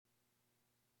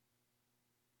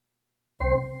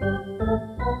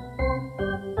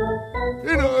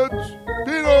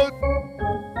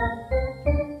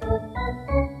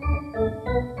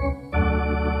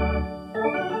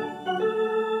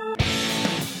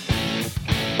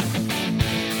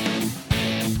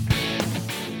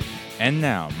And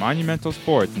now, Monumental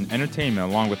Sports and Entertainment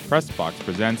along with Pressbox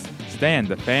presents Stan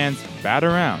the Fan's Bat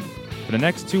Around. For the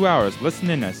next 2 hours, listen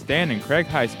in as Stan and Craig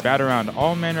Heist bat around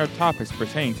all manner of topics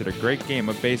pertaining to the great game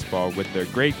of baseball with their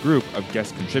great group of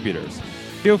guest contributors.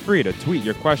 Feel free to tweet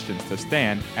your questions to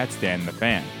Stan at Stan the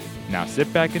Fan. Now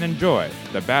sit back and enjoy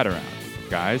the bat around.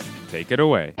 Guys, take it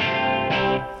away.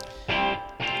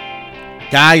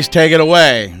 Guys, take it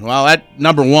away. Well, that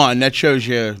number one, that shows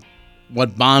you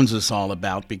what bonds us all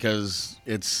about, because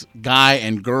it's guy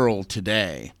and girl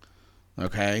today.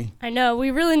 Okay? I know.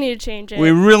 We really need to change it.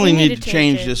 We really need to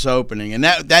change this opening. And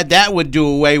that would do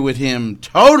away with him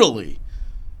totally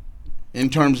in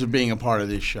terms of being a part of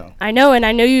this show. I know, and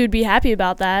I know you'd be happy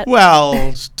about that.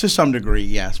 Well, to some degree,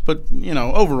 yes. But,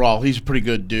 overall, he's a pretty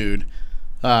good dude.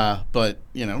 But,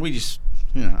 we just,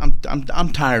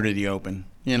 I'm tired of the open,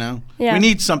 Yeah. We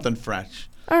need something fresh.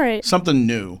 All right. Something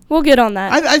new. We'll get on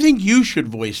that. I think you should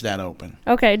voice that open.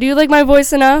 Okay. Do you like my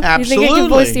voice enough? Absolutely. You think I can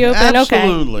voice the open?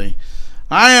 Absolutely. Okay.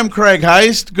 I am Craig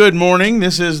Heist. Good morning.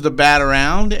 This is the Bat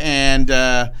Around,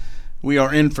 and we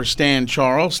are in for Stan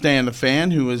Charles, Stan the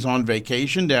Fan, who is on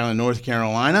vacation down in North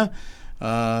Carolina,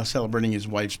 celebrating his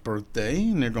wife's birthday,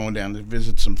 and they're going down to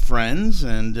visit some friends,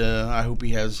 and I hope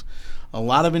he has a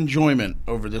lot of enjoyment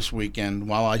over this weekend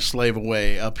while I slave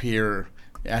away up here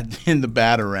in the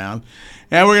Bat Around.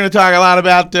 And we're going to talk a lot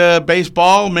about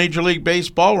baseball, Major League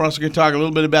Baseball. We're also going to talk a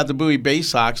little bit about the Bowie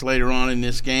Baysox later on in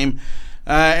this game.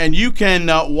 And you can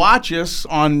watch us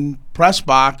on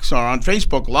Pressbox or on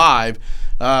Facebook Live,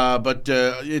 but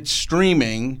it's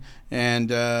streaming, and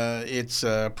it's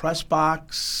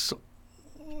Pressbox.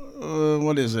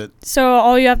 What is it? So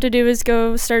all you have to do is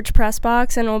go search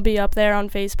Pressbox, and it'll be up there on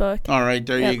Facebook. All right,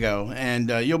 there you go. And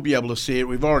you'll be able to see it.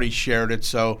 We've already shared it,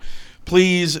 so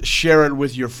please share it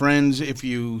with your friends if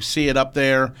you see it up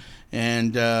there,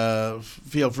 and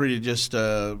feel free to just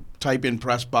type in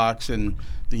Pressbox, and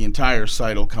the entire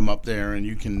site will come up there, and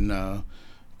you can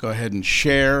go ahead and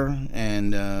share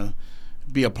and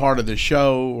be a part of the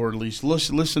show, or at least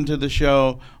listen to the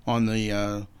show on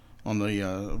the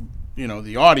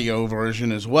the audio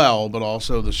version as well, but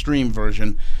also the stream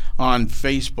version on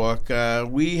Facebook.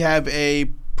 We have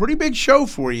a pretty big show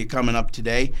for you coming up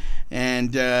today,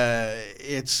 and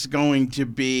it's going to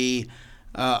be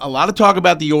a lot of talk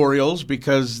about the Orioles,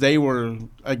 because they were,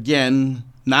 again,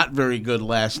 not very good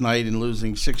last night in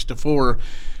losing 6-4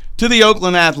 to the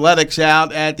Oakland Athletics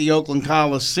out at the Oakland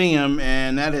Coliseum,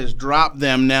 and that has dropped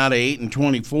them now to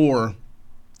 8-24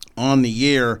 on the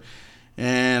year.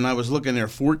 And I was looking there,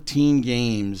 14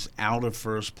 games out of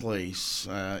first place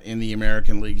in the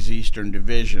American League's Eastern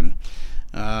Division.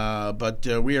 But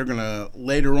we are going to,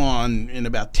 later on, in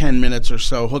about 10 minutes or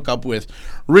so, hook up with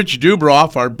Rich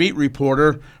Dubroff, our beat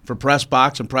reporter for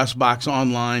Pressbox and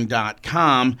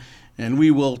PressBoxOnline.com, and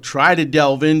we will try to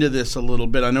delve into this a little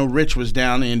bit. I know Rich was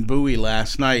down in Bowie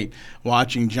last night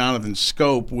watching Jonathan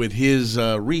Scope with his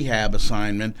rehab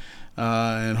assignment,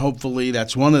 and hopefully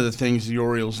that's one of the things the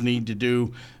Orioles need to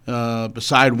do,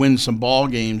 beside win some ball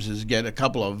games, is get a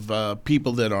couple of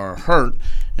people that are hurt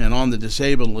and on the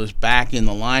disabled list back in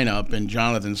the lineup, and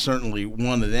Jonathan's certainly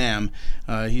one of them.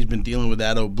 He's been dealing with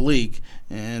that oblique,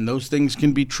 and those things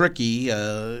can be tricky.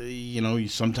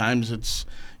 Sometimes it's,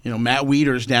 Matt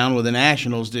Wieters down with the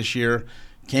Nationals this year,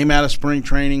 came out of spring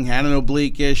training, had an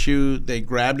oblique issue. They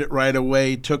grabbed it right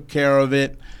away, took care of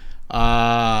it.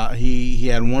 He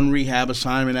had one rehab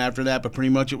assignment after that, but pretty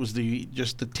much it was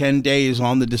just the 10 days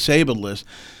on the disabled list.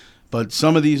 But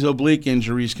some of these oblique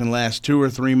injuries can last 2 or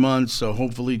 3 months, so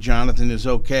hopefully Jonathan is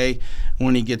okay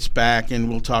when he gets back, and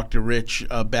we'll talk to Rich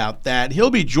about that. He'll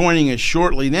be joining us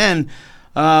shortly. Then,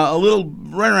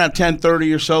 right around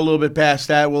 10:30 or so, a little bit past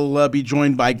that, we'll be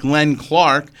joined by Glenn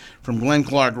Clark from Glenn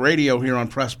Clark Radio here on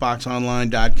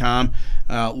PressBoxOnline.com,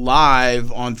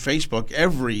 live on Facebook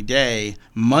every day,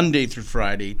 Monday through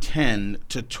Friday, 10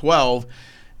 to 12.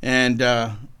 And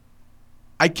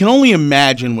I can only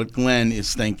imagine what Glenn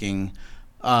is thinking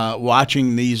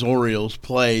watching these Orioles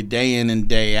play day in and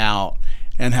day out,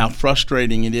 and how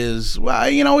frustrating it is.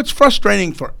 Well, it's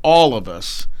frustrating for all of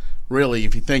us, really,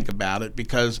 if you think about it,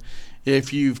 because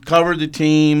if you've covered the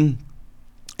team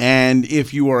and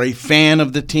if you are a fan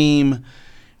of the team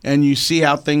and you see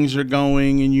how things are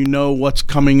going and you know what's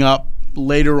coming up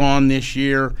later on this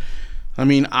year,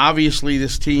 obviously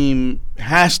this team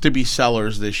has to be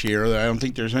sellers this year. I don't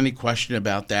think there's any question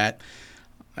about that.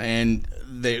 And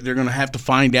they're going to have to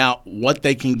find out what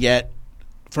they can get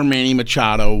for Manny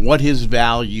Machado, what his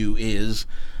value is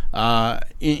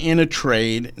in a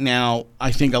trade. Now,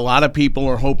 I think a lot of people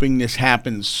are hoping this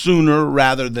happens sooner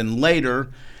rather than later.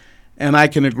 And I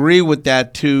can agree with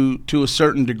that to a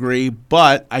certain degree,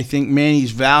 but I think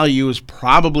Manny's value is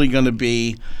probably going to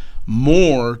be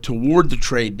more toward the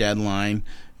trade deadline,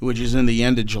 which is in the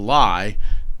end of July.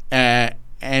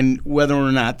 And whether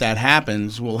or not that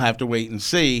happens, we'll have to wait and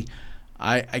see.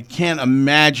 I can't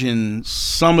imagine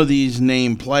some of these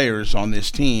named players on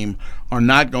this team are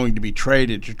not going to be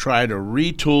traded to try to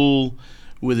retool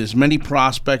with as many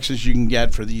prospects as you can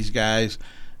get for these guys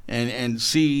and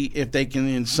see if they can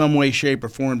in some way, shape, or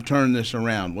form turn this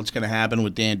around. What's going to happen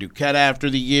with Dan Duquette after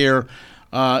the year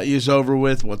is over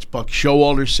with? What's Buck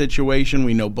Showalter's situation?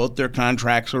 We know both their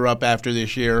contracts are up after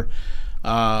this year.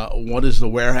 What does the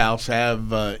warehouse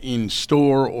have in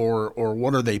store, or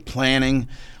what are they planning?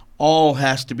 All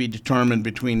has to be determined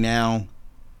between now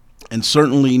and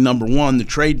certainly, number one, the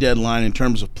trade deadline in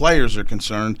terms of players are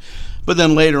concerned, but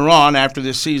then later on after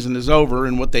this season is over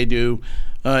and what they do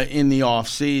in the off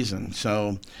season.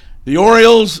 So the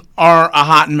Orioles are a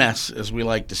hot mess, as we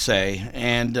like to say,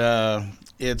 and you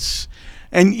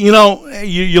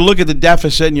look at the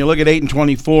deficit and you look at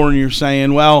 8-24 and you're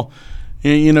saying, well,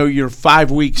 you're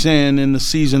 5 weeks in and the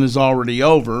season is already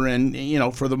over, and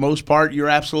for the most part you're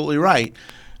absolutely right.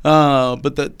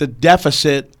 But the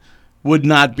deficit would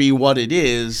not be what it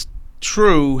is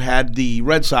true had the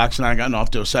Red Sox not gotten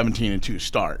off to a 17-2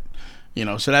 start.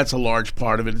 So that's a large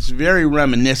part of it. It's very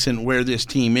reminiscent where this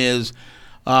team is,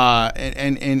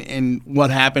 and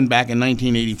what happened back in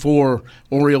 1984.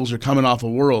 Orioles are coming off a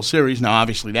World Series. Now,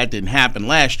 obviously, that didn't happen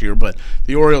last year, but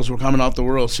the Orioles were coming off the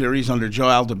World Series under Joe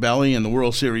Altobelli and the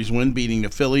World Series win, beating the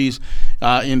Phillies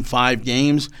in 5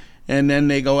 games. And then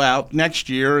they go out next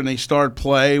year and they start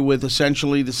play with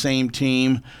essentially the same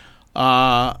team.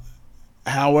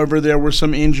 However, there were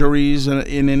some injuries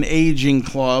in an aging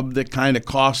club that kind of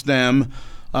cost them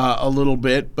a little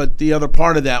bit. But the other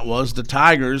part of that was the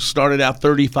Tigers started out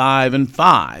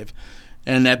 35-5,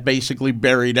 and that basically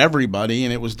buried everybody.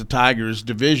 And it was the Tigers'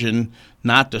 division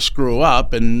not to screw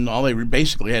up, and all they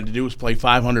basically had to do was play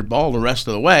 500 ball the rest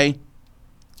of the way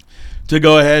to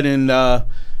go ahead and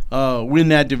win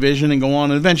that division and go on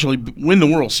and eventually win the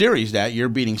World Series that year,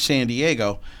 beating San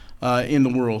Diego in the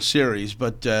World Series.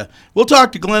 But we'll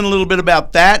talk to Glenn a little bit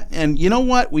about that. And you know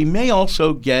what? We may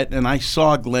also get, and I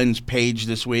saw Glenn's page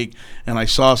this week, and I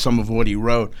saw some of what he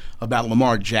wrote about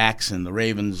Lamar Jackson, the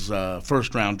Ravens'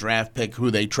 first-round draft pick,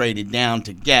 who they traded down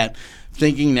to get,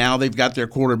 thinking now they've got their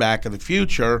quarterback of the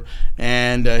future.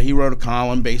 And he wrote a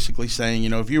column basically saying,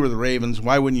 if you were the Ravens,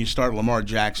 why wouldn't you start Lamar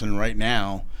Jackson right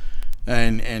now?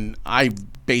 And I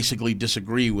basically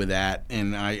disagree with that,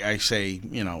 and I say,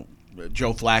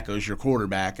 Joe Flacco's your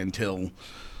quarterback until,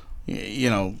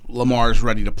 Lamar's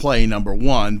ready to play, number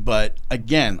one. But,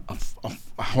 again, a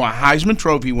Heisman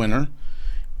Trophy winner,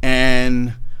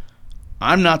 and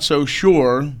I'm not so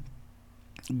sure,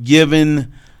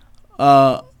 given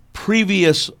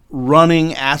previous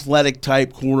running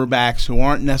athletic-type quarterbacks who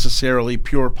aren't necessarily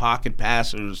pure pocket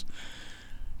passers,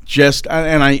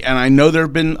 and I know there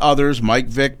have been others, Mike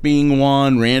Vick being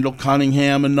one, Randall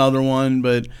Cunningham another one,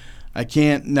 but I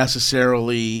can't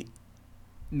necessarily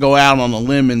go out on a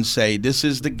limb and say this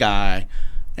is the guy.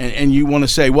 And you want to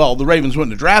say, well, the Ravens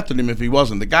wouldn't have drafted him if he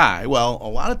wasn't the guy. Well, a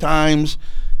lot of times,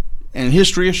 and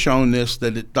history has shown this,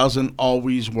 that it doesn't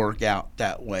always work out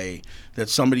that way, that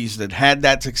somebody's that had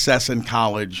that success in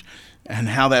college and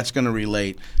how that's going to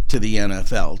relate to the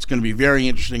NFL. It's going to be very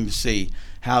interesting to see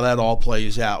how that all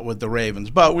plays out with the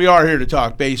Ravens. But we are here to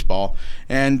talk baseball.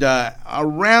 And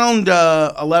around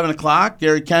 11 o'clock,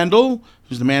 Gary Kendall,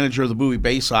 who's the manager of the Bowie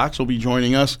Baysox, will be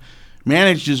joining us.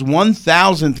 Managed his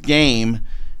 1,000th game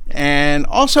and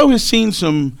also has seen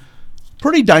some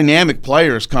pretty dynamic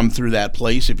players come through that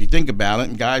place, if you think about it,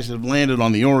 and guys that have landed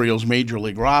on the Orioles Major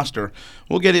League roster.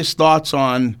 We'll get his thoughts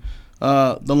on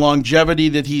the longevity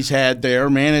that he's had there,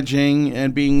 managing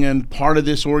and being a part of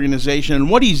this organization, and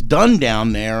what he's done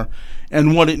down there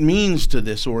and what it means to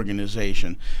this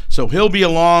organization. So he'll be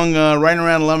along right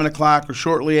around 11 o'clock or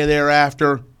shortly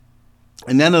thereafter.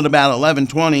 And then at about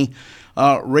 11:20,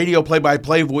 radio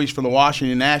play-by-play voice for the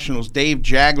Washington Nationals, Dave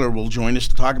Jageler, will join us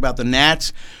to talk about the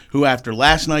Nats, who after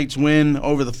last night's win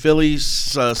over the Phillies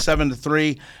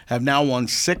 7-3 have now won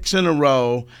 6 in a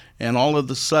row, and all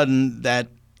of a sudden that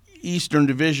Eastern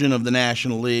Division of the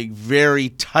National League very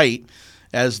tight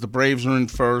as the Braves are in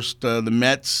first.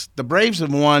 The Braves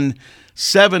have won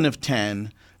 7 of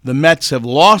 10. The Mets have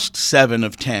lost 7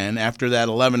 of 10 after that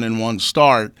 11-1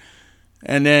 start.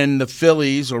 And then the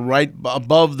Phillies are right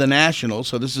above the Nationals,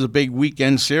 so this is a big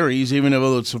weekend series, even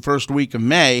though it's the first week of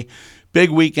May. Big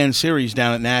weekend series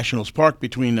down at Nationals Park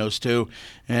between those two.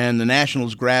 And the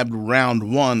Nationals grabbed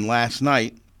round 1 last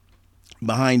night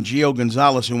behind Gio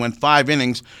Gonzalez, who went 5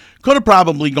 innings. Could have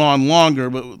probably gone longer,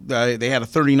 but they had a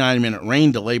 39-minute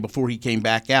rain delay before he came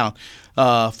back out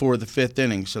for the 5th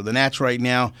inning. So the Nats right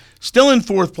now still in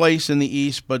 4th place in the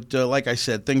East, but like I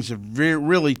said, things have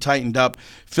really tightened up.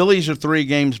 Phillies are 3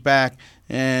 games back,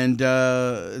 and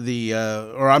 2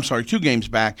 games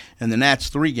back, and the Nats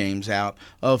 3 games out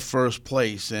of first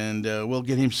place. And we'll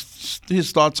get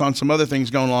his thoughts on some other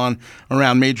things going on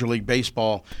around Major League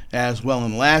Baseball as well.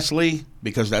 And lastly,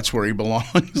 because that's where he belongs,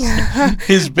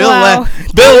 is Bill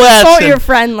Ladson. Insult your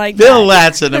friend like Bill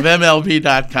that. Ladson of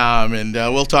MLB.com, and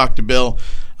we'll talk to Bill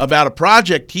about a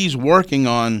project he's working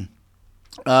on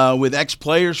with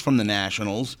ex-players from the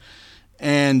Nationals,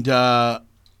 and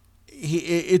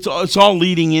it's all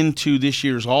leading into this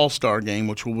year's All-Star game,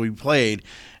 which will be played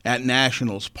at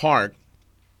Nationals Park,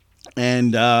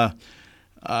 and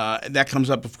that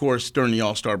comes up, of course, during the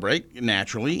All-Star break,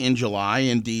 naturally, in July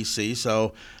in D.C.,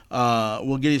 so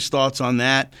we'll get his thoughts on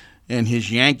that. And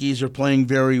his Yankees are playing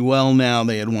very well now.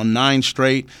 They had won 9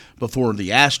 straight before the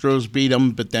Astros beat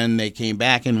them, but then they came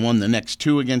back and won the next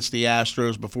 2 against the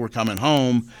Astros before coming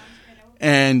home.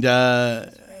 And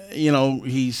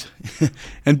he's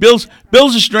and Bill's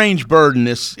a strange bird in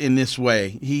this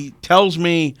way. He tells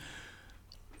me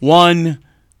he'll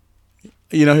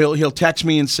text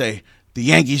me and say, the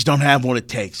Yankees don't have what it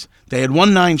takes. They had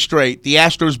won 9 straight. The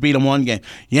Astros beat them 1 game.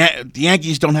 Yeah, the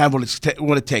Yankees don't have what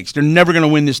it takes. They're never going to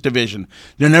win this division.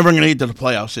 They're never going to get to the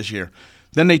playoffs this year.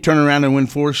 Then they turn around and win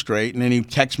 4 straight, and then he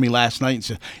texted me last night and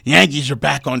said, Yankees are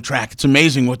back on track. It's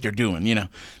amazing what they're doing,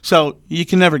 So you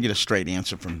can never get a straight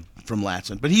answer from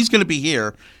Ladson. But he's going to be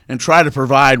here and try to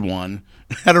provide one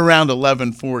at around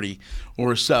 11:40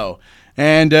 or so.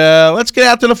 And let's get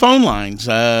out to the phone lines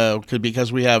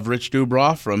because we have Rich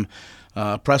Dubroff from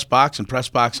PressBox and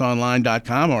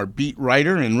PressBoxOnline.com, our beat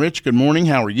writer. And Rich, good morning.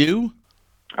 How are you?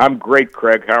 I'm great,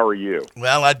 Craig. How are you?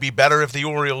 Well, I'd be better if the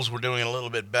Orioles were doing a little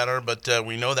bit better, but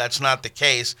we know that's not the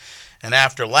case. And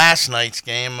after last night's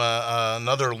game,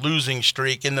 another losing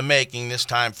streak in the making, this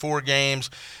time 4 games.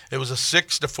 It was a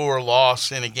 6-4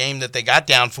 loss in a game that they got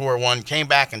down 4-1, came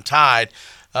back and tied.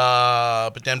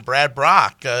 But then Brad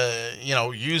Brock,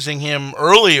 using him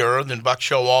earlier than Buck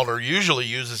Showalter usually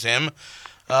uses him,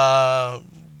 got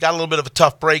a little bit of a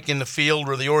tough break in the field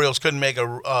where the Orioles couldn't make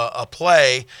a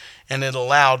play, and it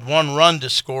allowed 1 run to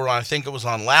score. I think it was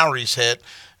on Lowry's hit.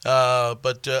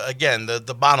 But again,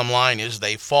 the bottom line is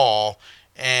they fall.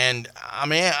 And I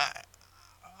mean,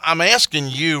 I'm asking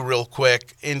you real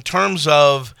quick in terms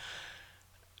of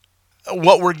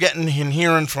what we're getting and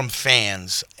hearing from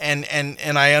fans. And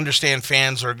I understand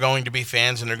fans are going to be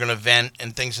fans and they're going to vent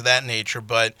and things of that nature.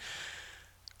 But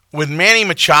with Manny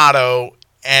Machado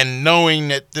and knowing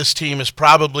that this team is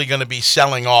probably going to be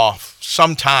selling off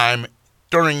sometime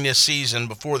during this season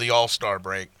before the All-Star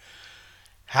break,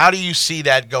 how do you see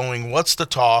that going? What's the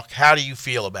talk? How do you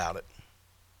feel about it?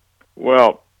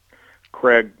 Well,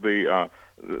 Craig, the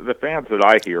fans that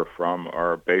I hear from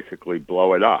are basically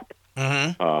blow it up.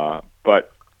 Mm-hmm.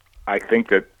 But I think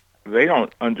that they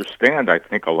don't understand, I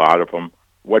think a lot of them,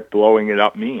 what blowing it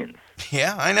up means.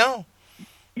 Yeah, I know.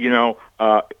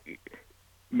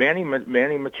 Manny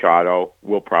Machado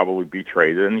will probably be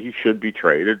traded, and he should be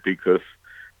traded because,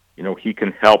 he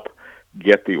can help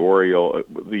get the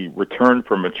return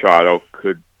from Machado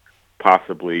could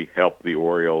possibly help the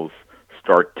Orioles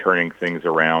start turning things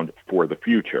around for the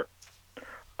future.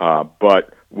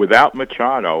 But without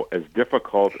Machado, as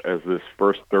difficult as this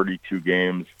first 32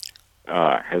 games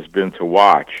has been to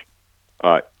watch,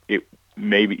 it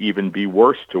may even be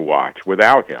worse to watch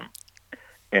without him.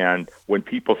 And when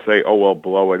people say, oh, well,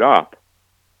 blow it up,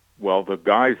 well, the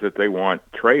guys that they want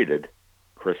traded,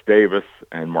 Chris Davis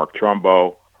and Mark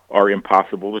Trumbo, are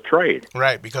impossible to trade.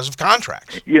 Right, because of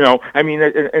contracts.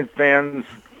 And fans,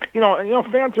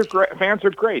 fans are great. Fans are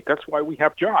great. That's why we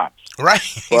have jobs. Right,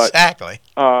 exactly.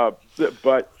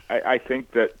 But I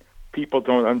think that people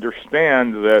don't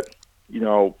understand that,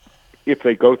 if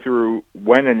they go through,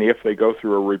 when and if they go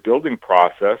through a rebuilding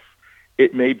process,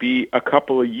 it may be a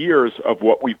couple of years of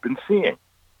what we've been seeing.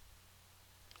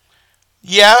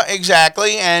 Yeah,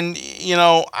 exactly. And,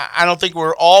 I don't think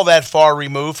we're all that far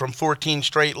removed from 14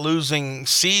 straight losing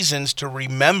seasons to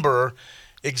remember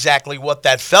exactly what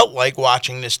that felt like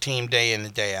watching this team day in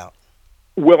and day out.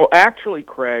 Well, actually,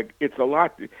 Craig, it's a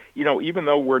lot, even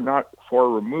though we're not far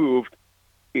removed,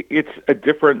 it's a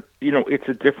different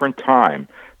time.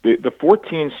 The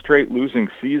 14 straight losing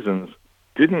seasons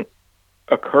didn't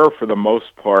occur for the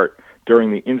most part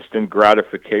during the instant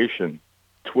gratification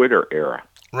Twitter era.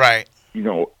 Right.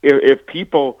 If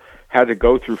people had to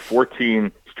go through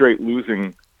 14 straight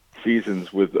losing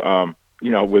seasons with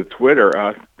with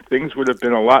Twitter, things would have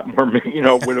been a lot more,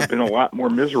 would have been a lot more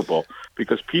miserable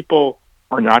because people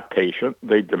are not patient.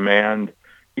 They demand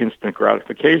instant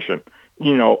gratification.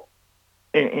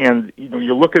 And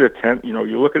you look at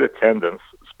attendance,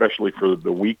 especially for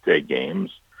the weekday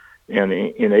games, and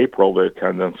in April the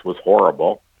attendance was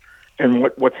horrible. And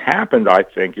what's happened, I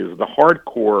think, is the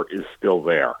hardcore is still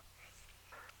there.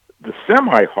 The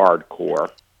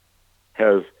semi-hardcore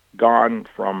has gone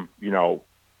from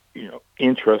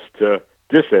interest to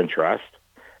disinterest,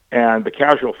 and the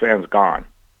casual fan's gone,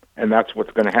 and that's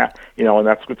what's going to happen. And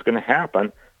that's what's going to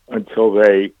happen until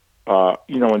they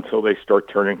start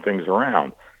turning things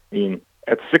around. I mean,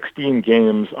 at 16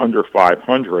 games under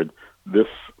 500 this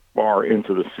far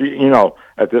into the season,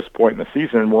 at this point in the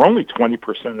season, and we're only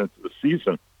 20% into the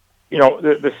season.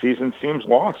 The season seems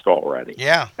lost already.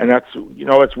 Yeah, and that's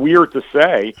it's weird to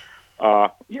say.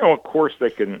 Of course they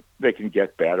can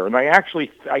get better, and I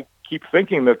keep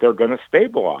thinking that they're going to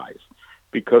stabilize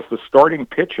because the starting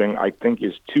pitching I think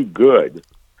is too good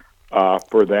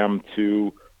for them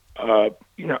to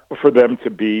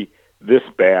be this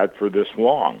bad for this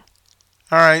long.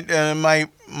 All right,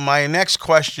 my next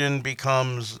question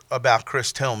becomes about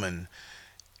Chris Tillman,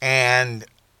 and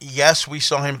yes, we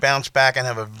saw him bounce back and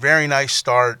have a very nice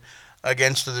start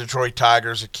against the Detroit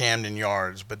Tigers at Camden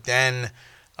Yards, but then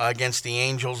against the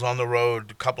Angels on the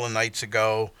road a couple of nights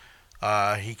ago,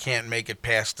 he can't make it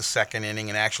past the second inning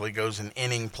and actually goes an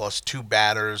inning plus 2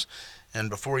 batters, and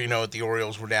before you know it, the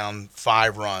Orioles were down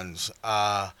 5 runs.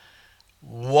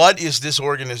 What is this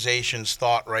organization's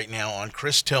thought right now on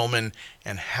Chris Tillman,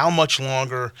 and how much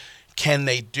longer can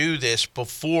they do this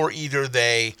before either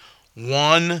they,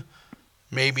 one,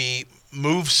 maybe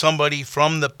move somebody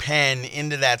from the pen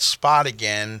into that spot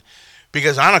again?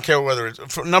 Because I don't care whether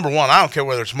it's, number one, I don't care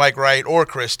whether it's Mike Wright or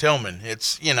Chris Tillman.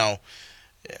 It's,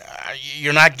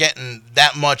 you're not getting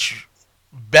that much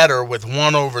better with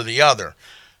one over the other.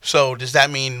 So does that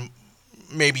mean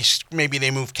maybe they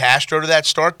move Castro to that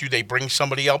start? Do they bring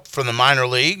somebody up from the minor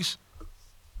leagues?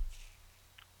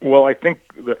 Well, I think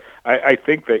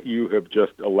that you have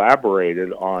just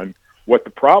elaborated on what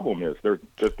the problem is.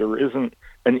 That there isn't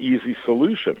an easy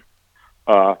solution.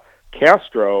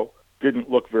 Castro didn't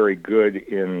look very good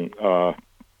in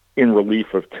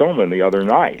relief of Tillman the other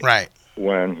night, right?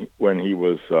 When he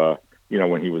was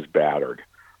battered.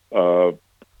 And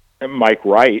Mike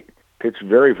Wright pitched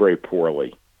very, very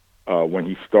poorly when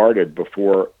he started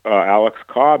before Alex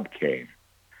Cobb came.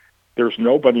 There's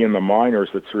nobody in the minors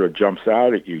that sort of jumps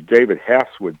out at you. David Hess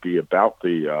would be about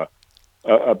the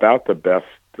best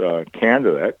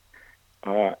candidate,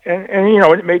 and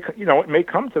it may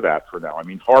come to that for now. I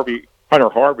mean, Hunter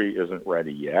Harvey isn't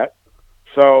ready yet,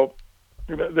 so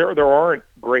there aren't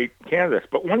great candidates.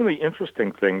 But one of the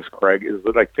interesting things, Craig, is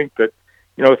that I think that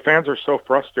the fans are so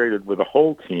frustrated with the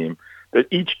whole team that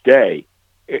each day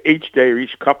or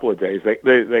each couple of days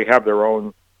they have their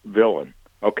own villain.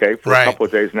 Okay, for right. A couple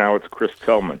of days now it's Chris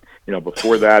Tillman.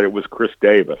 Before that it was Chris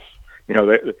Davis.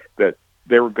 That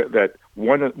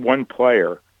one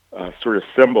player sort of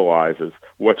symbolizes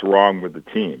what's wrong with the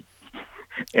team.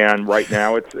 And right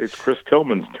now it's Chris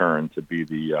Tillman's turn to be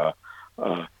the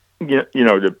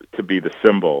to be the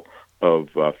symbol of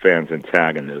fans'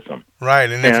 antagonism. Right,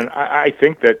 and I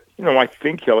think that I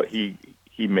think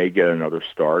he may get another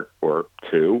start or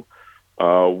two.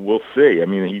 We'll see. I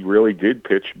mean, he really did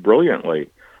pitch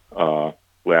brilliantly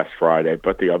last Friday,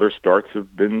 but the other starts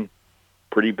have been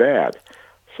pretty bad.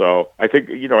 So I think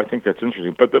that's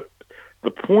interesting. But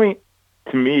the point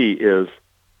to me is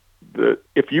that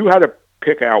if you had to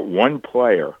pick out one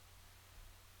player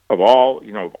of all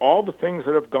the things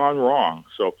that have gone wrong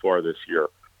so far this year,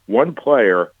 one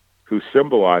player who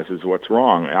symbolizes what's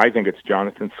wrong, I think it's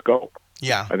Jonathan Scope.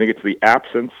 Yeah, I think it's the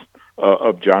absence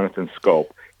of Jonathan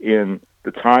Scope in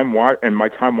the time and my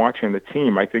time watching the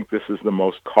team. I think this is the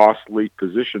most costly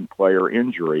position player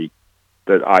injury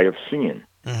that I have seen.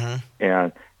 Mm-hmm.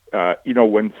 And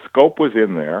when Scope was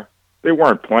in there, they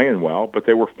weren't playing well, but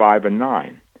they were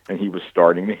 5-9, and he was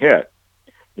starting to hit.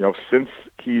 Since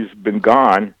he's been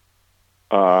gone,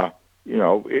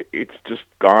 it's just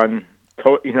gone.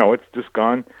 It's just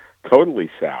gone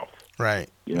totally south. Right.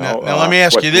 Now let me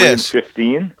ask you this: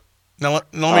 15. Now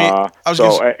let me.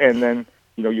 And then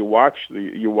you watch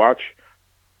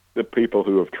the people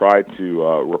who have tried to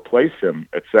replace him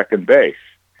at second base.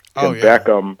 Oh, and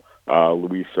Beckham,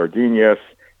 Luis Sardinas,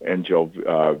 and Joe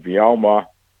Vielma,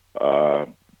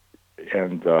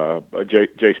 and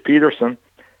Jace Peterson,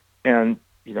 and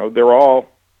they're all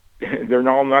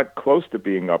not close to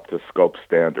being up to Scope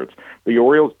standards. The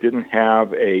Orioles didn't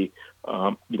have a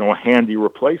handy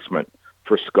replacement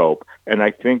for Scope, and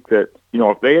I think that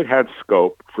if they had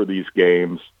scope for these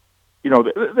games,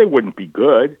 they wouldn't be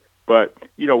good, but,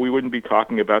 we wouldn't be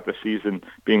talking about the season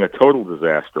being a total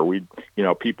disaster.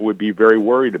 People would be very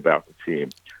worried about the team.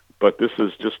 But this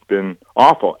has just been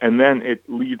awful. And then it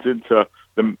leads into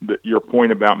your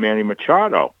point about Manny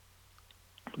Machado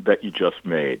that you just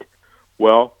made.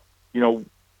 Well,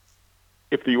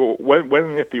 if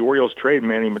the Orioles trade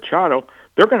Manny Machado,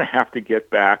 they're going to have to get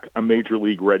back a major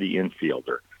league ready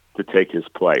infielder to take his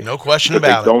place. No question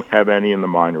about it. They don't have any in the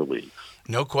minor leagues.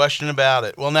 No question about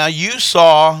it. Well, now you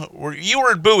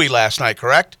were at Bowie last night,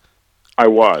 correct? I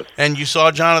was. And you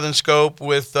saw Jonathan Scope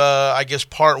with, I guess,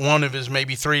 part one of his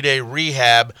maybe 3-day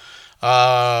rehab.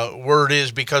 Word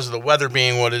is because of the weather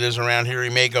being what it is around here, he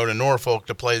may go to Norfolk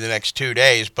to play the next 2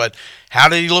 days. But how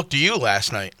did he look to you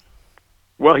last night?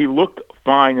 Well, he looked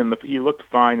fine in the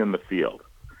field,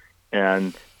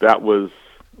 and that was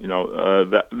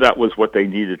that was what they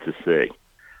needed to see.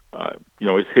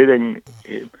 His hitting,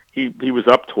 he was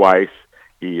up twice.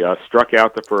 He struck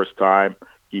out the first time.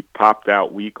 He popped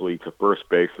out weakly to first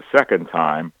base the second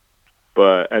time,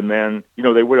 and then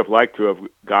they would have liked to have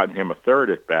gotten him a third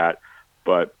at bat,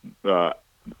 but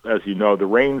as you know, the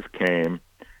rains came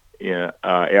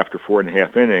after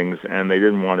 4.5 innings, and they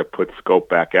didn't want to put Scope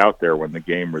back out there when the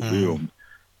game resumed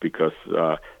because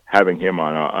having him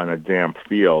on a damp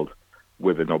field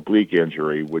with an oblique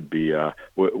injury would be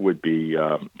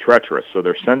treacherous. So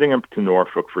they're sending him to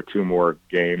Norfolk for 2 more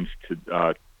games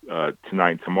tonight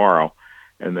and tomorrow.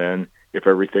 And then, if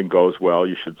everything goes well,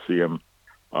 you should see him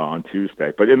on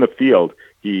Tuesday. But in the field,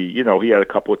 he had a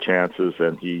couple of chances,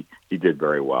 and he did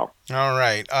very well. All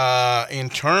right. In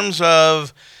terms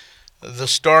of the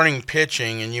starting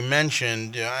pitching, and you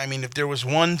mentioned, if there was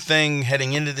one thing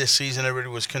heading into this season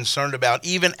everybody was concerned about,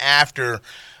 even after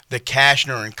the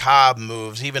Cashner and Cobb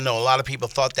moves, even though a lot of people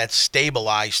thought that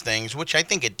stabilized things, which I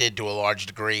think it did to a large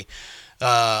degree,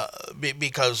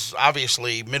 because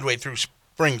obviously midway through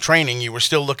spring training, you were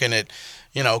still looking at,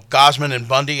 Gausman and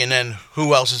Bundy, and then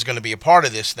who else is going to be a part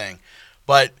of this thing.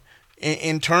 But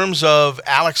in terms of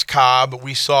Alex Cobb,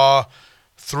 we saw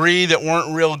 3 that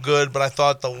weren't real good, but I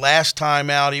thought the last time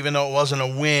out, even though it wasn't a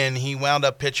win, he wound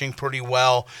up pitching pretty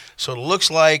well. So it looks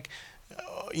like,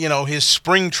 his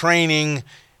spring training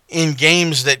in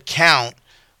games that count,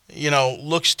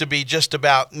 looks to be just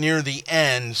about near the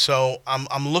end. So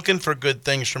I'm looking for good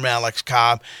things from Alex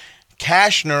Cobb.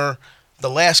 Cashner, the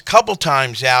last couple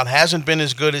times out, hasn't been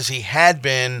as good as he had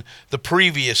been the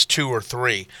previous 2 or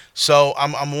 3. So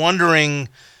I'm wondering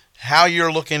how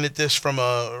you're looking at this from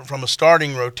a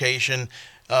starting rotation,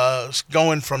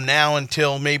 going from now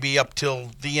until maybe up till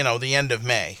the end of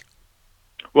May.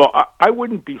 Well, I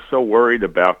wouldn't be so worried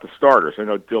about the starters. I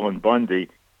know Dylan Bundy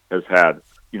has had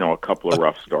a couple of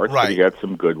rough starts, right, but he had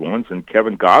some good ones, and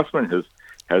Kevin Gausman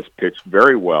has pitched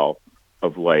very well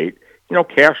of late.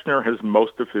 Cashner has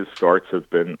most of his starts have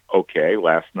been okay.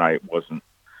 Last night wasn't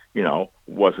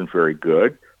very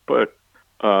good, but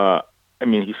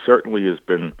he certainly has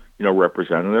been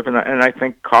representative, and I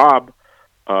think Cobb,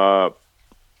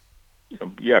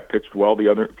 pitched well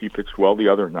the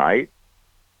other night,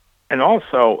 and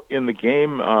also in the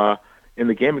game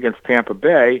against Tampa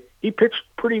Bay, he pitched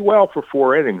pretty well for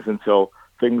 4 innings until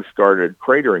things started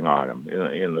cratering on him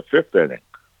in the 5th inning.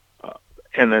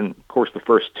 And then, of course, the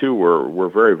first 2 were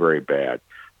very, very bad.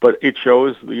 But it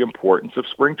shows the importance of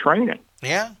spring training.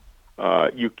 Yeah.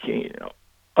 You can't,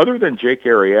 other than Jake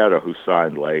Arrieta, who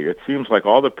signed late, it seems like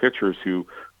all the pitchers who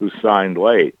signed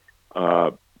late,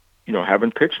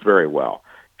 haven't pitched very well.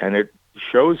 And it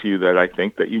shows you that I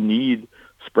think that you need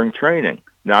spring training,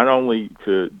 not only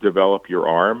to develop your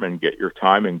arm and get your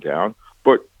timing down,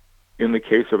 but in the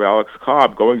case of Alex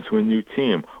Cobb, going to a new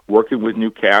team, working with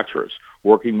new catchers,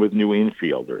 working with new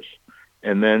infielders.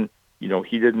 And then,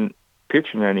 he didn't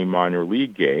pitch in any minor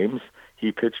league games.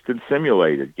 He pitched in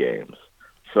simulated games.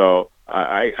 So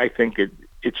I think it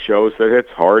shows that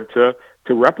it's hard to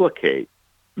replicate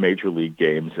major league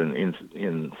games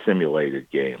in simulated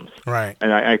games. Right.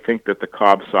 And I think that the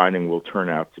Cobb signing will turn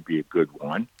out to be a good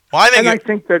one. Well, I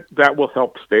think that will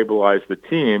help stabilize the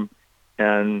team,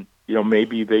 and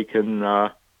maybe they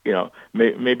can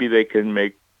maybe they can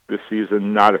make this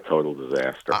season not a total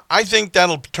disaster. I think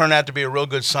that'll turn out to be a real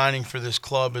good signing for this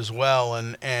club as well.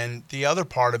 And the other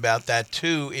part about that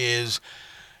too is,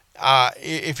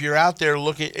 if you're out there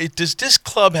looking, does this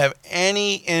club have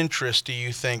any interest, do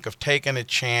you think, of taking a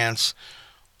chance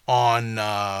on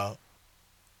Matt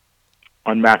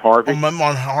Harvey?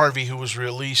 On Harvey, who was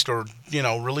released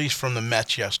released from the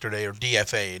Mets yesterday, or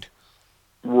DFA'd?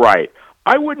 Right.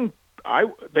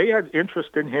 They had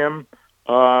interest in him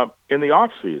in the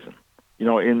off season.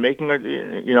 in making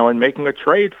a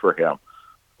trade for him.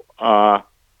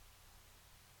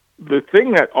 The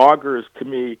thing that augurs to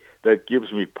me, that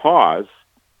gives me pause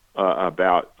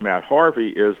about Matt Harvey,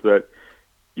 is that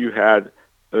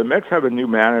the Mets have a new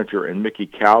manager in Mickey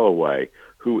Callaway,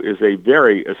 who is a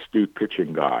very astute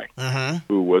pitching guy,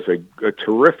 who was a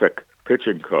terrific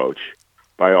pitching coach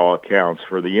by all accounts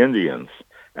for the Indians.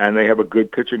 And they have a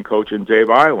good pitching coach in Dave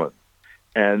Island.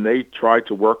 And they tried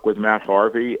to work with Matt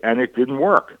Harvey, and it didn't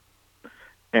work.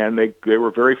 And they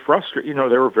were very frustrated.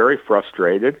 They were very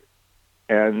frustrated,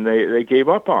 and they gave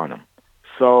up on him.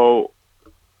 So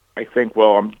I think,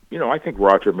 I think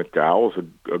Roger McDowell is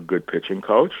a good pitching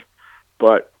coach,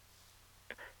 but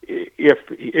if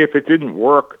it didn't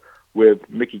work with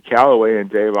Mickey Callaway and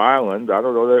Dave Island, I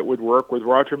don't know that it would work with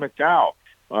Roger McDowell.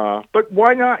 But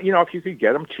why not? If you could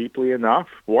get him cheaply enough,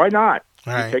 why not?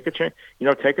 Right. You take a chance.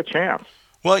 Take a chance.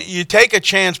 Well, you take a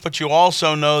chance, but you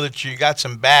also know that you got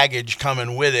some baggage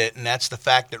coming with it, and that's the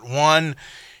fact that, one,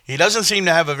 he doesn't seem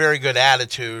to have a very good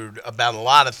attitude about a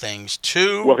lot of things.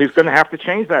 Two, well, he's going to have to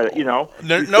change that. No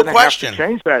Have question. to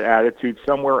change that attitude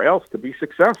somewhere else to be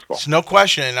successful. It's no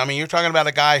question. I mean, you're talking about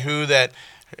a guy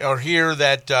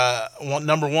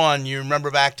number one, you remember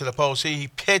back to the postseason, he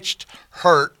pitched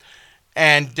hurt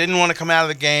and didn't want to come out of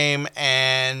the game,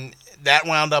 and that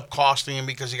wound up costing him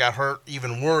because he got hurt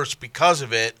even worse because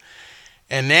of it.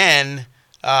 And then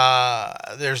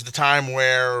there's the time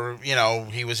where,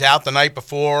 he was out the night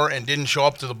before and didn't show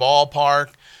up to the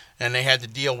ballpark, and they had to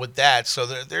deal with that. So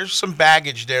there's some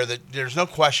baggage there that there's no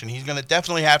question. He's going to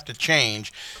definitely have to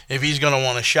change if he's going to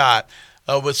want a shot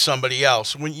with somebody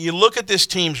else. When you look at this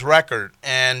team's record,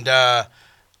 and I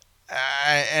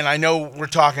know we're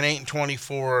talking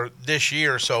 8-24 this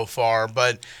year so far,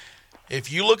 but if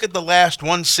you look at the last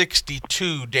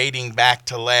 162 dating back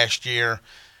to last year,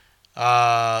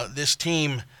 this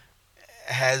team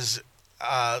has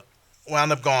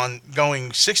wound up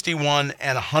going 61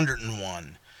 and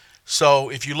 101. So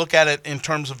if you look at it in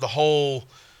terms of a whole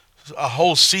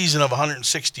season of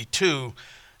 162,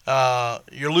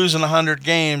 you're losing 100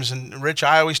 games. And, Rich,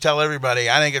 I always tell everybody,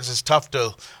 I think it's as tough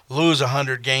to lose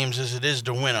 100 games as it is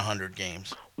to win 100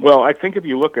 games. Well, I think if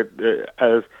you look at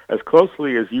as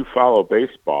closely as you follow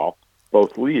baseball,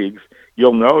 both leagues,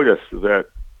 you'll notice that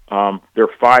there are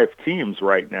 5 teams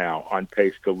right now on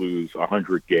pace to lose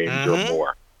 100 games or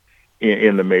more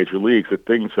in the major leagues. That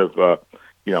things have,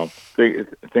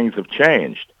 things have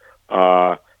changed.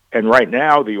 And right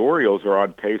now, the Orioles are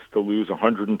on pace to lose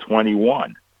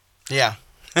 121. Yeah.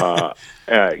 They're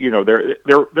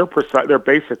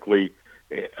basically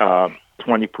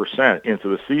 20% into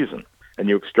the season. And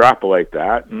you extrapolate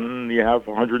that, and you have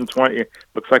 120.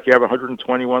 Looks like you have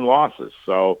 121 losses.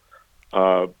 So,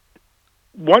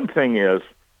 one thing is,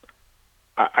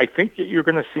 I think that you're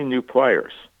going to see new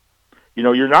players.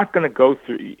 You're not going to go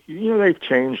through. They've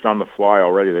changed on the fly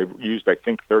already. They've used, I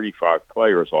think, 35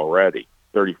 players already,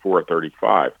 34 or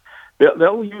 35.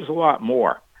 They'll use a lot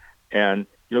more, and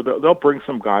they'll bring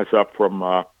some guys up from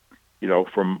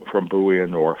Bowie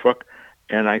and Norfolk,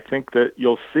 and I think that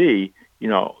you'll see.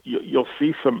 You'll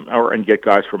see and get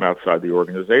guys from outside the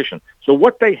organization. So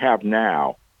what they have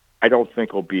now, I don't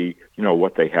think will be,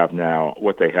 what they have now,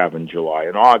 what they have in July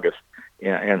and August,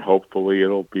 and hopefully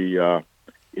it'll be,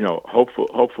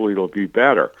 hopefully it'll be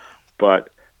better.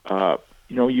 But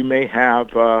you may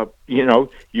have,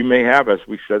 as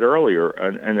we said earlier,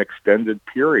 an extended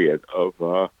period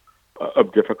of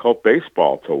difficult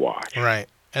baseball to watch. Right.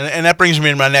 And that brings me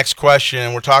to my next question,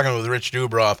 and we're talking with Rich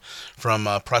Dubroff from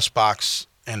PressBox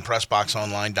and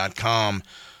PressBoxOnline.com.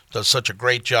 Does such a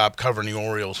great job covering the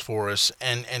Orioles for us.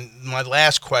 And my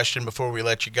last question before we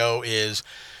let you go is,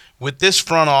 with this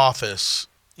front office,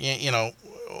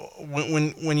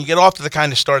 when you get off to the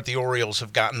kind of start the Orioles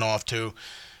have gotten off to,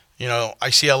 I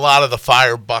see a lot of the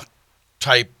firebuck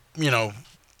type,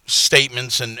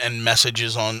 statements and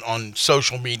messages on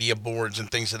social media boards and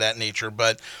things of that nature,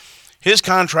 but his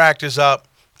contract is up.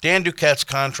 Dan Duquette's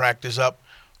contract is up.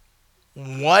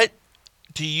 What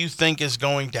do you think is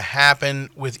going to happen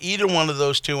with either one of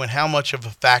those two, and how much of a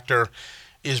factor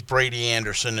is Brady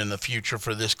Anderson in the future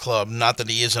for this club? Not that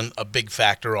he isn't a big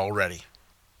factor already.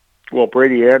 Well,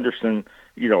 Brady Anderson,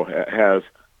 has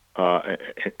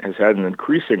had an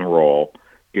increasing role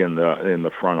in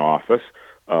the front office.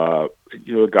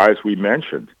 The guys we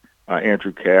mentioned,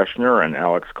 Andrew Kashner and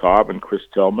Alex Cobb and Chris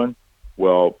Tillman.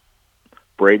 Well,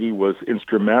 Brady was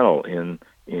instrumental in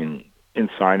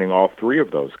signing all 3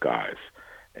 of those guys,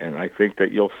 and I think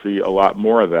that you'll see a lot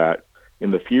more of that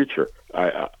in the future.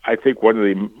 I think one of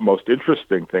the most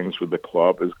interesting things with the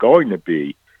club is going to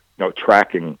be,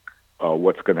 tracking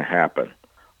what's going to happen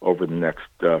over the next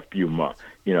few months.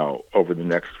 Over the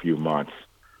next few months,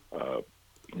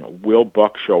 will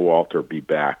Buck Showalter be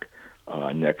back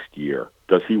next year?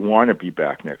 Does he want to be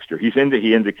back next year?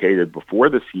 He indicated before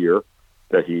this year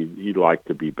that he'd like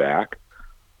to be back,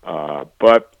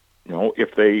 but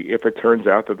if it turns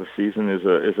out that the season is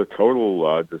a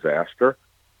total disaster,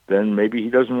 then maybe he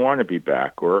doesn't want to be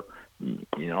back. Or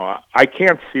I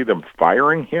can't see them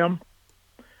firing him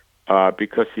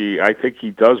because I think he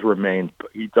does remain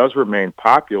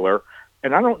popular,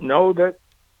 and I don't know that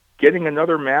getting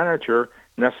another manager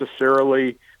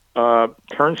necessarily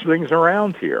turns things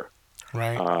around here.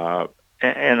 Right.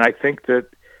 And I think that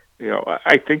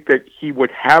he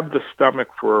would have the stomach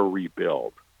for a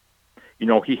rebuild.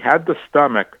 He had the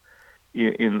stomach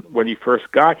in when he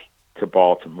first got to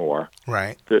Baltimore,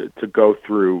 right, to go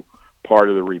through part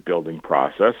of the rebuilding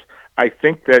process. I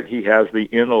think that he has the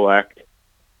intellect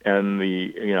and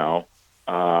the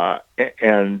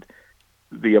and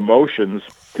the emotions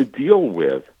to deal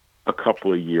with a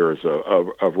couple of years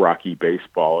of rocky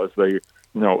baseball as they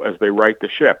right the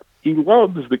ship. He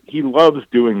loves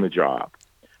doing the job.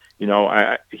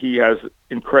 He has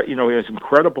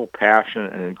incredible passion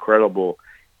and incredible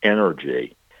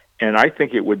energy, and I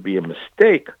think it would be a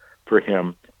mistake for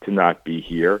him to not be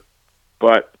here.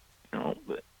 But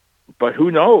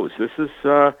who knows? This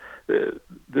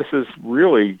is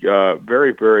really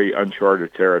very, very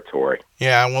uncharted territory.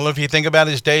 Yeah, well, if you think about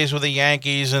his days with the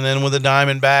Yankees and then with the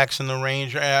Diamondbacks and the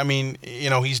Rangers, I mean,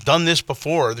 he's done this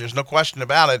before. There's no question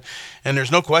about it, and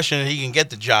there's no question that he can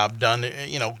get the job done,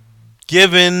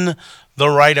 given the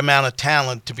right amount of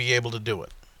talent to be able to do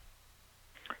it.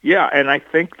 Yeah, and I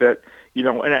think that,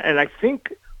 and I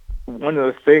think one of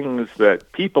the things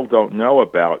that people don't know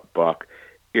about Buck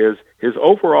is his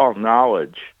overall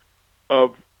knowledge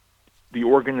of the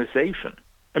organization.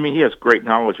 I mean, he has great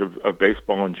knowledge of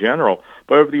baseball in general,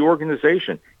 but of the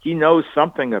organization. He knows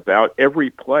something about every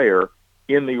player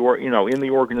in the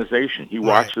organization. He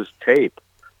watches tape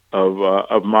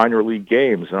of minor league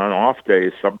games, and on off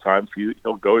days, sometimes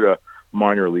he'll go to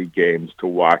minor league games to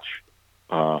watch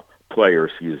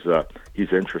players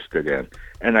he's interested in.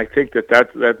 And I think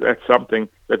that's something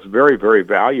that's very, very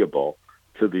valuable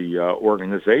to the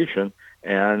organization.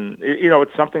 And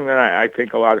it's something that I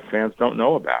think a lot of fans don't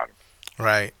know about.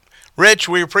 Right. Rich,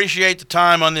 we appreciate the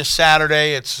time on this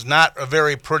Saturday. It's not a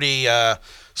very pretty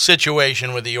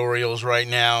situation with the Orioles right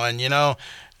now. And,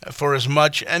 for as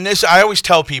much, and this, I always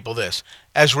tell people this,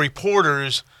 as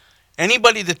reporters,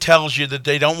 anybody that tells you that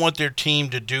they don't want their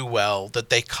team to do well, that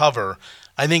they cover,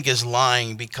 I think is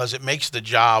lying, because it makes the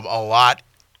job a lot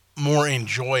more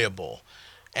enjoyable.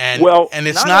 And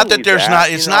it's not that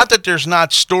there's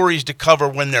not stories to cover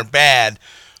when they're bad,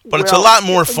 but it's a lot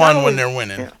more fun when they're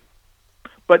winning. Yeah.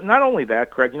 But not only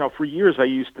that, Craig, for years I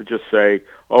used to just say,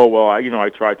 oh, well, I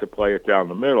tried to play it down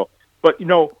the middle. But,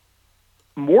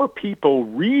 more people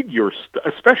read your stuff,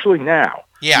 especially now.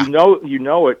 Yeah. You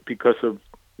know it because of,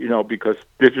 because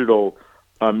digital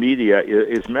media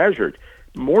is measured.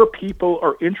 More people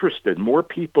are interested. More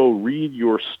people read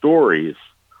your stories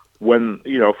when,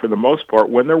 for the most part,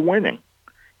 when they're winning.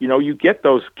 You get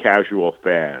those casual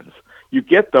fans. You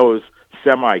get those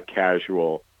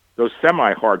semi-casual, those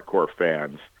semi-hardcore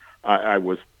fans I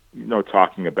was,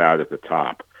 talking about at the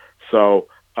top. So,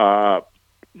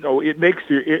 it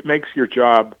makes your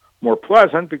job more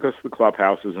pleasant because the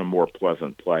clubhouse is a more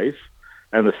pleasant place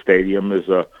and the stadium is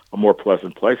a more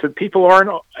pleasant place. And people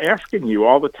aren't asking you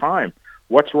all the time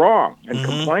what's wrong and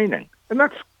complaining. And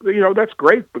that's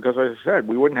great because, as I said,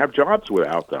 we wouldn't have jobs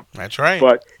without them. That's right.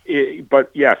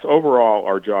 But yes, overall,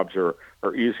 our jobs are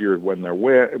easier when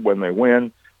they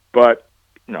win. But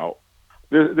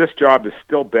this job is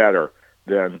still better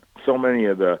than so many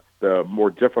of the more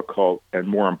difficult and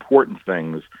more important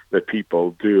things that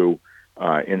people do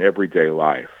in everyday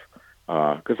life.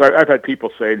 Because I've had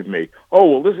people say to me,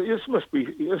 "Oh, well, this must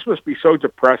be so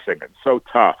depressing and so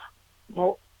tough."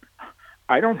 Well,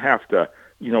 I don't have to,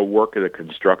 work at a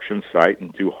construction site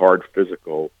and do hard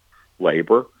physical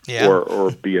labor,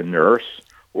 or be a nurse,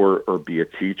 or be a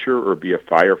teacher, or be a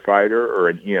firefighter, or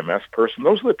an EMS person.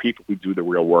 Those are the people who do the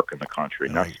real work in the country,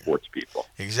 not sports people.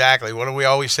 Exactly. What do we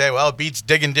always say? Well, it beats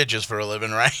digging ditches for a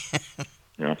living, right?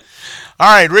 Yeah.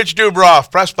 All right, Rich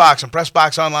Dubroff, PressBox and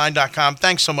PressBoxOnline.com.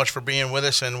 Thanks so much for being with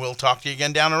us, and we'll talk to you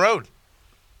again down the road.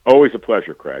 Always a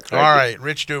pleasure, Craig. Thank you. Right,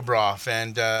 Rich Dubroff.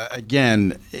 And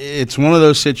again, it's one of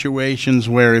those situations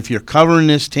where if you're covering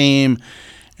this team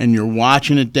and you're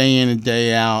watching it day in and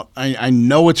day out, I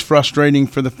know it's frustrating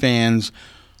for the fans,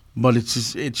 but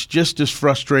it's just as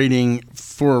frustrating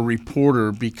for a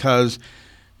reporter because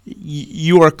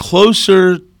you are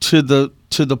closer to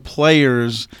to the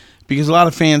players, because a lot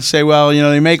of fans say, well,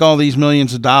 they make all these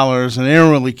millions of dollars and they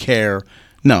don't really care.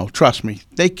 No, trust me,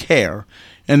 they care.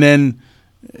 And then,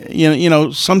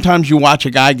 sometimes you watch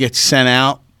a guy get sent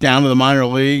out down to the minor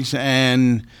leagues,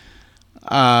 and,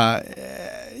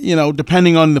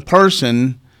 depending on the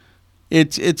person,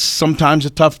 it's sometimes a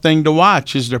tough thing to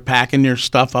watch as they're packing their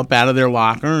stuff up out of their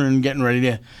locker and getting ready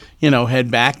to, head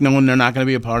back, knowing they're not going to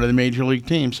be a part of the major league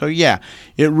team. So, yeah,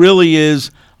 it really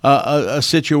is a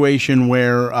situation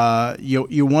where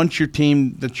you want your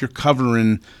team that you're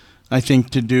covering, I think,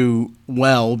 to do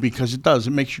well, because it does.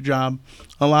 It makes your job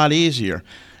a lot easier.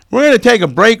 We're going to take a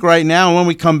break right now, and when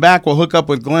we come back, we'll hook up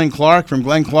with Glenn Clark from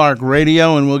Glenn Clark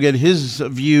Radio, and we'll get his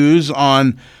views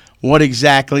on what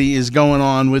exactly is going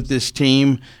on with this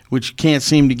team, which can't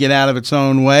seem to get out of its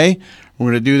own way.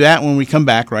 We're going to do that when we come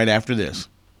back right after this.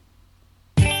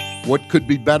 What could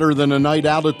be better than a night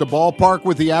out at the ballpark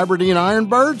with the Aberdeen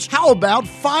Ironbirds? How about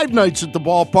 5 nights at the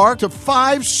ballpark to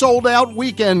 5 sold-out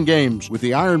weekend games? With the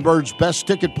Ironbirds Best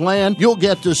Ticket Plan, you'll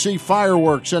get to see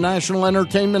fireworks, a national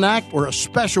entertainment act, or a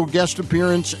special guest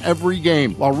appearance every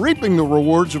game, while reaping the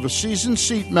rewards of a season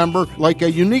seat member, like a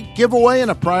unique giveaway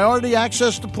and a priority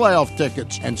access to playoff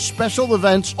tickets, and special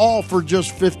events, all for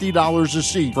just $50 a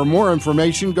seat. For more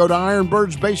information, go to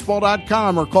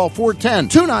ironbirdsbaseball.com or call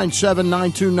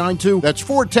 410-297-9292. That's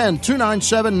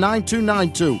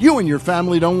 410-297-9292. You and your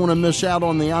family don't want to miss out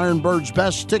on the Ironbirds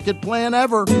Best Ticket Plan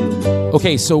ever.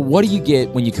 Okay, so what do you get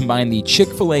when you combine the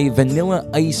Chick-fil-A Vanilla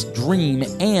Ice Dream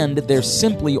and their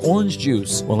Simply Orange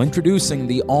Juice? Well, introducing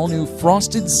the all-new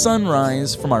Frosted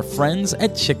Sunrise from our friends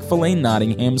at Chick-fil-A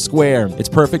Nottingham Square. It's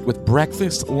perfect with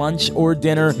breakfast, lunch, or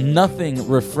dinner. Nothing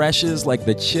refreshes like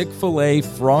the Chick-fil-A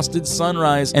Frosted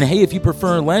Sunrise. And hey, if you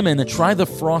prefer lemon, try the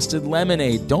Frosted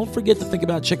Lemonade. Don't forget to think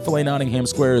about Chick-fil-A Nottingham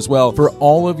Square as well for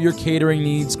all of your catering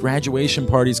needs, graduation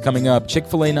parties coming up.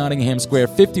 Chick-fil-A Nottingham Square,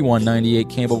 5198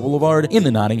 Campbell Boulevard in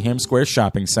the Nottingham Square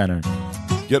Shopping Center.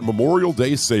 Get Memorial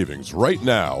Day savings right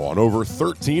now on over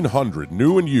 1,300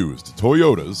 new and used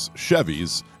Toyotas,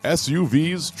 Chevys,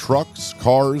 SUVs, trucks,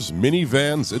 cars,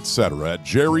 minivans, etc. at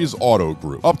Jerry's Auto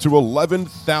Group. Up to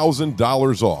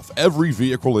 $11,000 off every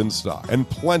vehicle in stock, and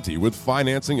plenty with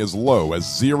financing as low as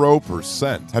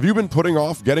 0%. Have you been putting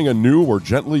off getting a new or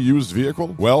gently used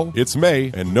vehicle? Well, it's May,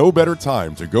 and no better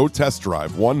time to go test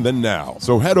drive one than now.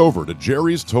 So head over to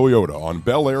Jerry's Toyota on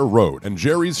Bel Air Road and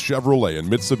Jerry's Chevrolet and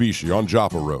Mitsubishi on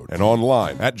Joppa Road, and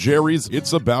online at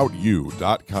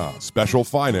jerry'sit'saboutyou.com. Special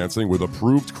financing with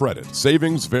approved credit.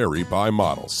 Savings vary by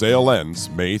model. Sale ends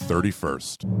May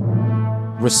 31st.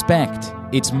 Respect.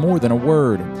 It's more than a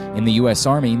word. In the U.S.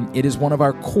 Army, it is one of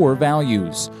our core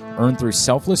values, earned through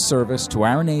selfless service to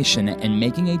our nation and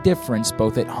making a difference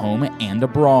both at home and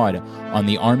abroad. On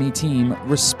the Army team,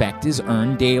 respect is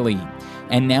earned daily.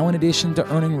 And now, in addition to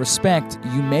earning respect,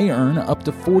 you may earn up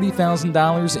to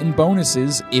 $40,000 in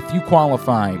bonuses if you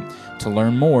qualify. To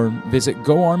learn more, visit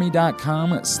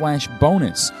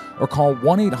goarmy.com/bonus or call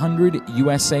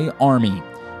 1-800-USA-ARMY.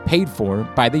 Paid for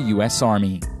by the U.S.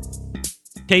 Army.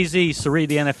 KZ, Sari,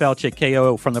 the NFL chick,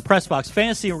 KO from the Pressbox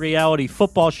Fantasy and Reality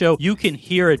Football Show. You can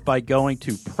hear it by going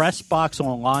to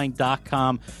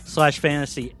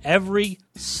PressBoxOnline.com/fantasy every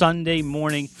Sunday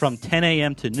morning from 10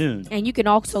 a.m. to noon. And you can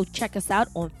also check us out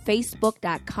on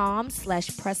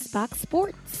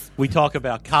Facebook.com/PressBoxSports. We talk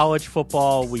about college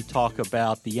football. We talk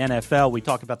about the NFL. We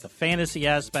talk about the fantasy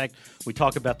aspect. We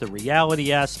talk about the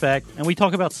reality aspect. And we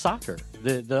talk about soccer,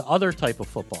 the other type of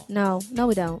football. No,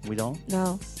 we don't. We don't?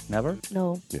 No. Never?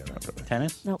 No. Yeah, not really.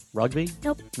 Tennis? Nope. Rugby?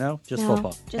 Nope. No, just No,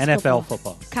 football. just NFL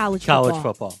football. College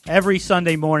football. Every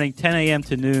Sunday morning, 10 a.m.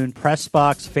 to noon,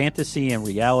 Pressbox Fantasy and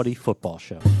Reality Football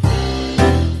Show.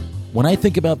 When I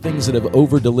think about things that have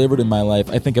over-delivered in my life,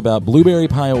 I think about blueberry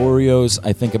pie Oreos,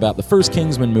 I think about the first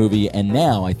Kingsman movie, and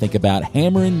now I think about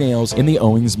Hammer and Nails in the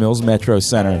Owings Mills Metro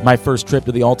Center. My first trip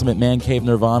to the Ultimate Man Cave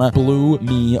Nirvana blew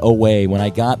me away. When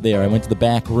I got there, I went to the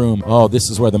back room. Oh, this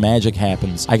is where the magic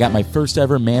happens. I got my first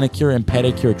ever manicure and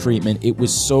pedicure treatment. It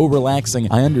was so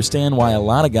relaxing. I understand why a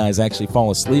lot of guys actually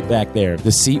fall asleep back there.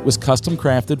 The seat was custom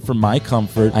crafted for my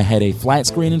comfort. I had a flat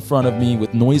screen in front of me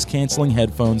with noise-canceling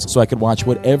headphones so I could watch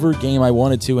whatever game I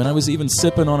wanted to, and I was even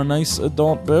sipping on a nice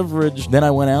adult beverage. Then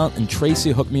I went out and Tracy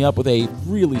hooked me up with a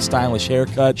really stylish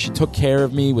haircut. She took care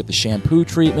of me with the shampoo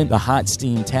treatment, the hot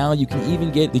steam towel. You can even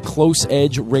get the close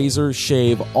edge razor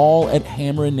shave, all at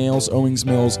Hammer and Nails Owings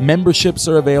Mills. Memberships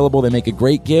are available. They make a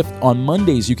great gift. On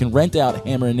Mondays, you can rent out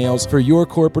Hammer and Nails for your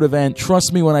corporate event.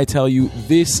 Trust me when I tell you,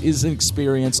 this is an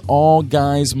experience all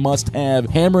guys must have.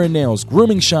 Hammer and Nails,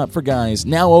 grooming shop for guys,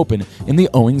 now open in the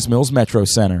Owings Mills Metro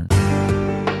Center.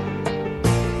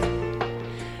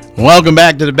 Welcome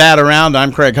back to the Bat Around.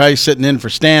 I'm Craig Heist, sitting in for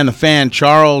Stan the Fan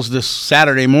Charles this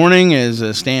Saturday morning as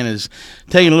Stan is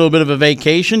taking a little bit of a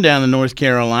vacation down in North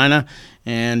Carolina.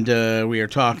 And we are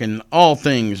talking all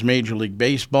things Major League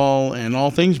Baseball and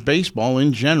all things baseball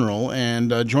in general.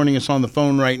 And joining us on the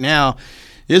phone right now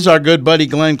is our good buddy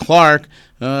Glenn Clark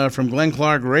from Glenn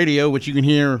Clark Radio, which you can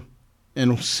hear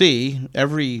and see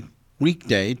every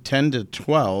weekday, 10 to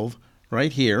 12,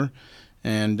 right here.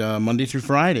 And Monday through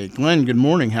Friday. Glenn, good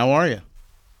morning. How are you?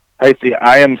 Hey, see,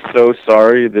 I am so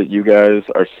sorry that you guys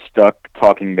are stuck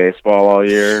talking baseball all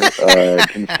year,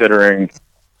 considering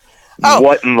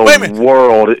what in the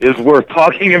world is worth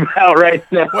talking about right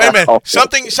now. Wait a minute.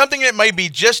 Something that might be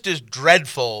just as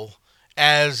dreadful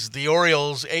as the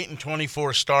Orioles'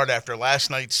 8-24 start after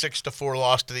last night's 6-4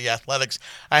 loss to the Athletics.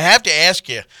 I have to ask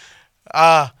you,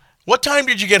 what time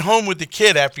did you get home with the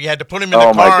kid after you had to put him in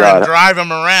the car and drive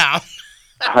him around?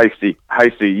 Heisty,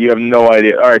 you have no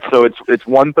idea. All right, so it's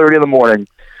 1:30 in the morning,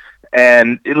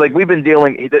 and we've been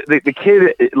dealing. The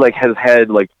kid has had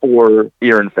 4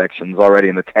 ear infections already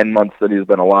in the 10 months that he's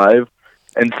been alive,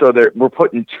 and so we're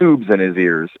putting tubes in his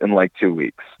ears in 2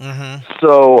 weeks. Mm-hmm.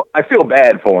 So I feel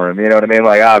bad for him. You know what I mean?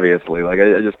 Obviously,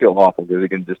 I just feel awful because you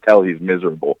can just tell he's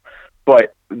miserable.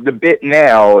 But the bit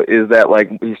now is that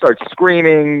he starts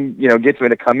screaming, gets me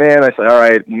to come in. I say, all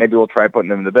right, maybe we'll try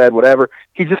putting him in the bed, whatever.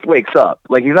 He just wakes up.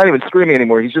 He's not even screaming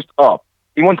anymore. He's just up.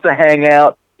 He wants to hang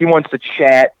out. He wants to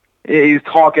chat. He's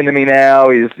talking to me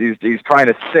now. He's trying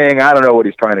to sing. I don't know what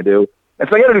he's trying to do. And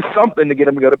so I got to do something to get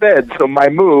him to go to bed. So my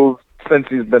move, since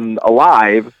he's been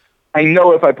alive, I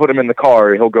know if I put him in the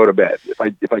car, he'll go to bed.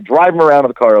 If I drive him around in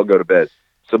the car, he'll go to bed.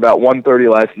 So about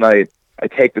 1:30 last night, I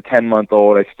take the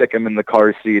 10-month-old, I stick him in the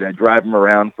car seat, I drive him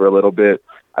around for a little bit.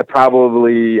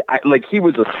 He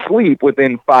was asleep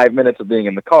within 5 minutes of being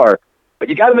in the car, but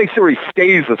you got to make sure he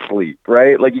stays asleep,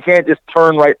 right? You can't just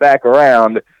turn right back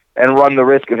around and run the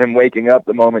risk of him waking up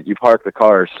the moment you park the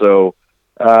car. So,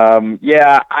 I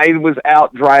was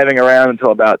out driving around until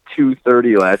about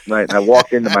 2:30 last night, and I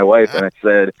walked into my wife and I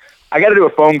said, I got to do a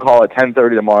phone call at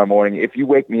 10:30 tomorrow morning. If you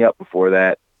wake me up before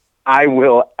that, I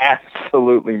will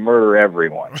absolutely murder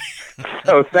everyone.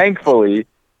 So thankfully,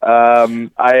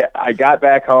 I got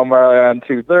back home around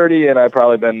 2:30, and I've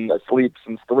probably been asleep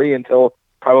since 3 until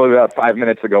probably about 5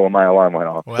 minutes ago when my alarm went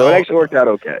off. So it actually worked out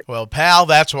okay. Well, pal,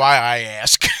 that's why I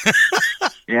ask.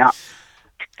 Yeah.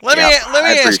 Let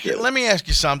me ask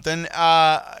you something.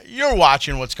 You're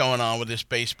watching what's going on with this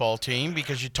baseball team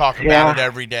because you talk about it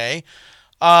every day.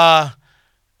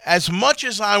 As much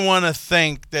as I want to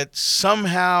think that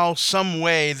somehow, some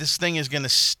way, this thing is going to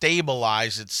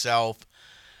stabilize itself,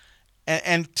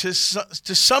 and to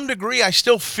some degree, I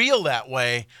still feel that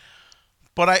way.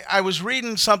 But I was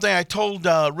reading something. I told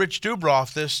Rich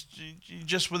Dubroff this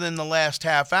just within the last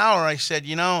half hour. I said,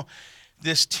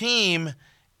 this team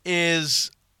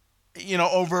is,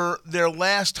 over their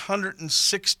last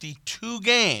 162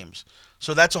 games.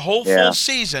 So that's a whole full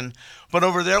season. But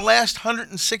over their last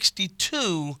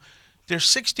 162, they're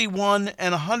 61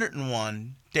 and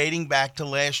 101, dating back to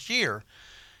last year.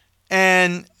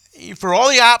 And for all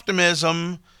the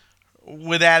optimism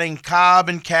with adding Cobb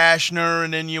and Cashner,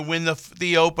 and then you win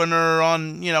the opener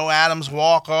on, Adams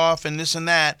walk-off and this and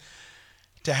that,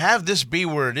 to have this be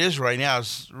where it is right now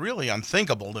is really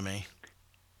unthinkable to me.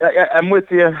 I'm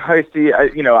with you, Heisty.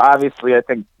 Obviously, I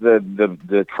think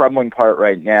the troubling part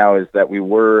right now is that we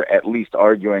were at least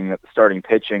arguing that the starting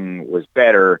pitching was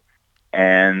better,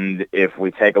 and if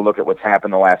we take a look at what's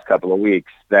happened the last couple of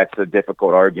weeks, that's a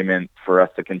difficult argument for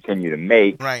us to continue to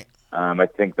make. Right. I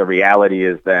think the reality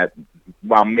is that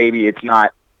while maybe it's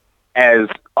not as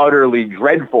utterly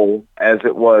dreadful as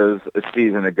it was a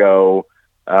season ago,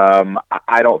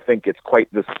 I don't think it's quite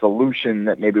the solution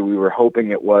that maybe we were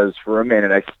hoping it was for a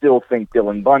minute. I still think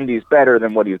Dylan Bundy's better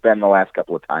than what he's been the last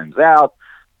couple of times out.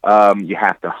 You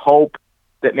have to hope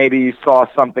that maybe you saw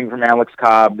something from Alex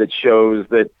Cobb that shows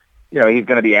that, he's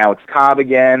going to be Alex Cobb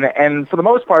again. And for the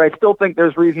most part, I still think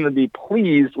there's reason to be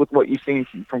pleased with what you've seen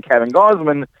from Kevin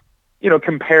Gausman,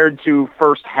 compared to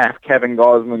first half Kevin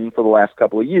Gausman for the last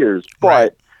couple of years.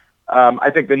 Right. But I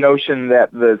think the notion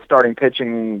that the starting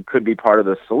pitching could be part of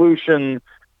the solution,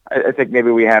 I think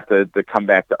maybe we have to come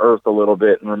back to earth a little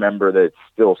bit and remember that it's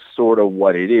still sort of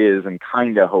what it is and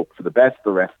kind of hope for the best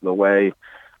the rest of the way.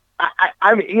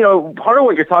 Part of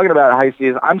what you're talking about,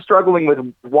 Heisey, is I'm struggling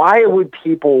with why would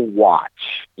people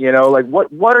watch?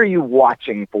 What are you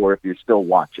watching for if you're still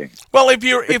watching? Well, if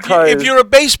you're a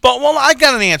baseball, I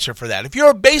got an answer for that. If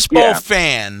you're a baseball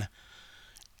fan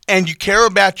and you care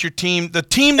about your team, the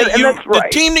team that the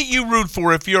team that you root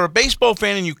for, if you're a baseball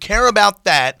fan and you care about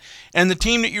that and the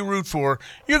team that you root for,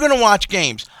 you're going to watch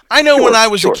games. I know when I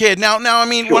was a kid. Now I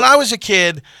mean, when I was a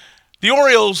kid, the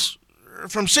Orioles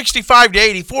from 65 to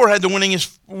 84 had the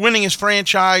winningest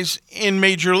franchise in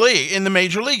the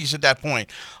major leagues at that point.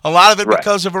 A lot of it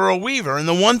because of Earl Weaver. And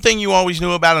the one thing you always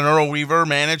knew about an Earl Weaver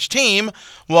managed team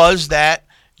was that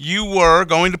you were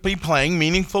going to be playing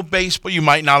meaningful baseball. You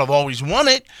might not have always won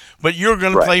it, but you're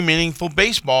going to play meaningful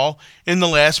baseball in the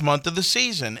last month of the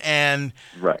season. And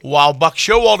while Buck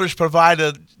Showalter's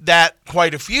provided that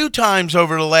quite a few times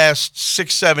over the last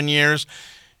 6-7 years,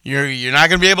 you're not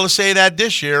going to be able to say that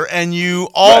this year, and you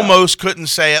almost couldn't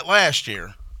say it last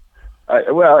year.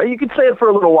 Well, you could say it for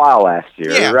a little while last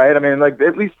year, right? I mean, like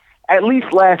at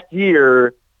least last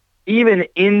year, even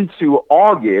into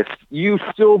August, you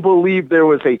still believe there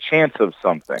was a chance of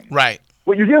something. Right.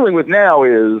 What you're dealing with now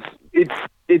is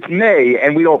it's May,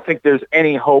 and we don't think there's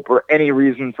any hope or any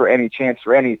reason for any chance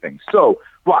for anything. So,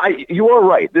 you are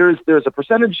right. There's a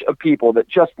percentage of people that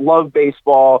just love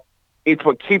baseball. It's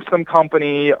what keeps them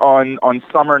company on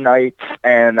summer nights,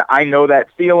 and I know that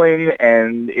feeling,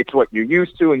 and it's what you're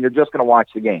used to, and you're just going to watch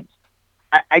the games.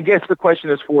 I guess the question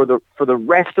is for the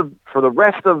rest of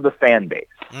the fan base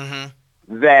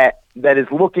that is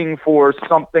looking for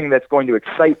something that's going to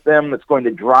excite them, that's going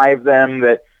to drive them,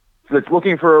 that's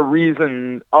looking for a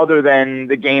reason other than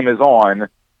the game is on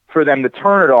for them to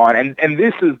turn it on, and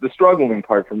this is the struggling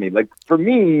part for me. Like for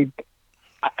me,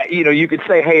 you could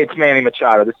say, hey, it's Manny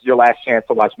Machado. This is your last chance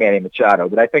to watch Manny Machado.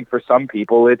 But I think for some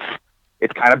people, it's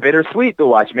kind of bittersweet to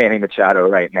watch Manny Machado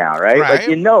right now, right? Like,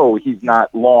 he's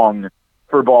not long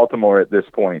for Baltimore at this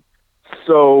point.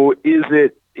 So is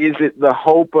it the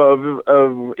hope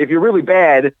of if you're really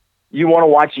bad, you want to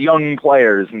watch young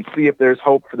players and see if there's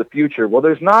hope for the future? Well,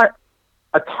 there's not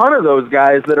a ton of those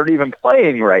guys that are even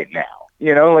playing right now.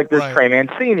 Like there's Trey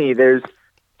Mancini, there's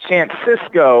Chance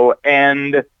Sisco,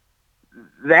 and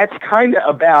that's kind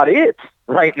of about it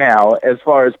right now as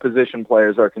far as position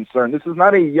players are concerned. This is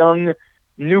not a young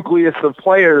nucleus of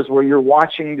players where you're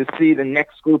watching to see the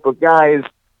next group of guys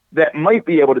that might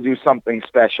be able to do something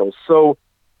special. So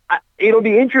it'll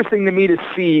be interesting to me to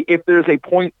see if there's a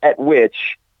point at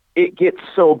which it gets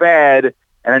so bad.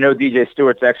 And I know DJ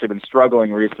Stewart's actually been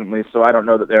struggling recently, so I don't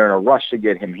know that they're in a rush to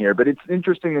get him here. But it's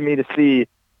interesting to me to see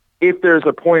if there's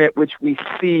a point at which we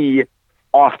see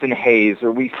Austin Hayes, or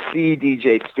we see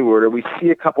DJ Stewart, or we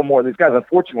see a couple more of these guys.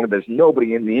 Unfortunately, there's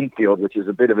nobody in the infield, which is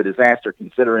a bit of a disaster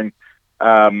considering,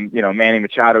 Manny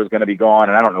Machado is going to be gone,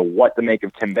 and I don't know what to make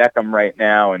of Tim Beckham right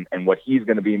now and what he's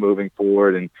going to be moving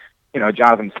forward. And,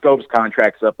 Jonathan Scope's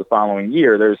contract's up the following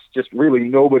year. There's just really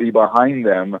nobody behind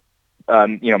them.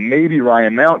 Maybe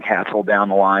Ryan Mountcastle down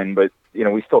the line, but,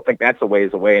 we still think that's a ways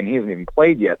away, and he hasn't even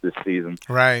played yet this season.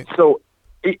 Right. So,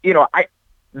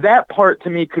 that part to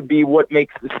me could be what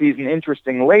makes the season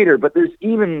interesting later, but there's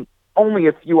even only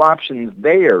a few options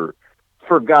there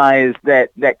for guys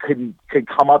that could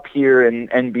come up here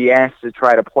and be asked to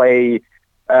try to play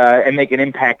and make an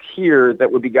impact here.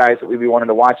 That would be guys that we'd be wanting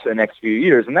to watch for the next few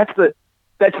years. And that's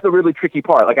the really tricky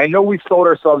part. Like, I know we've sold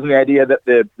ourselves in the idea that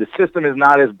the system is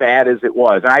not as bad as it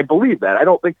was. And I believe that. I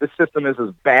don't think the system is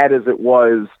as bad as it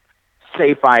was,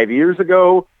 say, 5 years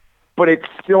ago. But it's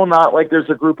still not like there's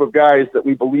a group of guys that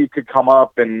we believe could come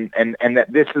up and that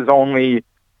this is only,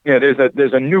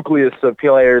 there's a nucleus of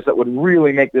players that would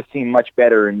really make this team much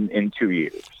better in 2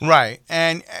 years. Right.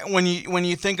 And when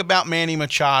you think about Manny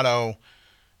Machado,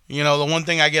 the one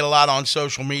thing I get a lot on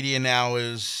social media now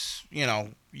is,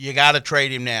 you got to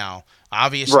trade him now.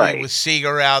 Obviously, with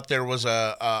Seager out, there was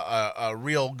a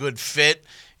real good fit,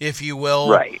 if you will.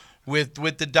 Right.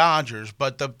 With the Dodgers.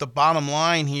 But the bottom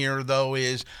line here, though,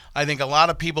 is I think a lot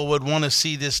of people would want to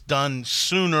see this done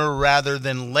sooner rather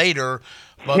than later.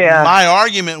 But my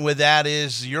argument with that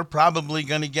is you're probably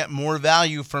going to get more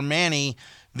value for Manny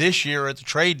this year at the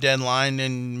trade deadline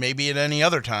than maybe at any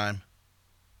other time.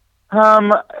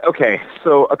 Okay,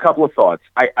 so a couple of thoughts.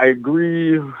 I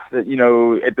agree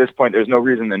that, at this point, there's no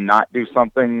reason to not do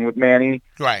something with Manny.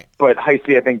 Right. But,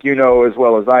 Heisty, I think you know as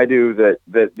well as I do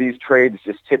that these trades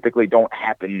just typically don't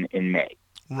happen in May.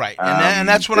 Right, and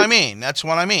that's what I mean. That's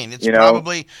what I mean. It's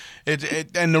probably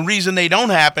and the reason they don't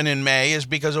happen in May is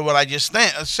because of what I just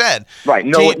said. Right,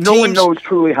 no one knows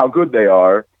truly how good they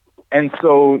are, and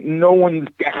so no one's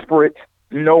desperate.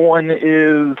 No one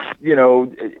is,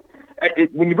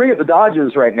 when you bring up the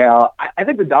Dodgers right now, I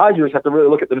think the Dodgers have to really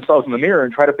look at themselves in the mirror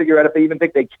and try to figure out if they even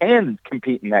think they can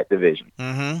compete in that division.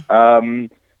 Mm-hmm.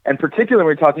 And particularly when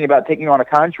we're talking about taking on a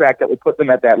contract that would put them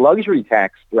at that luxury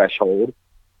tax threshold,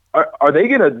 are they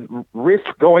going to risk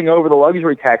going over the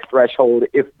luxury tax threshold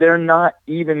if they're not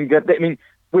even good? I mean,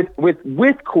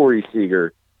 with Corey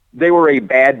Seager, they were a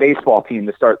bad baseball team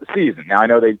to start the season. Now I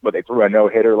know they threw a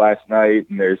no-hitter last night,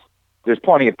 and there's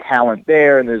plenty of talent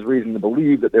there, and there's reason to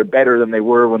believe that they're better than they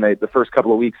were when the first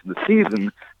couple of weeks of the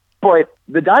season. But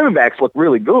the Diamondbacks look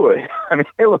really good. I mean,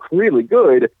 they look really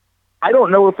good. I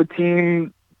don't know if a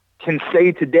team can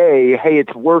say today, hey,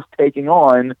 it's worth taking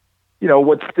on,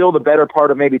 what's still the better part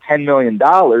of maybe $10 million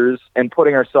and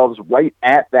putting ourselves right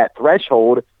at that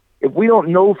threshold if we don't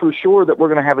know for sure that we're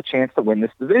going to have a chance to win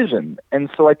this division. And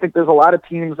so I think there's a lot of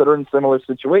teams that are in similar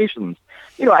situations.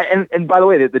 And by the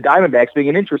way, the Diamondbacks being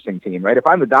an interesting team, right? If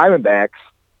I'm the Diamondbacks,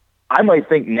 I might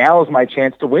think now is my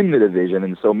chance to win the division.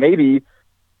 And so maybe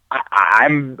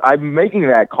I'm making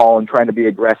that call and trying to be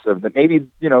aggressive, that maybe,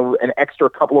 an extra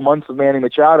couple of months of Manny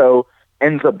Machado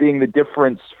ends up being the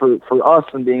difference for us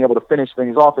and being able to finish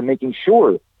things off and making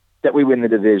sure that we win the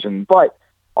division. But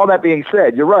all that being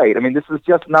said, you're right. I mean, this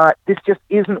just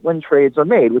isn't when trades are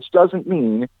made, which doesn't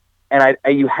mean, and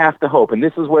you have to hope, and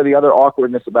this is where the other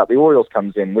awkwardness about the Orioles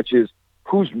comes in, which is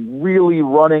who's really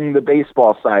running the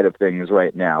baseball side of things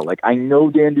right now. Like, I know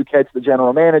Dan Duquette's the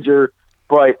general manager,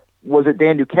 but was it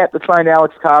Dan Duquette that signed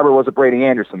Alex Cobb, or was it Brady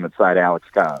Anderson that signed Alex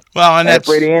Cobb? Well, and that's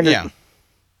Brady Anderson.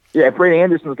 Yeah, if Brady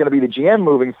Anderson is going to be the GM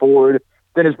moving forward,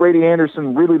 then is Brady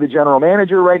Anderson really the general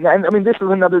manager right now? And I mean, this is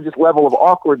another just level of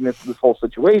awkwardness to this whole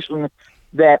situation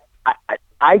that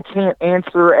I can't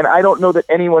answer, and I don't know that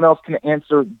anyone else can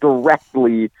answer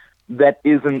directly that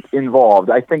isn't involved.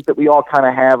 I think that we all kind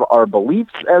of have our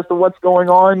beliefs as to what's going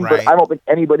on, right, but I don't think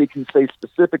anybody can say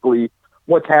specifically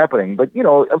what's happening. But,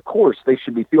 of course, they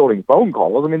should be fielding phone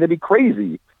calls. I mean, they'd be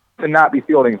crazy to not be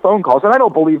fielding phone calls. And I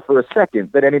don't believe for a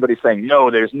second that anybody's saying,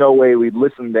 no, there's no way we'd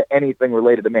listen to anything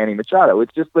related to Manny Machado.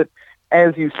 It's just that,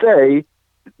 as you say,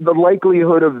 the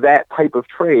likelihood of that type of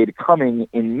trade coming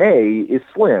in May is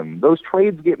slim. Those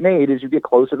trades get made as you get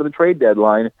closer to the trade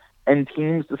deadline, and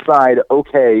teams decide,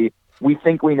 okay, we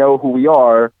think we know who we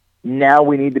are. Now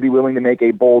we need to be willing to make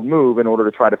a bold move in order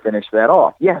to try to finish that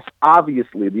off. Yes,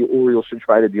 obviously the Orioles should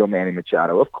try to deal Manny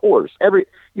Machado. Of course.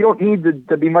 You don't need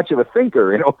to be much of a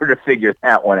thinker in order to figure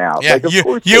that one out. Yeah,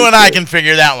 you and I can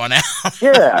figure that one out.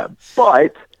 Yeah,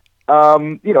 but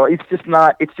it's just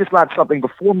not something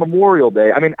before Memorial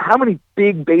Day. I mean, how many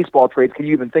big baseball trades can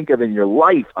you even think of in your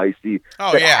life, Heisty,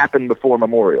 happened before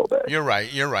Memorial Day? You're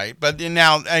right. But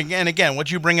now, again, what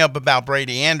you bring up about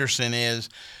Brady Anderson is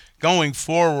going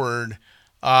forward,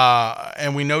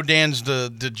 and we know Dan's the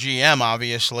GM,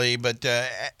 obviously, but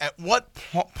at what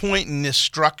point in this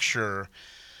structure,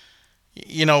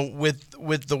 with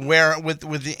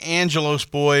the Angelos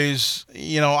boys,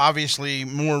 obviously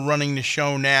more running the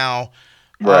show now,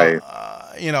 right?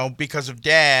 Because of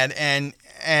Dad, and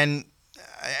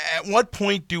at what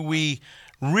point do we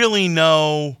really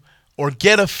know or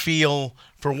get a feel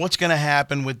for what's going to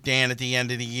happen with Dan at the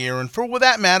end of the year, and for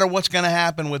that matter, what's going to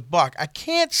happen with Buck? I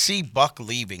can't see Buck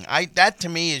leaving. That to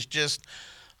me is just,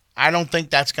 I don't think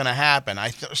that's going to happen.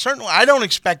 I don't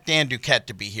expect Dan Duquette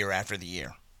to be here after the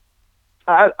year.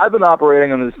 I've been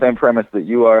operating under the same premise that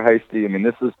you are, Heisty. I mean,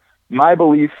 this is my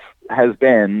belief has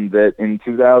been that in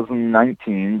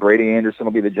 2019, Brady Anderson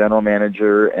will be the general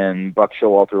manager and Buck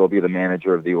Showalter will be the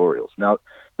manager of the Orioles. Now,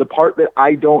 the part that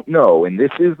I don't know, and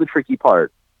this is the tricky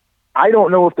part, I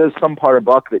don't know if there's some part of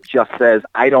Buck that just says,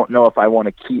 I don't know if I want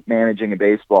to keep managing a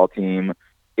baseball team,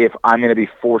 if I'm going to be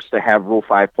forced to have Rule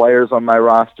 5 players on my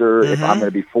roster, if I'm going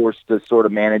to be forced to sort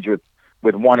of manage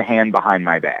with one hand behind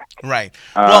my back. Right.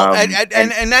 Well,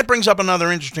 and that brings up another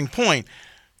interesting point.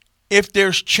 If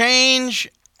there's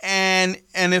change and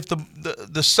if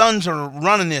the Suns are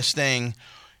running this thing,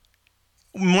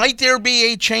 might there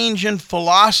be a change in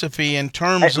philosophy in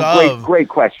terms of... Great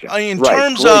question. In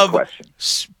terms of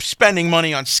spending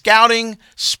money on scouting,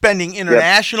 spending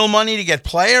international money to get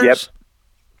players?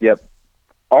 Yep.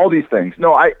 All these things.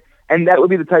 No, and that would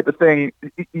be the type of thing...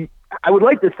 I would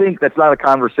like to think that's not a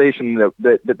conversation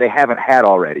that they haven't had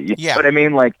already. Yeah. But I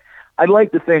mean, I'd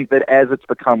like to think that as it's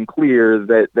become clear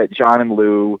that John and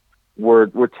Lou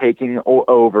were taking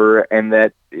over, and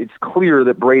that it's clear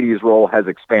that Brady's role has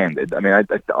expanded. I mean,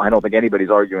 I don't think anybody's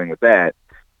arguing with that.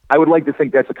 I would like to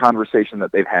think that's a conversation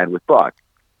that they've had with Buck.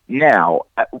 Now,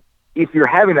 if you're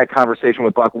having that conversation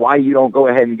with Buck, why you don't go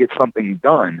ahead and get something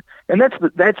done? And that's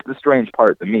the strange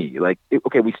part to me.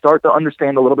 We start to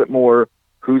understand a little bit more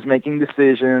who's making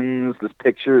decisions. This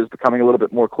picture is becoming a little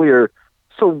bit more clear.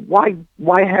 So why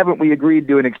haven't we agreed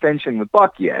to an extension with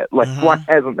Buck yet? Why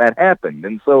hasn't that happened?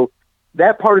 And so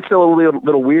that part is still a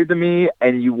little weird to me,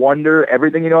 and you wonder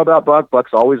everything you know about Buck.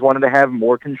 Buck's always wanted to have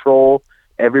more control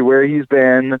everywhere he's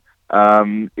been.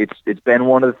 It's been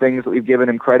one of the things that we've given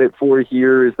him credit for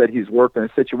here is that he's worked in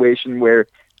a situation where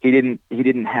he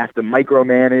didn't have to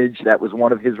micromanage. That was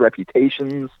one of his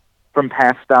reputations from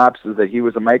past stops, is that he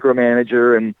was a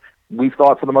micromanager, and we've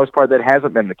thought for the most part that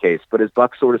hasn't been the case. But as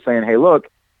Buck's sort of saying, hey, look,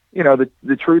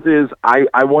 the truth is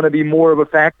I want to be more of a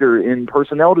factor in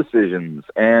personnel decisions.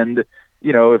 And,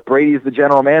 if Brady's the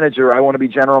general manager, I want to be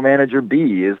general manager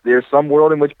B. Is there some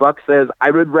world in which Buck says,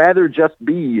 I would rather just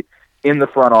be in the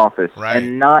front office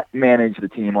and not manage the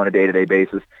team on a day-to-day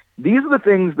basis? These are the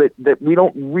things that we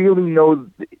don't really know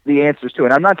the answers to.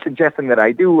 And I'm not suggesting that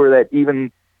I do, or that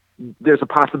even there's a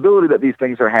possibility that these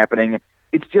things are happening.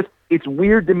 It's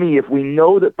weird to me if we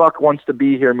know that Buck wants to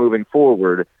be here moving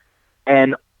forward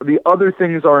and the other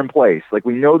things are in place. Like,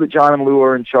 we know that John and Lou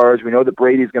are in charge. We know that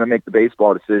Brady's going to make the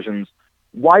baseball decisions.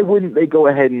 Why wouldn't they go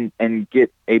ahead and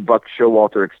get a Buck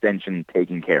Showalter extension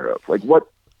taken care of? Like, what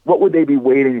would they be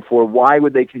waiting for? Why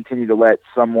would they continue to let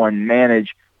someone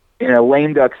manage in a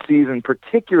lame duck season,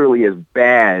 particularly as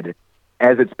bad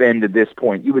as it's been to this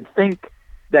point? You would think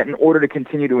that in order to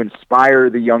continue to inspire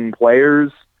the young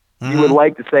players, you would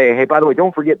like to say, hey, by the way,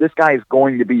 don't forget this guy is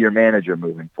going to be your manager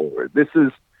moving forward. This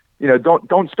is,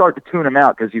 don't start to tune him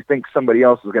out because you think somebody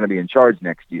else is going to be in charge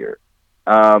next year.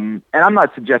 And I'm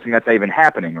not suggesting that's even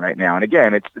happening right now. And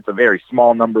again, it's a very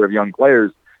small number of young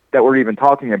players that we're even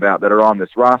talking about that are on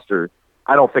this roster.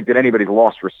 I don't think that anybody's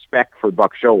lost respect for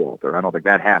Buck Showalter. I don't think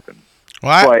that happens.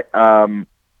 Well, but,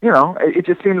 it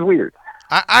just seems weird.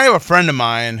 I have a friend of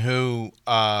mine who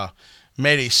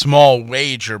made a small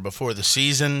wager before the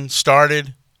season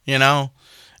started, and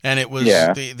it was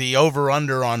the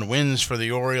over-under on wins for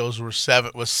the Orioles was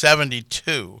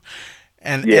 72.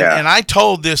 And I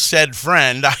told this said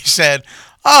friend, I said,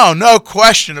 oh, no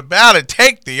question about it,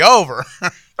 take the over.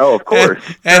 Oh, of course.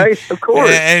 Of course.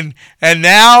 And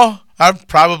now I've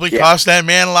probably cost that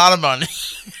man a lot of money.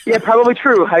 Yeah, probably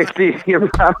true. I see. You're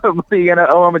probably going to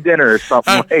owe him a dinner or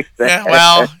something like that.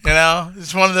 Yeah, well,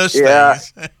 it's one of those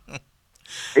things.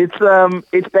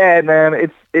 It's bad,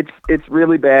 man. It's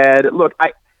really bad. Look,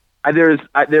 there's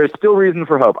still reason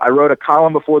for hope. I wrote a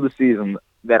column before the season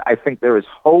that I think there is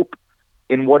hope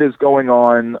in what is going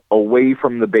on away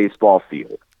from the baseball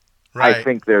field. Right. I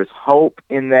think there's hope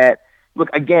in that. Look,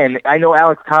 again, I know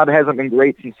Alex Cobb hasn't been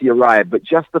great since he arrived, but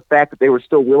just the fact that they were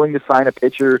still willing to sign a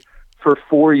pitcher for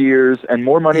 4 years and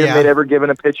more money than they'd ever given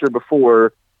a pitcher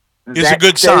before is a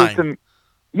good sign.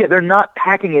 They're not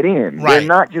packing it in. Right. They're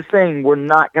not just saying we're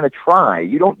not going to try.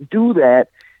 You don't do that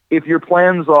if your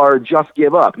plans are just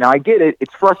give up. Now, I get it.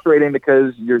 It's frustrating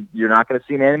because you're not going to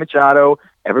see Manny Machado.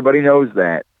 Everybody knows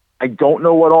that. I don't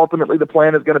know what ultimately the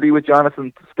plan is going to be with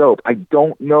Jonathan Scope. I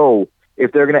don't know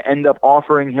if they're going to end up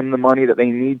offering him the money that they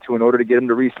need to in order to get him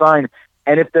to re-sign.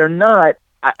 And if they're not,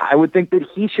 I would think that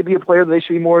he should be a player that they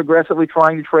should be more aggressively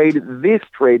trying to trade this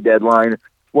trade deadline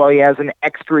while he has an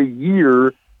extra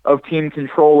year of team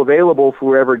control available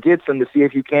for whoever gets him to see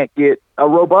if you can't get a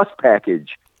robust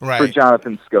package for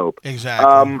Jonathan Scope.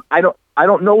 Exactly. I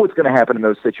don't know what's going to happen in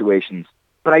those situations,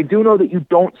 but I do know that you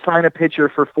don't sign a pitcher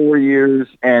for 4 years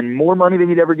and more money than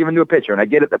you'd ever given to a pitcher. And I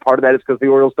get it that part of that is because the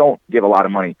Orioles don't give a lot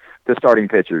of money to starting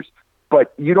pitchers.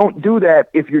 But you don't do that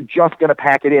if you're just going to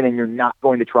pack it in and you're not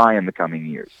going to try in the coming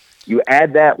years. You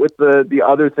add that with the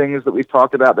other things that we've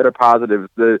talked about that are positive,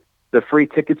 the free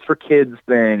tickets for kids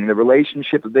thing, the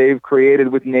relationship that they've created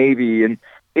with Navy, and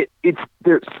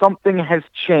something has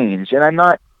changed.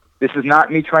 And this is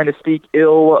not me trying to speak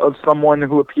ill of someone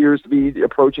who appears to be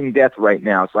approaching death right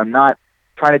now. So I'm not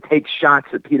trying to take shots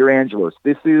at Peter Angelos.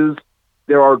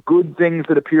 There are good things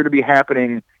that appear to be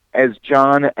happening as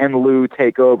John and Lou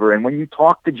take over. And when you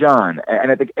talk to John,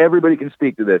 and I think everybody can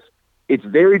speak to this, it's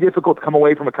very difficult to come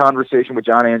away from a conversation with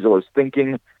John Angelos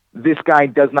thinking this guy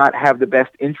does not have the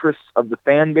best interests of the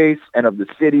fan base and of the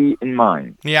city in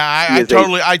mind. Yeah,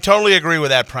 I totally agree with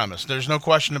that premise. There's no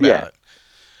question about it.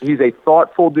 He's a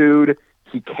thoughtful dude.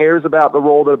 He cares about the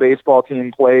role that a baseball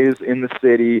team plays in the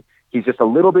city. He's just a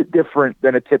little bit different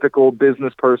than a typical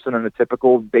business person and a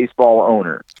typical baseball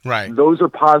owner. Right. Those are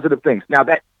positive things. Now,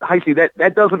 that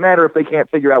doesn't matter if they can't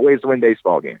figure out ways to win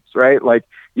baseball games, right? Like,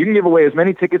 you can give away as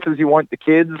many tickets as you want to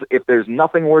kids. If there's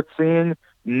nothing worth seeing,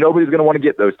 nobody's going to want to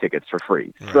get those tickets for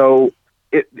free. Right. So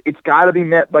it's got to be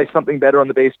met by something better on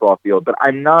the baseball field. But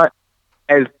I'm not,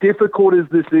 as difficult as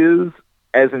this is,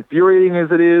 as infuriating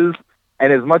as it is,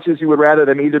 and as much as you would rather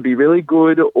them either be really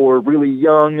good or really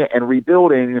young and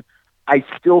rebuilding, I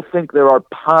still think there are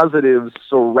positives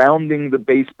surrounding the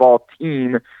baseball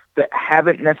team that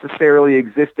haven't necessarily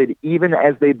existed even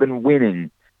as they've been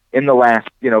winning in the last,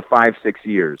 5-6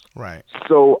 years. Right.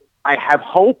 So I have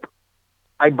hope.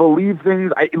 I believe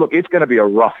things. Look, it's going to be a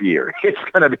rough year. It's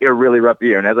going to be a really rough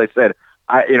year. And as I said,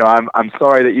 I'm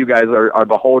sorry that you guys are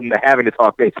beholden to having to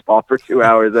talk baseball for 2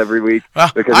 hours every week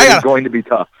because it's going to be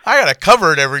tough. I got to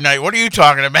cover it every night. What are you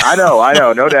talking about? I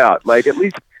know, no doubt. Like at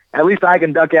least I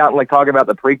can duck out and like talk about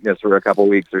the Preakness for a couple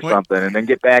weeks or something, and then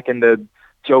get back into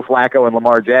Joe Flacco and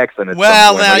Lamar Jackson.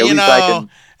 Well, now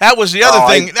that was the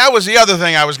other thing. That was the other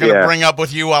thing I was going to bring up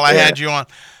with you while I had you on.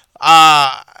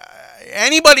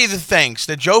 Anybody that thinks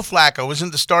that Joe Flacco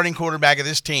isn't the starting quarterback of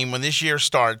this team when this year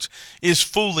starts is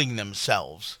fooling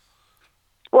themselves.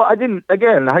 Well, I think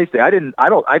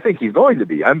he's going to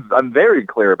be. I'm very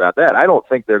clear about that. I don't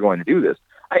think they're going to do this.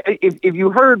 If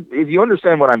you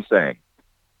understand what I'm saying.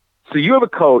 So you have a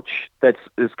coach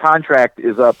his contract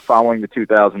is up following the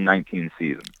 2019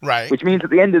 season. Right. Which means at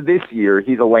the end of this year,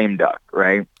 he's a lame duck,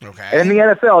 right? Okay. And in the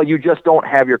NFL, you just don't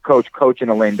have your coach in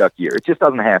a lame duck year. It just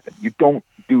doesn't happen. You don't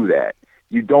do that.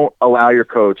 You don't allow your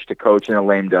coach to coach in a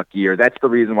lame duck year. That's the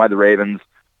reason why the Ravens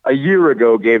a year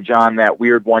ago gave John that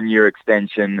weird 1-year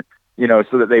extension,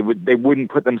 so that they wouldn't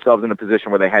put themselves in a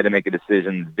position where they had to make a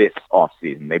decision this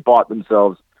offseason. They bought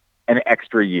themselves an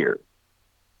extra year.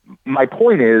 My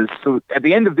point is, so at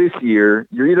the end of this year,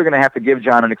 you're either going to have to give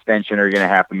John an extension or you're going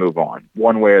to have to move on,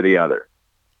 one way or the other.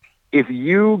 If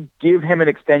you give him an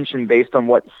extension based on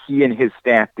what he and his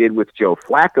staff did with Joe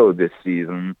Flacco this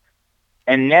season,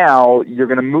 and now you're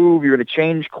going to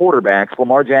change quarterbacks,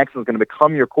 Lamar Jackson's going to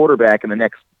become your quarterback in the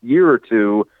next year or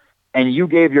two, and you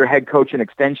gave your head coach an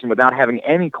extension without having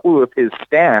any clue if his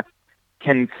staff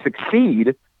can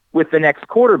succeed with the next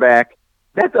quarterback,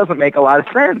 that doesn't make a lot of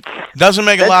sense. It doesn't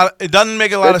make a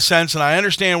lot of sense, and I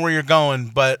understand where you're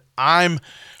going, but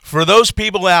for those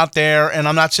people out there, and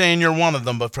I'm not saying you're one of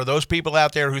them, but for those people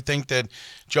out there who think that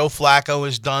Joe Flacco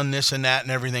has done this and that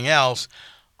and everything else,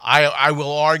 I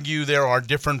will argue there are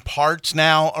different parts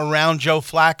now around Joe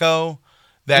Flacco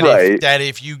that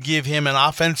if you give him an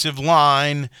offensive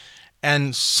line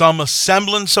and some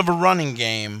semblance of a running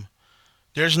game,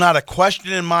 there's not a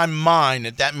question in my mind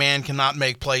that man cannot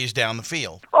make plays down the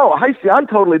field. Oh,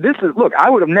 look, I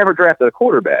would have never drafted a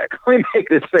quarterback. Let me make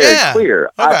this very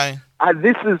clear. Okay.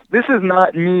 This is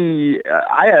not me.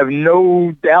 I have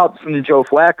no doubts in Joe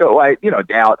Flacco.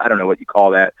 I don't know what you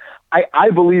call that. I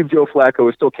believe Joe Flacco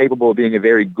is still capable of being a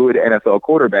very good NFL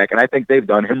quarterback, and I think they've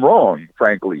done him wrong,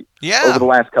 frankly, over the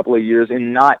last couple of years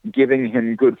in not giving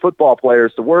him good football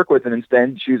players to work with and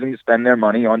instead choosing to spend their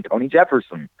money on Tony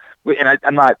Jefferson. And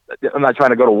I'm not trying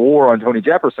to go to war on Tony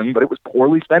Jefferson, but it was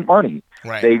poorly spent money.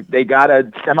 Right. They got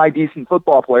a semi-decent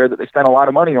football player that they spent a lot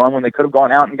of money on when they could have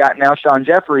gone out and gotten Alshon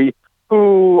Jeffrey,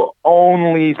 who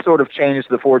only sort of changed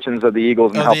the fortunes of the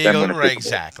Eagles and helped them win a Super Bowl.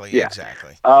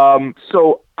 Exactly.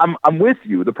 So I'm with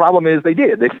you. The problem is they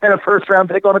spent a first-round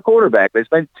pick on a quarterback. They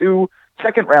spent 2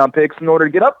 second-round picks in order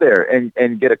to get up there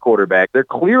and get a quarterback. They're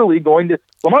clearly going to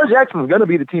 – Lamar Jackson is going to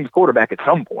be the team's quarterback at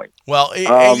some point. Well,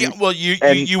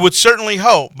 you would certainly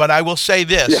hope, but I will say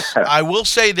this. Yeah. I will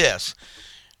say this.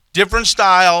 Different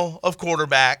style of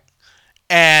quarterback,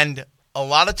 and a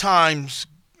lot of times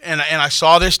 – and I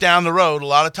saw this down the road, a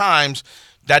lot of times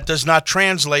that does not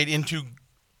translate into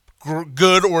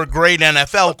good or great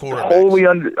NFL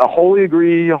quarterbacks. Wholly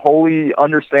agree, wholly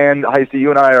understand. Heisty,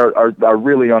 you and I are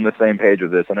really on the same page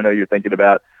with this, and I know you're thinking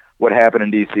about what happened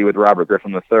in D.C. with Robert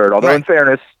Griffin III. Although, in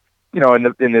fairness,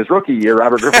 in his rookie year,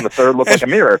 Robert Griffin III looked like a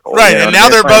miracle. Right, and now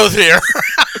they're both here.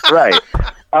 Right.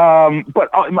 But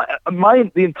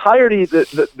the entirety,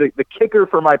 the kicker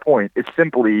for my point is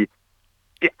simply,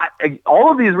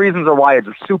 all of these reasons are why it's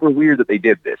super weird that they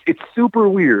did this. It's super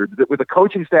weird that with a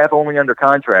coaching staff only under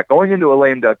contract, going into a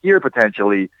lame duck year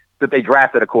potentially, that they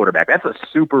drafted a quarterback. That's a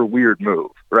super weird move,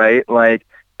 right?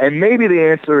 And maybe the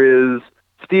answer is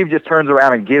Steve just turns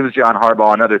around and gives John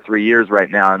Harbaugh another 3 years right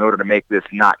now in order to make this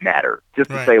not matter. Just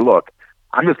to say, look,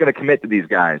 I'm just going to commit to these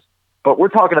guys. But we're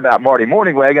talking about Marty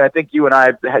Morningleg, and I think you and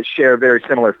I share very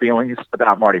similar feelings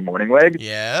about Marty Morningleg.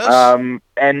 Yes.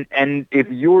 And if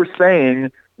you're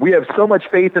saying we have so much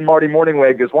faith in Marty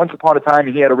Morningleg because once upon a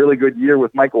time he had a really good year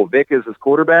with Michael Vick as his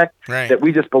quarterback, that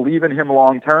we just believe in him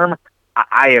long term,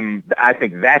 I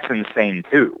think that's insane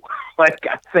too. I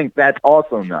think that's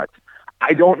also nuts.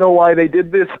 I don't know why they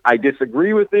did this. I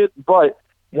disagree with it, but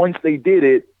once they did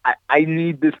it, I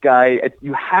need this guy.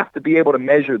 You have to be able to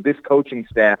measure this coaching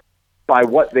staff by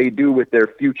what they do with their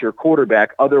future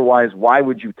quarterback. Otherwise, why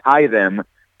would you tie them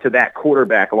to that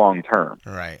quarterback long term?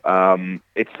 Right.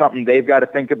 It's something they've got to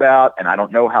think about, and I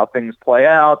don't know how things play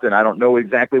out, and I don't know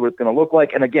exactly what it's going to look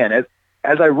like. And again,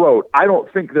 as I wrote, I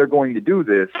don't think they're going to do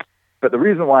this, but the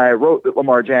reason why I wrote that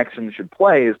Lamar Jackson should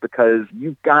play is because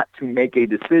you've got to make a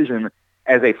decision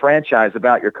as a franchise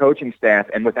about your coaching staff,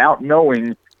 and without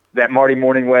knowing that Marty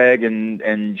Morningweg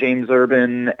and James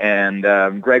Urban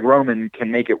and Greg Roman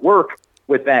can make it work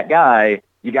with that guy,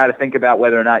 you got to think about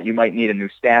whether or not you might need a new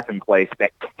staff in place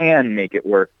that can make it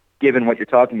work, given what you're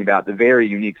talking about, the very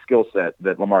unique skill set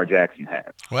that Lamar Jackson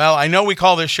has. Well, I know we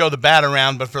call this show the bat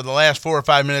around, but for the last 4 or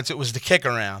 5 minutes, it was the kick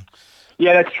around.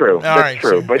 Yeah, that's true. That's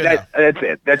true. But that's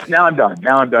it. Now I'm done.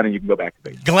 Now I'm done, and you can go back to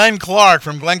base. Glenn Clark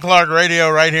from Glenn Clark Radio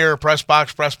right here at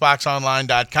PressBox,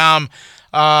 PressBoxOnline.com.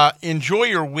 Enjoy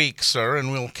your week, sir,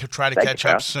 and we'll try to catch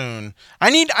up soon. I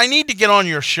need to get on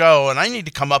your show, and I need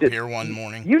to come up here one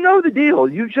morning. You know the deal.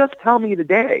 You just tell me the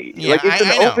day. Yeah, it's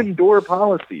an open door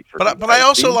policy for me. But I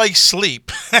also like sleep.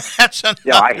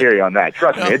 Yeah, I hear you on that.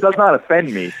 Trust me, it does not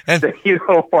offend me that you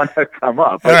don't want to come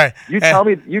up. But all right. You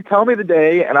tell me the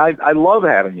day, and I love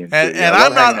having you. And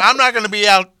I'm not going to be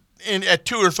out at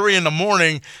 2 or 3 in the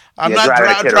morning. I'm not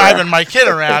driving my kid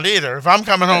around either. If I'm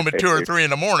coming home at 2 or 3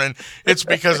 in the morning, it's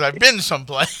because I've been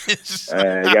someplace.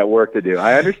 You got work to do.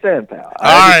 I understand, pal.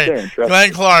 All right,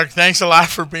 Glenn Clark, thanks a lot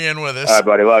for being with us. All right,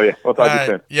 buddy. Love you. We'll talk to you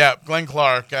soon. Yeah, Glenn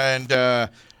Clark. And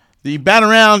the bat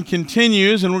around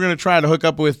continues, and we're going to try to hook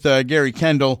up with Gary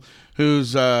Kendall,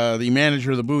 who's the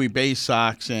manager of the Bowie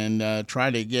Baysox, and try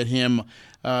to get him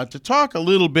to talk a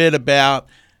little bit about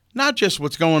not just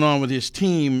what's going on with his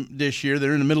team this year.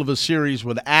 They're in the middle of a series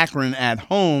with Akron at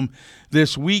home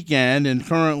this weekend, and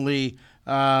currently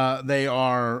they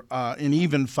are in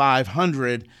even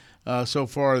 500 so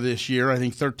far this year. I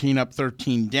think 13 up,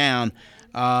 13 down.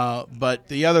 But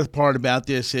the other part about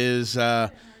this is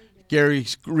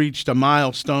Gary's reached a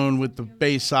milestone with the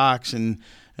Baysox,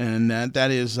 and that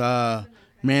is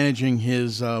managing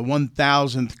his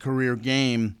 1,000th career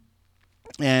game.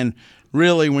 And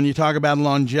really, when you talk about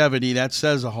longevity, that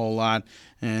says a whole lot.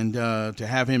 And to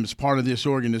have him as part of this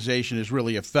organization is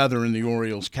really a feather in the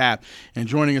Orioles' cap. And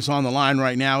joining us on the line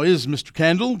right now is Mr.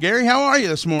 Kendall. Gary, how are you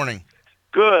this morning?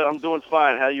 Good. I'm doing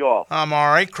fine. How you all? I'm all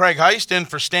right. Craig Heist in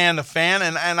for Stan the Fan.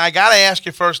 And I got to ask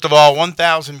you, first of all,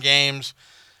 1,000 games.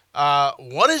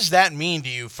 What does that mean to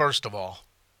you, first of all?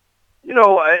 You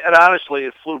know, and honestly,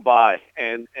 it flew by.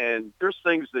 And there's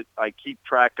things that I keep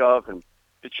track of, and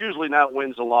it's usually not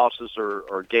wins and losses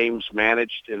or games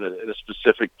managed in a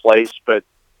specific place, but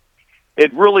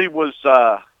it really was,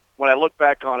 when I look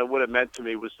back on it, what it meant to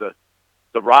me was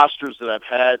the rosters that I've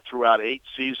had throughout 8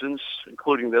 seasons,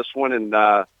 including this one, and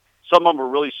some of them were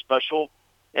really special.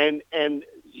 And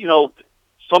you know,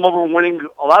 some of them were winning,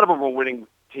 a lot of them were winning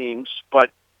teams, but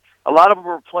a lot of them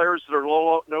were players that are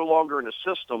no longer in the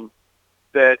system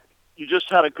that you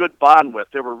just had a good bond with.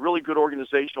 They were really good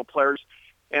organizational players.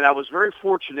 And I was very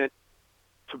fortunate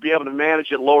to be able to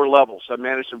manage at lower levels. I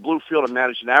managed in Bluefield, I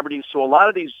managed in Aberdeen. So a lot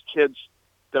of these kids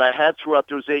that I had throughout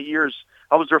those 8 years,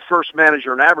 I was their first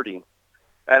manager in Aberdeen.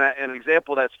 And an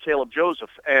example of that's Caleb Joseph.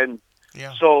 And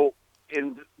so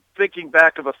in thinking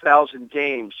back of 1,000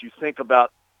 games, you think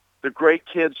about the great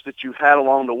kids that you had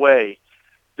along the way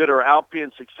that are out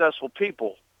being successful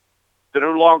people that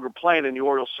are no longer playing in the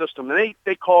Orioles system. And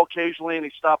they call occasionally and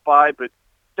they stop by, but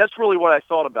that's really what I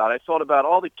thought about. I thought about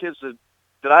all the kids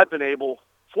that I've been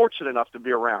fortunate enough to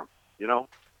be around, you know?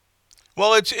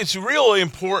 Well, it's really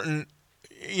important,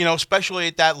 you know, especially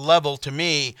at that level to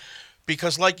me,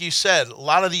 because like you said, a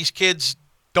lot of these kids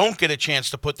don't get a chance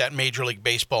to put that Major League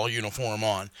Baseball uniform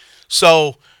on.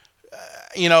 So,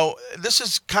 you know, this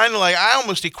is kind of like, I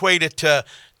almost equate it to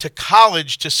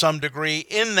college to some degree,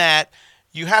 in that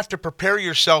you have to prepare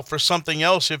yourself for something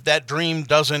else if that dream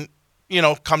doesn't, you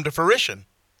know, come to fruition.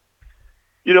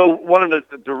 You know, one of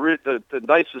the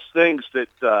nicest things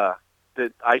that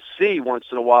I see once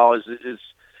in a while is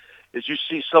you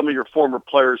see some of your former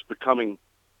players becoming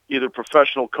either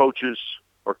professional coaches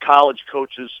or college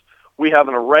coaches. We have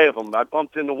an array of them. I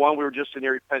bumped into one. We were just in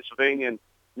Erie, Pennsylvania, and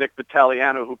Nick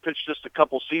Battagliano, who pitched just a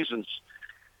couple seasons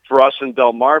for us in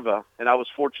Delmarva, and I was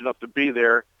fortunate enough to be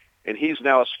there, and he's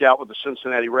now a scout with the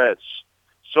Cincinnati Reds.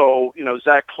 So, you know,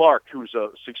 Zach Clark, who's a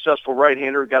successful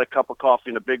right-hander, got a cup of coffee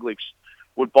in the big leagues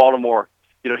with Baltimore.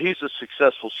 You know, he's a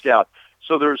successful scout.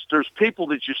 So there's people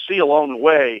that you see along the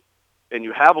way, and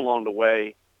you have along the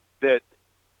way, that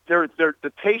they're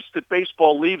the taste that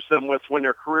baseball leaves them with when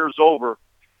their career's over,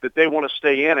 that they want to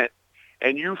stay in it.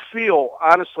 And you feel,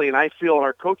 honestly, and I feel, and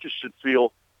our coaches should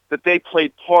feel, that they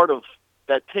played part of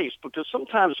that taste. Because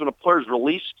sometimes when a player's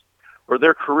released or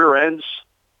their career ends,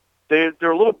 they're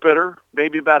a little bitter,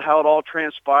 maybe about how it all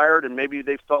transpired, and maybe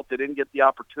they felt they didn't get the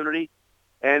opportunity,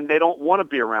 and they don't want to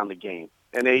be around the game,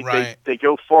 and they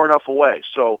go far enough away.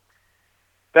 So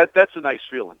that's a nice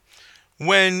feeling.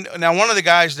 Now one of the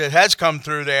guys that has come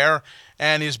through there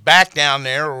and is back down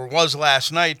there, or was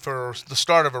last night for the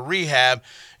start of a rehab,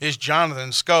 is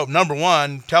Jonathan Scope. Number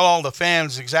one, tell all the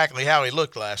fans exactly how he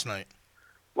looked last night.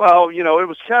 Well, it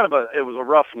was it was a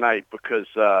rough night because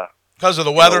of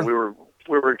the weather.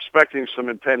 We were expecting some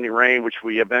impending rain, which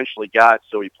we eventually got.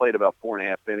 So he played about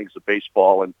 4.5 innings of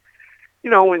baseball, and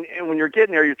when you're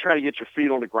getting there, you're trying to get your feet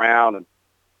on the ground, and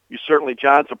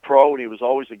John's a pro, and he was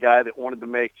always a guy that wanted to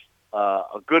make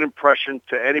a good impression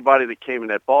to anybody that came in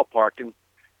that ballpark. And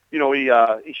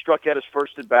he struck at his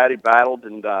first at bat, he battled,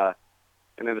 and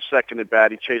then the second at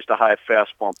bat, he chased a high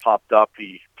fastball and popped up.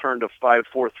 He turned a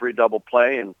 5-4-3 double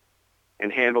play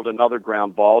and handled another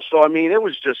ground ball. So it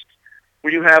was just,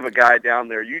 when you have a guy down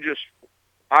there, you just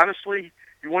honestly,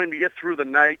 you want him to get through the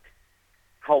night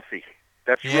healthy.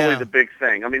 That's really the big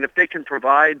thing. If they can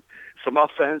provide some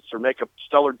offense or make a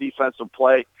stellar defensive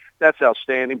play, that's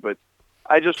outstanding. But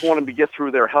I just want him to get through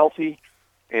there healthy.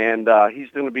 And he's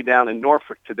going to be down in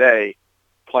Norfolk today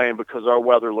playing because our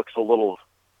weather looks a little,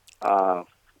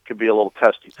 could be a little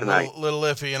testy tonight. A little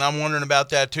iffy, and I'm wondering about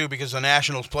that too because the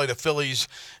Nationals play the Phillies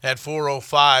at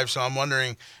 4:05. So I'm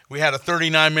wondering, we had a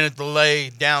 39-minute delay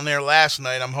down there last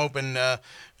night. I'm hoping that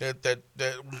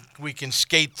we can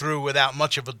skate through without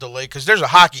much of a delay because there's a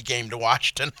hockey game to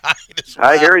watch tonight as well.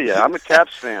 I hear you. I'm a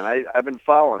Caps fan. I've been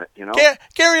following it.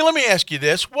 Gary, let me ask you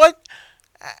this: what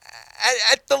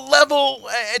at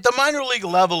the minor league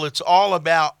level, it's all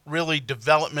about really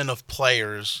development of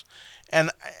players,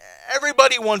 and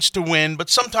everybody wants to win, but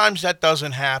sometimes that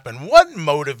doesn't happen. What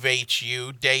motivates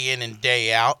you day in and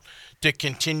day out to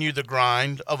continue the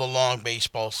grind of a long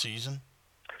baseball season?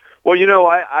 Well,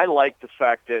 I like the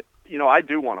fact that, I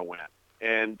do want to win.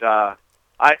 And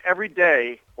every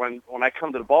day when I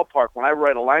come to the ballpark, when I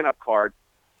write a lineup card,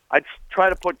 I try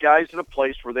to put guys in a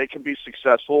place where they can be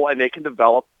successful and they can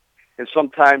develop. And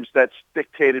sometimes that's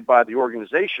dictated by the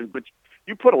organization. But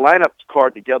you put a lineup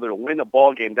card together to win a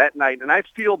ball game that night, and I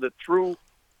feel that through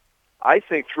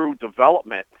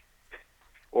development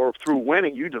or through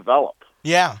winning, you develop.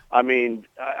 Yeah. I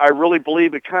really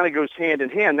believe it kind of goes hand in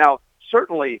hand. Now,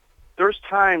 certainly there's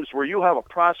times where you have a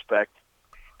prospect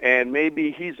and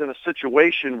maybe he's in a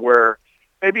situation where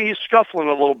maybe he's scuffling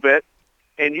a little bit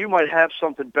and you might have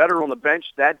something better on the bench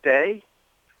that day,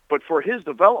 but for his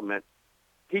development,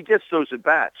 he gets those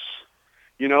at-bats.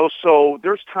 So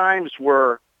there's times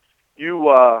where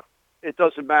it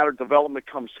doesn't matter, development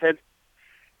comes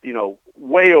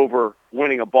way over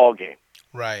winning a ball game.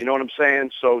 Right. You know what I'm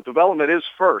saying? So development is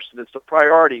first, and it's the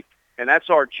priority, and that's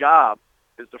our job,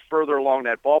 is to further along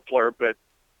that ball player. But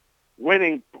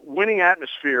winning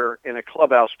atmosphere in a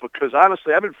clubhouse, because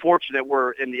honestly, I've been fortunate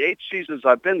where in the 8 seasons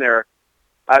I've been there,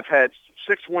 I've had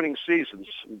 6 winning seasons,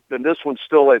 and this one's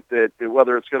still at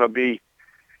whether it's going to be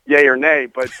yay or nay.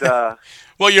 But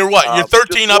well, you're what? You're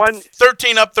 13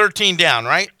 up, 13 down,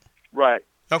 right? Right.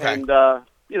 Okay. And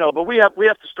but we have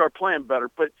to start playing better.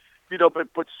 But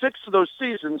but 6 of those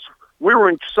seasons we were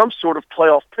in some sort of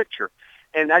playoff picture,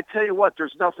 and I tell you what,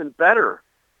 there's nothing better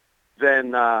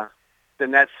than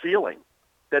that feeling.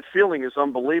 That feeling is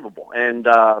unbelievable, and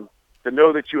to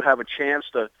know that you have a chance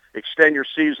to extend your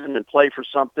season and play for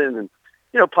something,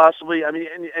 and possibly.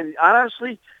 And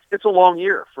honestly, it's a long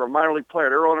year for a minor league player.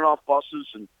 They're on and off buses,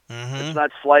 and it's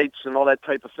not flights and all that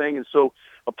type of thing. And so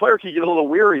a player can get a little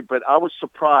weary, but I was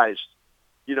surprised,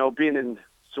 being in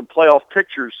some playoff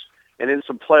pictures and in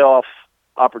some playoff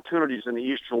opportunities in the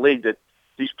Eastern League, that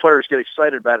these players get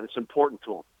excited about it. It's important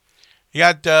to them. You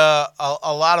got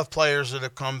a lot of players that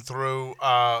have come through,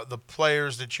 the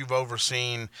players that you've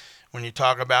overseen. When you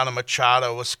talk about a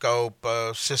Machado, a Scope,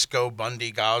 Cisco,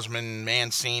 Bundy, Gosman,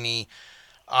 Mancini,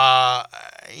 for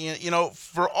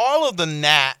all of the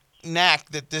knack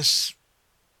that this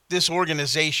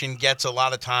organization gets a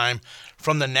lot of time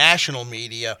from the national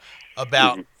media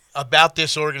about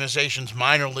this organization's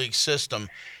minor league system,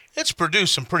 it's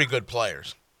produced some pretty good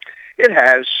players. It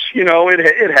has,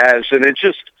 it has, and it's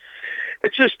just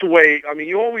the way.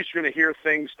 You're always going to hear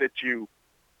things that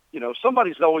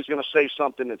somebody's always going to say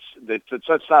something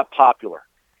that's not popular.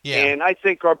 Yeah. And I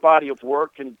think our body of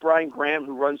work, and Brian Graham,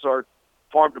 who runs our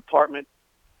farm department,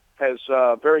 has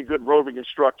very good roving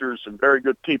instructors and very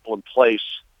good people in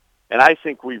place. And I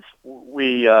think we've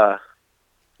done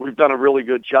a really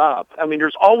good job.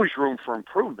 There's always room for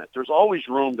improvement. There's always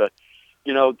room to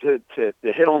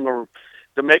hit on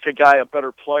to make a guy a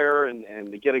better player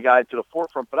and to get a guy to the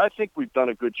forefront. But I think we've done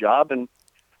a good job. And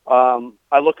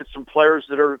I look at some players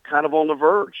that are kind of on the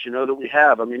verge, that we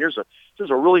have. There's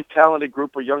a really talented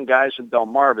group of young guys in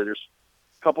Delmarva. There's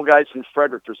a couple guys in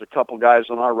Frederick. There's a couple guys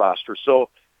on our roster. So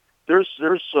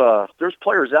there's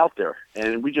players out there,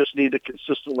 and we just need to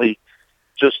consistently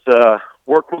just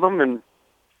work with them, and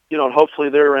and hopefully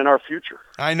they're in our future.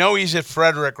 I know he's at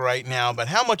Frederick right now, but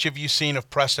how much have you seen of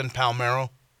Preston Palmero?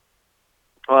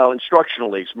 Well, instructional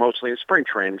leagues, mostly in spring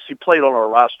trainings. He played on our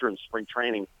roster in spring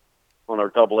training, on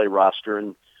our AA roster,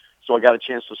 and so I got a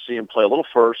chance to see him play a little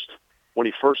first when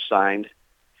he first signed,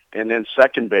 and then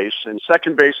second base. And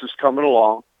second base is coming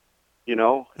along,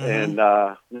 and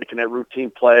making that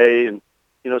routine play. And,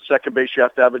 second base, you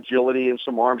have to have agility and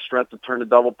some arm strength to turn a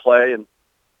double play and,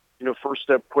 first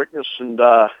step quickness. And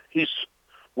he's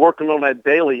working on that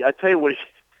daily. I tell you what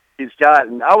he's got.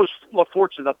 And I was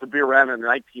fortunate enough to be around in the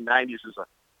 1990s as a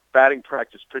batting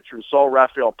practice pitcher and saw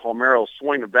Rafael Palmero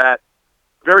swing the bat.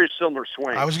 Very similar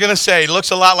swing. I was going to say, he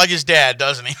looks a lot like his dad,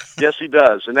 doesn't he? Yes, he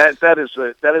does, and that is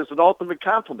an ultimate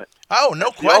compliment. Oh, no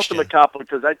That's question. The ultimate compliment,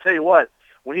 because I tell you what,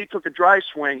 when he took a dry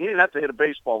swing, he didn't have to hit a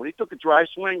baseball. When he took a dry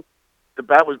swing, the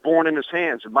bat was born in his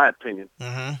hands, in my opinion.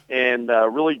 Mm-hmm. And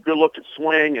really good-looking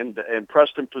swing, and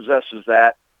Preston possesses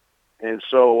that. And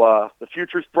so the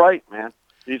future's bright, man.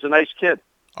 He's a nice kid.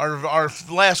 Our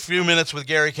last few minutes with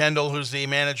Gary Kendall, who's the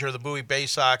manager of the Bowie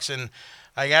Baysox, and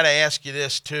I got to ask you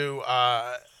this, too.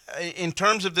 In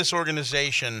terms of this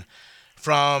organization,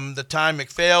 from the time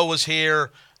McPhail was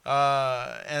here,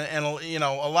 and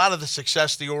a lot of the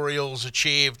success the Orioles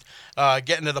achieved,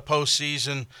 getting to the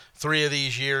postseason 3 of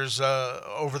these years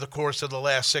over the course of the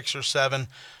last 6 or 7,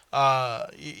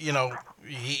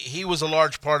 he was a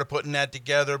large part of putting that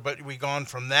together, but we gone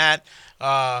from that,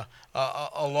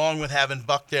 along with having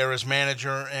Buck there as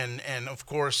manager, and of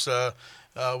course,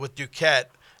 with Duquette.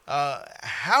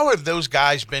 How have those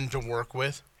guys been to work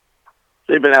with?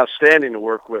 They've been outstanding to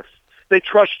work with. They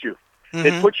trust you. Mm-hmm.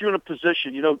 They put you in a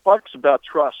position. Buck's about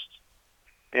trust.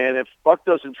 And if Buck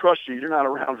doesn't trust you, you're not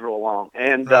around real long.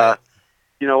 And, right.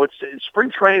 It's in spring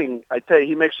training. I tell you,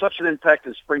 he makes such an impact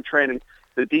in spring training,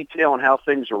 the detail and how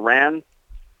things are ran.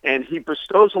 And he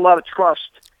bestows a lot of trust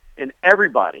in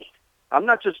everybody. I'm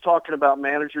not just talking about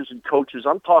managers and coaches.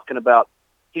 I'm talking about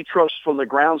he trusts from the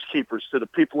groundskeepers to the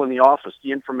people in the office,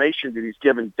 the information that he's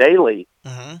given daily.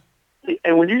 Mm-hmm.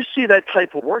 And when you see that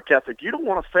type of work ethic, you don't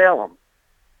want to fail him.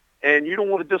 And you don't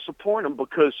want to disappoint him,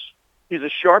 because he's a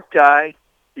sharp guy.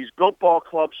 He's built ball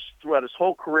clubs throughout his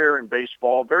whole career in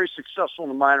baseball, very successful in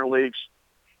the minor leagues.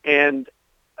 And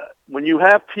when you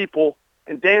have people,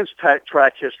 and Dan's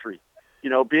track history,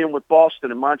 being with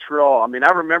Boston and Montreal. I mean,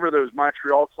 I remember those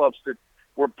Montreal clubs that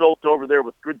were built over there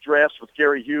with good drafts with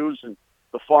Gary Hughes and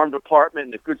the farm department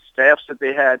and the good staffs that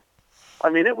they had. I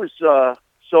mean, it was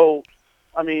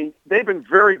they've been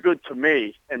very good to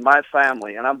me and my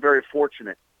family, and I'm very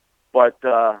fortunate. But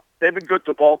they've been good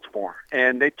to Baltimore,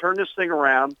 and they turned this thing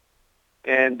around,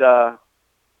 and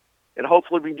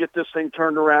hopefully we can get this thing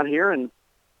turned around here and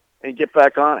get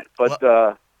back on it.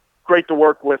 But great to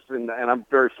work with, and I'm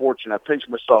very fortunate. I pinch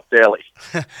myself daily.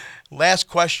 Last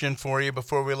question for you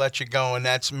before we let you go, and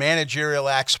that's managerial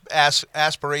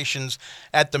aspirations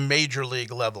at the major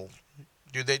league level.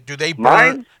 Do they burn?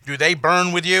 Mine? Do they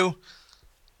burn with you?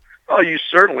 Oh, you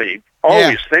certainly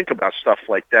always think about stuff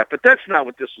like that, but that's not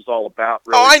what this is all about.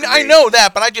 Really, I know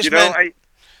that, but I just meant.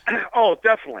 Oh,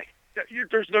 definitely.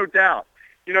 There's no doubt.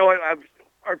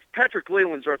 Patrick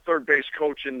Leland's our third base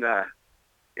coach in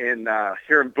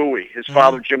here in Bowie. His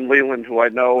father, Jim Leland, who I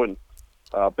know and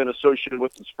been associated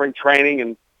with in spring training,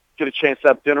 and get a chance to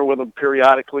have dinner with him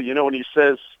periodically. And he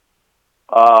says,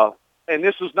 and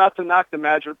this is not to knock the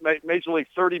major league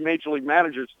 30 major league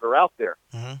managers that are out there.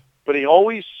 Mm-hmm. But he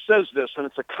always says this, and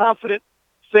it's a confident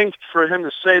thing for him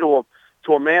to say to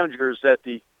a manager, is that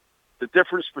the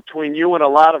difference between you and a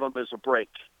lot of them is a break.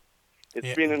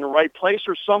 It's being in the right place,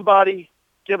 or somebody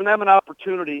giving them an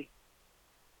opportunity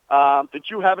that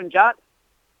you haven't got.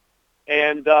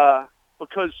 And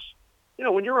because,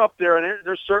 when you're up there, and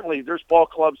there's ball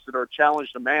clubs that are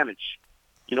challenged to manage,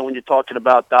 when you're talking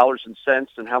about dollars and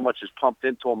cents and how much is pumped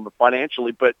into them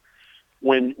financially. But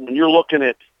when you're looking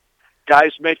at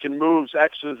guys making moves,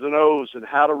 X's and O's, and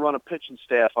how to run a pitching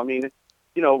staff. I mean,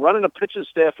 running a pitching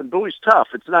staff in Bowie's tough.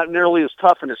 It's not nearly as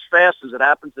tough and as fast as it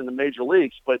happens in the major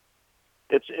leagues, but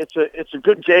it's a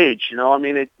good gauge. I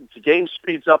mean, the game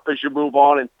speeds up as you move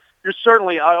on, and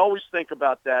I always think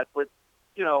about that. But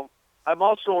I'm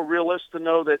also a realist to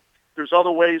know that there's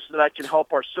other ways that I can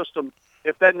help our system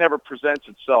if that never presents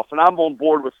itself, and I'm on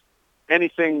board with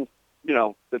anything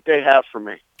that they have for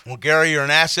me. Well, Gary, you're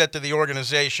an asset to the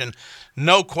organization,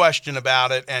 no question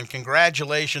about it, and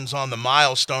congratulations on the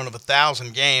milestone of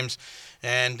 1,000 games,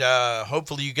 and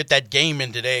hopefully you get that game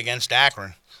in today against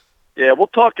Akron. Yeah, we'll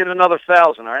talk in another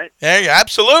 1,000, all right? Yeah,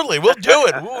 absolutely. We'll do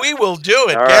it. We will do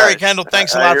it. All Gary right. Kendall,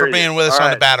 thanks a I lot hear for you. being with us All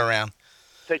on the right. Bat Around.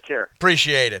 Take care.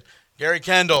 Appreciate it. Gary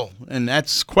Kendall, and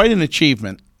that's quite an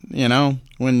achievement,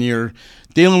 when you're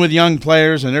dealing with young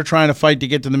players and they're trying to fight to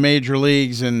get to the major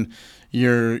leagues, and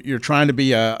you're trying to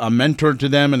be a mentor to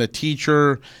them and a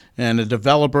teacher and a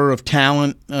developer of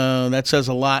talent. That says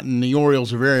a lot, and the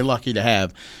Orioles are very lucky to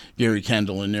have Gary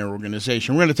Kendall in their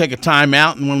organization. We're going to take a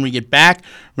timeout, and when we get back,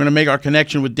 we're going to make our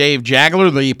connection with Dave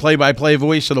Jageler, the play-by-play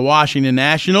voice of the Washington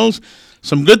Nationals.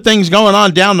 Some good things going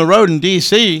on down the road in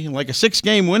D.C., like a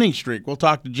 6-game winning streak. We'll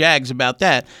talk to Jags about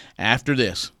that after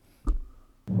this.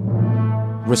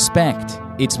 Respect.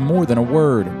 It's more than a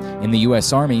word. In the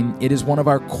U.S. Army, it is one of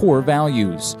our core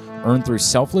values, earned through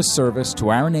selfless service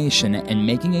to our nation and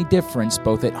making a difference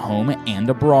both at home and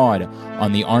abroad.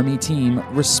 On the Army team,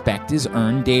 respect is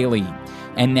earned daily.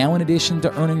 And now, in addition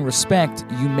to earning respect,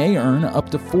 you may earn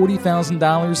up to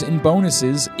 $40,000 in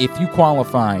bonuses if you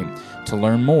qualify. To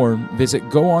learn more, visit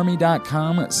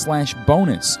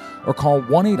goarmy.com/bonus or call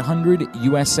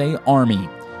 1-800-USA-ARMY.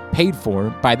 Paid for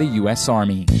by the U.S.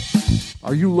 Army.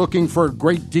 Are you looking for a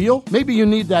great deal? Maybe you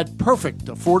need that perfect,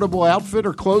 affordable outfit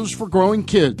or clothes for growing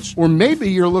kids. Or maybe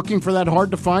you're looking for that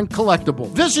hard-to-find collectible.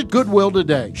 Visit Goodwill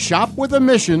today. Shop with a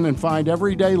mission and find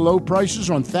everyday low prices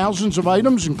on thousands of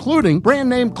items, including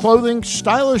brand-name clothing,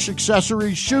 stylish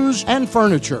accessories, shoes, and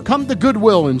furniture. Come to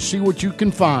Goodwill and see what you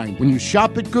can find. When you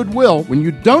shop at Goodwill, when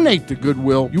you donate to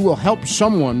Goodwill, you will help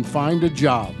someone find a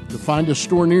job. To find a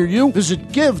store near you, visit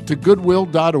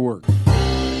givetogoodwill.org.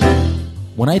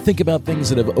 When I think about things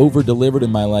that have over-delivered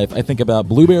in my life, I think about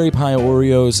blueberry pie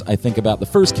Oreos, I think about the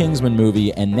first Kingsman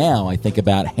movie, and now I think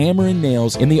about hammer and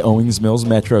nails in the Owings Mills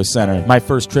Metro Center. My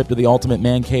first trip to the Ultimate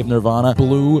Man Cave Nirvana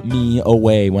blew me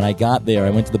away. When I got there,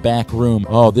 I went to the back room.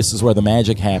 Oh, this is where the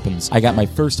magic happens. I got my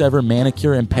first ever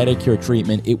manicure and pedicure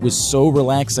treatment. It was so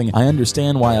relaxing. I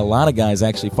understand why a lot of guys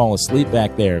actually fall asleep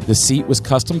back there. The seat was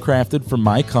custom crafted for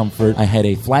my comfort. I had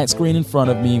a flat screen in front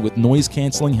of me with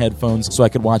noise-canceling headphones so I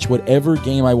could watch whatever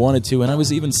game I wanted to, and I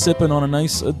was even sipping on a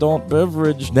nice adult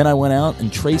beverage. Then I went out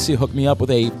and Tracy hooked me up with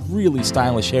a really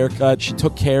stylish haircut. She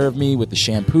took care of me with the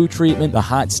shampoo treatment, the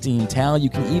hot steam towel. You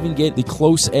can even get the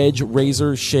close edge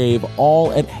razor shave,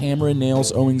 all at Hammer and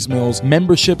Nails Owings Mills.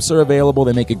 Memberships are available.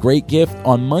 They make a great gift.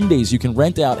 On Mondays, you can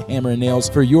rent out Hammer and Nails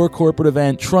for your corporate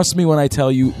event. Trust me when I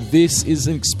tell you, this is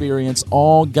an experience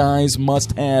all guys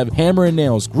must have. Hammer and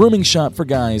Nails, grooming shop for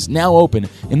guys, now open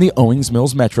in the Owings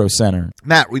Mills Metro Center.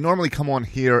 Matt, we normally come on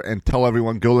here and tell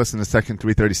everyone go listen to Section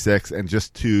 336 and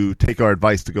just to take our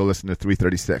advice to go listen to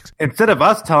 336. Instead of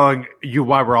us telling you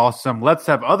why we're awesome, let's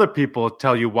have other people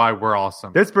tell you why we're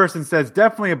awesome. This person says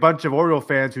definitely a bunch of Oriole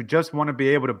fans who just want to be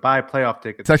able to buy playoff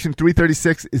tickets. Section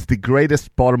 336 is the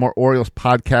greatest Baltimore Orioles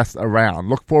podcast around.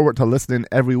 Look forward to listening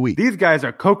every week. These guys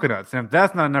are coconuts, and if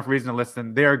that's not enough reason to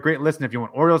listen, they are a great listen if you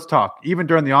want Orioles talk, even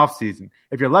during the offseason.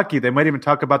 If you're lucky, they might even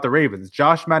talk about the Ravens.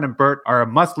 Josh, Matt, and Bert are a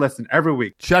must-listen every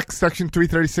week. Check Section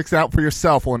 336 out for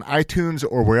yourself on iTunes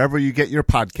or wherever you get your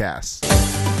podcasts.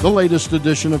 The latest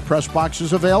edition of Press Box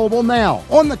is available now.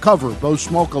 On the cover, Bo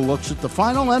Smolka looks at the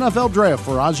final NFL draft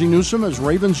for Ozzie Newsome as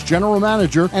Ravens general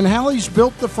manager and how he's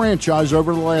built the franchise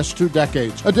over the last 2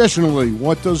 decades. Additionally,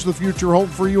 what does the future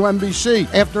hold for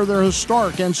UMBC after their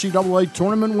historic NCAA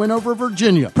tournament win over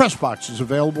Virginia? Press Box is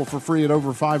available for free at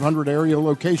over 500 area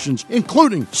locations,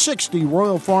 including 60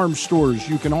 Royal Farm stores.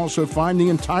 You can also find the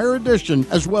entire edition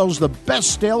as well as the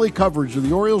best daily coverage of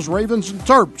the Orioles, Ravens, and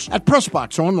Terps at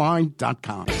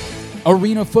PressBoxOnline.com.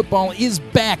 Arena football is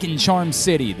back in Charm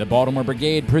City. The Baltimore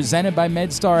Brigade, presented by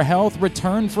MedStar Health,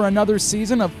 return for another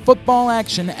season of football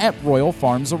action at Royal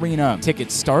Farms Arena.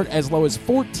 Tickets start as low as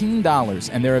 $14,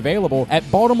 and they're available at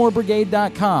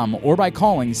BaltimoreBrigade.com or by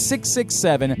calling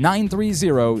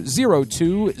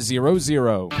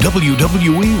 667-930-0200.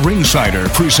 WWE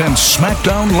Ringsider presents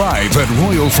SmackDown Live at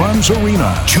Royal Farms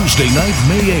Arena, Tuesday night,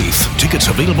 May 8th. Tickets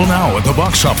available now at the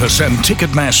box office and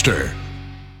Ticketmaster.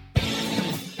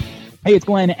 Hey, it's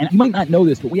Glenn, and you might not know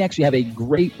this, but we actually have a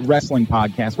great wrestling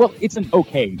podcast. Well, it's an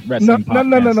okay wrestling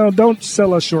podcast. No. Don't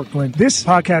sell us short, Glenn. This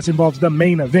podcast involves the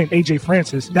main event, AJ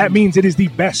Francis. That means it is the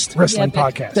best wrestling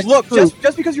podcast. Look,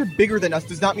 just because you're bigger than us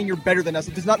does not mean you're better than us.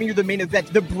 It does not mean you're the main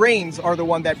event. The brains are the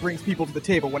one that brings people to the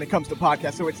table when it comes to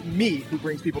podcasts, so it's me who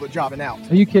brings people to Job and Out.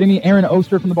 Are you kidding me? Aaron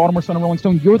Oster from the Baltimore Sun and Rolling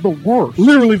Stone, you're the worst.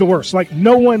 Literally the worst. Like,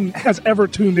 no one has ever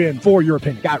tuned in for your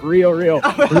opinion. Got real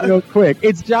quick.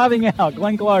 It's Jobbing Out.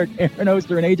 Glenn Clark, Aaron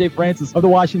Oster, and AJ Francis of the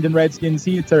Washington Redskins.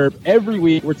 He Terp. Every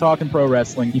week we're talking pro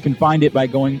wrestling. You can find it by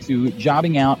going to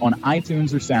Jobbing Out on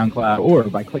iTunes or SoundCloud or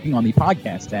by clicking on the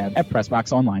podcast tab at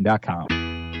PressBoxOnline.com.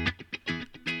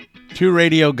 2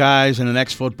 radio guys and an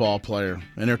ex-football player,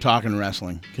 and they're talking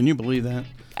wrestling. Can you believe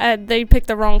that? They picked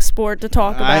the wrong sport to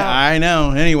talk about. I know.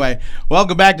 Anyway,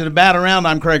 welcome back to the Bat Around.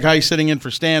 I'm Craig Heist, sitting in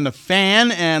for Stan the Fan,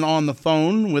 and on the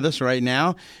phone with us right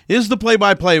now is the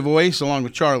play-by-play voice, along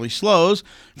with Charlie Slows,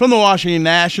 from the Washington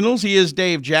Nationals. He is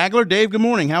Dave Jageler. Dave, good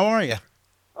morning. How are you?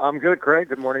 I'm good, Craig.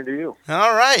 Good morning to you.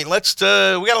 All right. We got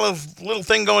a little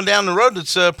thing going down the road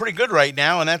that's pretty good right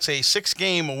now, and that's a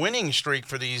 6-game winning streak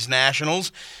for these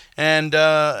Nationals. And,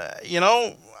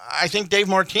 I think Dave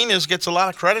Martinez gets a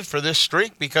lot of credit for this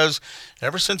streak because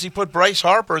ever since he put Bryce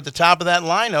Harper at the top of that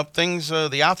lineup,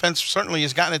 the offense certainly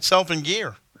has gotten itself in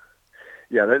gear.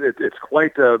 Yeah, it's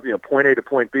quite point A to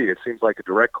point B. It seems like a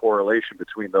direct correlation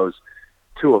between those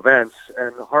two events.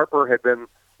 And Harper had been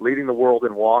leading the world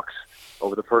in walks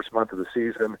over the first month of the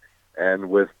season, and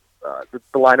with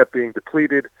the lineup being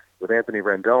depleted, with Anthony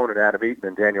Rendon and Adam Eaton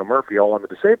and Daniel Murphy all on the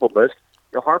disabled list,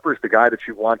 Harper's the guy that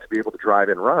you want to be able to drive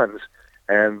in runs.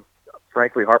 And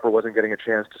frankly, Harper wasn't getting a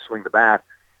chance to swing the bat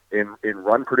in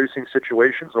run-producing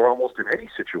situations or almost in any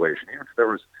situation, even if there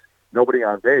was nobody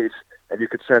on base. And you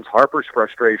could sense Harper's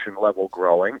frustration level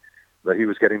growing, that he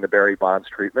was getting the Barry Bonds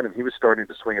treatment, and he was starting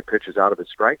to swing at pitches out of his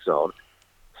strike zone.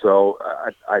 So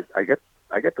I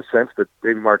get the sense that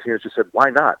David Martinez just said, why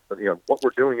not? What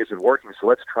we're doing isn't working, so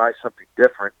let's try something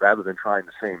different rather than trying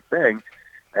the same thing.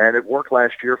 And it worked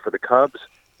last year for the Cubs.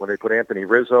 When they put Anthony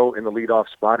Rizzo in the leadoff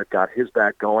spot, it got his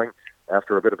bat going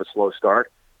after a bit of a slow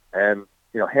start. And,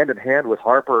 hand in hand with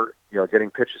Harper, getting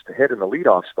pitches to hit in the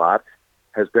leadoff spot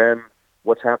has been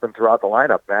what's happened throughout the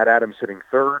lineup. Matt Adams hitting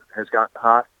third has gotten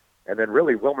hot. And then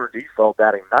really Wilmer Defoe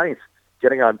batting ninth,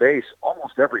 getting on base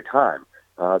almost every time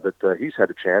that he's had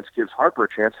a chance, gives Harper a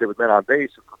chance to hit with men on base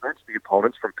and prevents the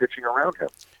opponents from pitching around him.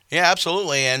 Yeah,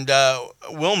 absolutely. And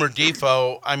Wilmer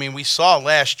Defoe, we saw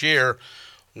last year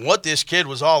what this kid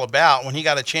was all about when he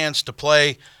got a chance to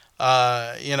play,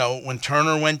 when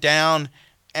Turner went down,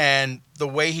 and the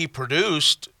way he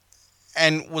produced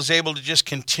and was able to just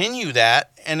continue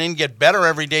that and then get better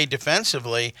every day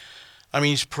defensively.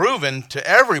 He's proven to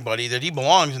everybody that he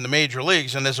belongs in the major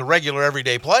leagues and is a regular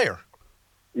everyday player.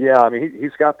 Yeah,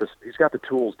 he's got the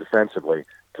tools defensively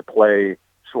to play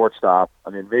shortstop.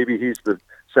 Maybe he's the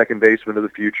second baseman of the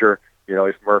future,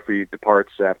 if Murphy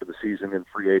departs after the season in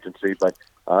free agency. But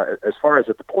as far as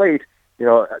at the plate,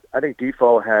 I think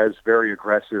Defoe has very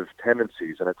aggressive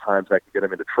tendencies, and at times that can get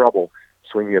him into trouble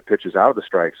swinging at pitches out of the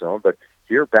strike zone. But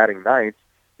here, batting ninth,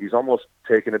 he's almost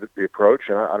taken the approach,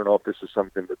 and I don't know if this is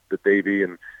something that Davey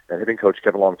and hitting coach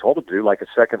Kevin Long told him to do, like a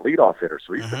second leadoff hitter.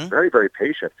 So he's been very, very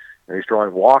patient, and he's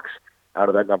drawing walks out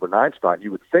of that number 9 spot.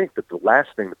 You would think that the last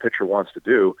thing the pitcher wants to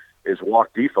do is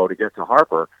walk Defoe to get to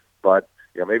Harper, but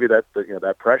maybe that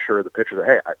pressure, the pitcher that,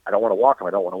 hey, I don't want to walk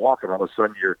him, all of a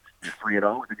sudden you're 3-0,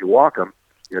 and then you walk him.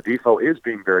 Defoe is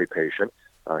being very patient.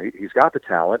 He's got the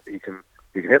talent. He can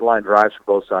hit line drives from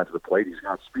both sides of the plate. He's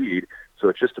got speed. So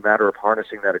it's just a matter of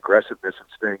harnessing that aggressiveness and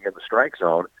staying in the strike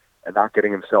zone and not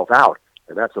getting himself out.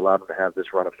 And that's allowed him to have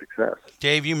this run of success.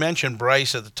 Dave, you mentioned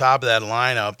Bryce at the top of that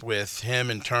lineup with him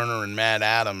and Turner and Matt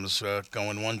Adams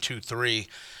going 1, 2, 3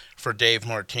 for Dave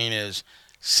Martinez.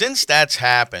 Since that's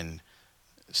happened,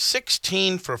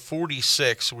 16 for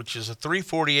 46, which is a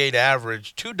 .348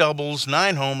 average, 2 doubles,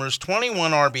 9 homers,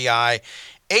 21 RBI,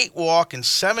 8 walk, and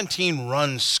 17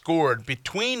 runs scored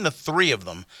between the 3 of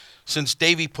them since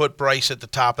Davey put Bryce at the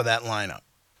top of that lineup.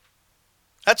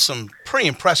 That's some pretty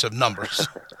impressive numbers.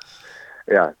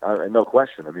 Yeah, no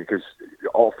question. Because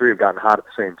all 3 have gotten hot at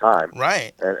the same time.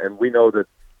 Right. And we know that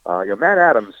Matt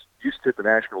Adams used to hit the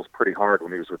Nationals pretty hard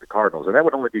when he was with the Cardinals, and that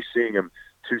would only be seeing him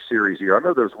 2 series a year. I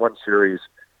know there was one series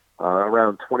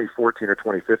around 2014 or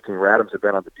 2015 where Adams had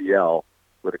been on the DL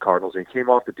with the Cardinals, and he came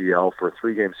off the DL for a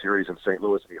 3-game series in St.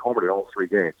 Louis, and he homered in all 3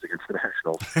 games against the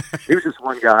Nationals. He was just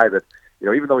one guy that,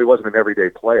 even though he wasn't an everyday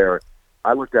player,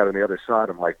 I looked at him on the other side,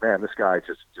 I'm like, man, this guy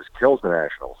just kills the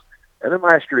Nationals. And then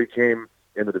last year he came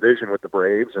in the division with the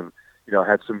Braves and,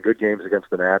 had some good games against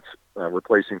the Nats,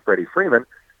 replacing Freddie Freeman.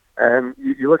 And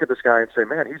you look at this guy and say,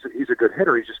 man, he's a good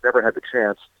hitter. He's just never had the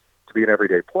chance to be an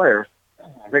everyday player.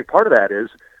 I think part of that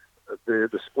is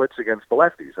the splits against the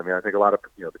lefties. I think a lot of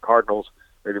the Cardinals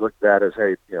maybe looked at that as,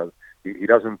 hey, he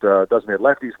doesn't hit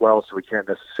lefties well, so we can't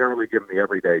necessarily give him the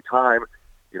everyday time.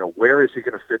 Where is he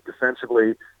going to fit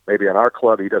defensively? Maybe on our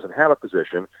club he doesn't have a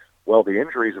position. Well, the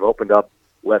injuries have opened up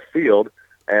left field,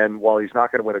 and while he's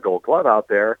not going to win a Gold Glove out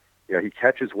there, he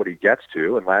catches what he gets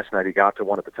to. And last night he got to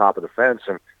one at the top of the fence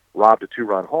and robbed a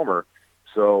 2-run homer.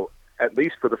 So at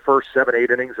least for the first 7-8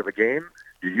 innings of a game,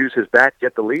 you use his bat,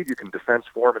 get the lead, you can defense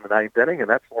for him in the 9th inning, and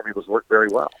that formula's worked very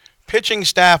well. pitching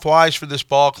staff wise for this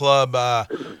ball club,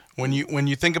 when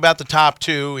you think about the top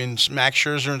two in Max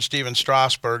Scherzer and Steven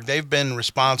Strasburg, they've been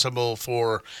responsible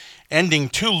for ending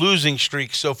 2 losing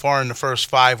streaks so far in the first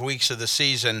 5 weeks of the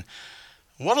season.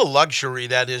 What a luxury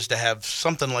that is to have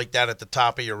something like that at the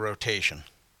top of your rotation.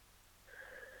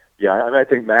 Yeah, I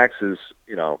think Max is,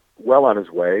 well on his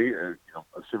way,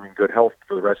 assuming good health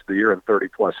for the rest of the year and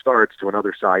 30-plus starts to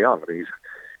another Cy Young. I mean,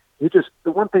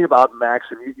 the one thing about Max,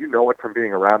 and you know it from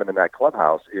being around him in that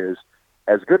clubhouse, is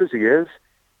as good as he is,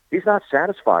 he's not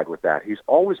satisfied with that. He's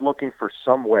always looking for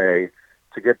some way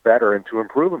to get better and to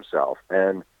improve himself.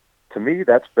 And to me,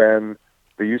 that's been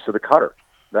the use of the cutter.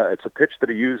 It's a pitch that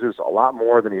he uses a lot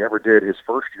more than he ever did his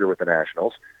first year with the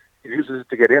Nationals. He uses it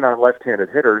to get in on left-handed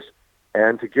hitters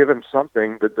and to give him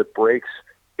something that breaks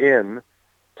in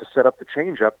to set up the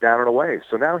changeup down and away.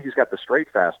 So now he's got the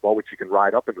straight fastball, which he can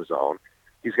ride up in the zone.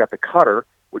 He's got the cutter,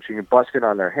 which he can bust in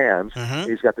on their hands. Mm-hmm.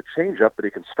 He's got the changeup that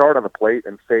he can start on the plate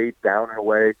and fade down and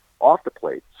away off the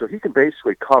plate. So he can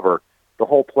basically cover the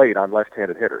whole plate on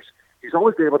left-handed hitters. He's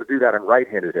always been able to do that on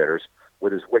right-handed hitters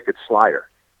with his wicked slider.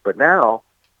 But now,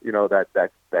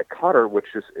 that cutter, which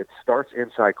it starts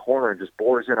inside corner and just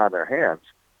bores in on their hands,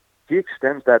 he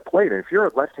extends that plate. And if you're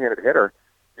a left-handed hitter,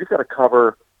 you've got to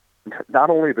cover not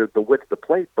only the width of the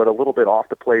plate, but a little bit off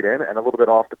the plate in and a little bit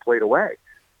off the plate away.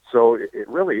 So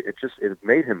it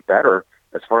made him better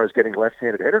as far as getting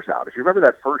left-handed hitters out. If you remember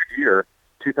that first year,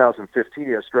 2015,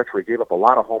 he had a stretch where he gave up a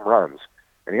lot of home runs,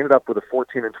 and he ended up with a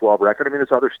 14-12 record. I mean,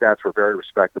 his other stats were very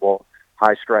respectable,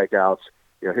 high strikeouts,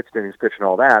 hits, innings, pitch, and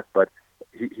all that. But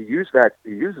he uses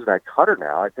that cutter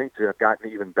now, I think, to have gotten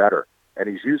even better, and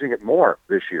he's using it more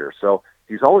this year. So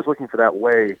he's always looking for that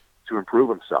way to improve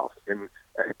himself. And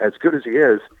as good as he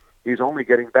is, he's only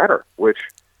getting better, which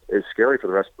is scary for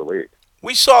the rest of the league.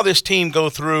 We saw this team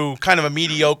go through kind of a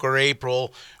mediocre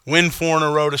April, win 4 in a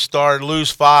row to start,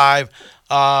 lose 5,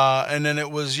 and then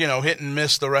it was, hit and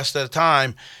miss the rest of the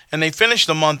time. And they finished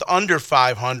the month under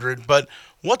 500. But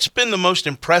what's been the most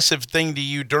impressive thing to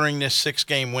you during this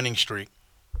 6-game winning streak?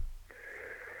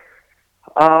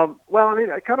 Well, I mean,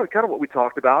 kind of what we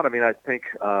talked about. I mean, I think,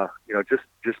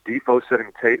 just Defoe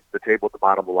setting the table at the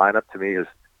bottom of the lineup to me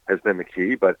has been the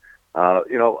key. But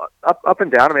up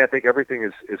and down, I mean, I think everything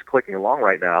is clicking along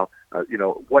right now.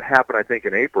 What happened, I think,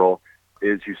 in April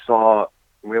is you saw,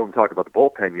 we haven't talked about the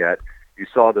bullpen yet, you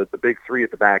saw the big three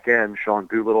at the back end, Sean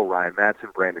Doolittle, Ryan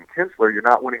Madson, Brandon Kinsler. You're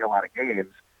not winning a lot of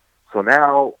games. So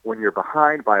now when you're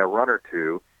behind by a run or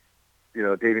two,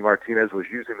 Davey Martinez was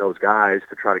using those guys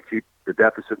to try to keep the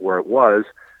deficit where it was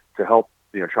to help,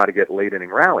 try to get late inning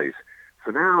rallies.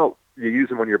 So now you use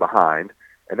them when you're behind,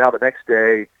 and now the next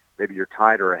day, maybe you're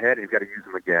tied or ahead, and you've got to use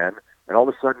them again, and all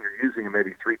of a sudden you're using them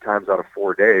maybe 3 times out of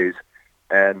 4 days,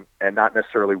 and not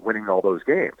necessarily winning all those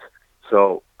games.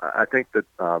 So I think that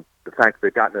the fact that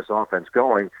they've gotten this offense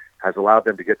going has allowed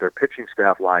them to get their pitching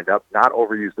staff lined up, not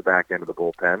overuse the back end of the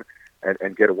bullpen,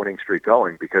 and get a winning streak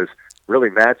going, because really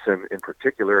Madsen in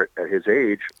particular at his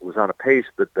age was on a pace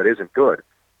that isn't good.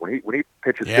 When he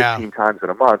pitches 15 times in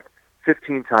a month,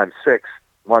 15 times 6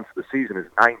 months of the season is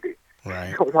 90.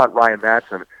 Right. You don't want Ryan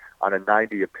Madsen on a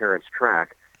 90 appearance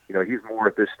track. He's more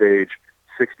at this stage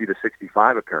 60 to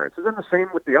 65 appearances, and the same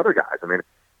with the other guys. I mean,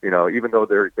 even though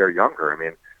they're younger, I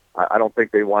mean, I don't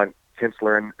think they want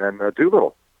Kinsler and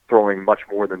Doolittle throwing much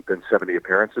more than 70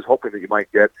 appearances, hoping that you might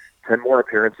get 10 more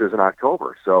appearances in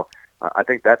October. So I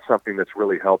think that's something that's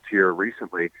really helped here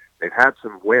recently. They've had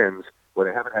some wins where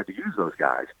they haven't had to use those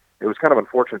guys. It was kind of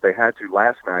unfortunate they had to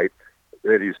last night.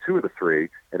 They had to use 2 of the 3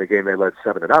 in a game they led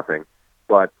 7-0.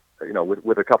 But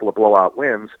with a couple of blowout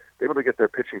wins, they were able to get their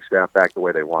pitching staff back the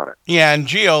way they want it. Yeah, and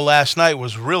Gio last night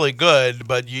was really good,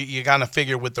 but you got to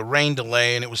figure with the rain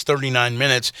delay, and it was 39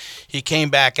 minutes, he came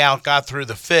back out, got through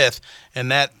the 5th, and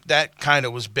that kind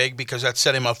of was big because that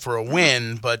set him up for a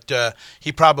win, but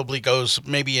he probably goes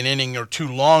maybe an inning or 2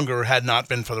 longer had not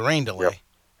been for the rain delay. Yep.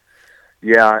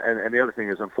 Yeah, and the other thing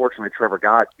is, unfortunately, Trevor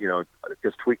Gott,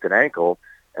 just tweaked an ankle,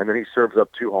 and then he serves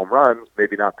up 2 home runs,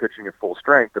 maybe not pitching at full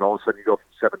strength, and all of a sudden you go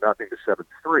from 7-0 to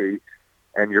 7-3,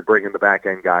 and you're bringing the back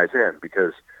end guys in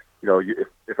because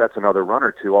if that's another run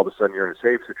or 2, all of a sudden you're in a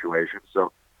save situation.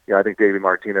 So I think Davey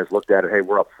Martinez looked at it. Hey,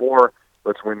 we're up 4.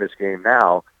 Let's win this game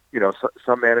now.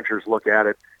 Some managers look at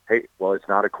it. Hey, well, it's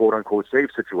not a quote unquote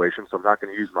save situation, so I'm not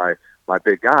going to use my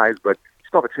big guys, but you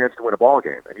still have a chance to win a ball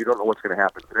game, and you don't know what's going to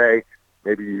happen today.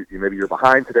 Maybe you're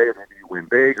behind today, or maybe you win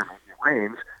big, or maybe it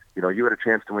rains. You had a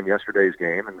chance to win yesterday's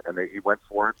game, and he went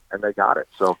for it, and they got it.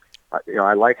 So,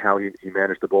 I like how he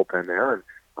managed the bullpen there.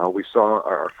 And we saw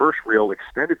our first real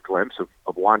extended glimpse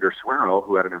of Wander Suero,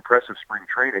 who had an impressive spring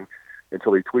training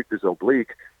until he tweaked his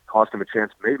oblique. cost him a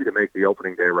chance maybe to make the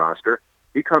opening day roster.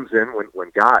 He comes in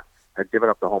when Gott had given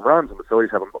up the home runs and the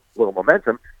Phillies have a little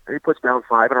momentum, and he puts down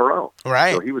 5 in a row.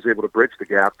 Right. So he was able to bridge the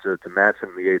gap to Madsen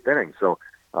in the 8th inning. So,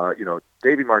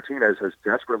 Davey Martinez has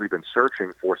desperately been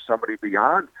searching for somebody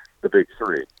beyond the big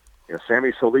three.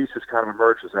 Sammy Solis has kind of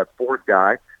emerged as that fourth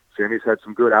guy. Sammy's had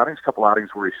some good outings, a couple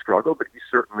outings where he struggled, but he's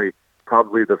certainly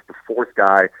probably the fourth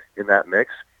guy in that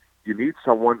mix. You need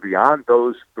someone beyond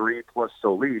those three plus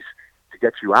Solis to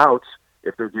get you outs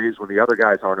if there are days when the other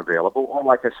guys aren't available. Or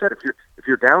like I said, if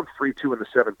you're down 3-2 in the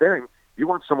 7th inning, you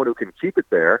want someone who can keep it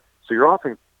there so your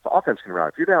offense can run.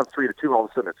 If you're down 3-2, all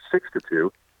of a sudden it's 6-2.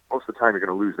 Most of the time you're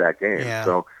going to lose that game. Yeah.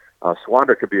 So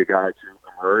Swander could be a guy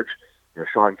to emerge.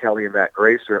 Sean Kelly and Matt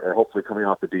Grace are hopefully coming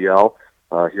off the DL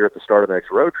here at the start of the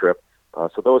next road trip.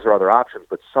 So those are other options,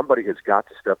 but somebody has got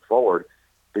to step forward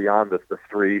beyond the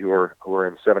three who are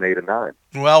in 7, 8, and 9.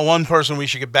 Well, one person we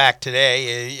should get back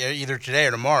today, either today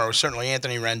or tomorrow, is certainly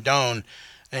Anthony Rendon.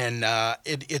 And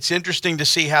it's interesting to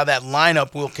see how that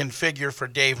lineup will configure for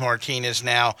Dave Martinez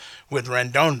now with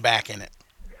Rendon back in it.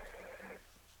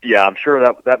 Yeah, I'm sure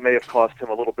that may have cost him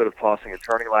a little bit of tossing and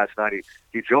turning last night.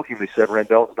 He jokingly said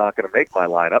Rendon's not going to make my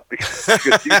lineup because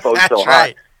Defoe's so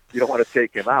hot. You don't want to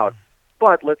take him out.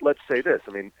 But let's say this.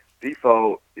 I mean,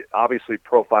 Defoe obviously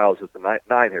profiles as the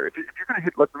 9 here. If you're going to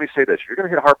hit, let me say this: if you're going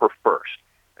to hit Harper first,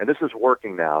 and this is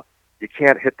working now, you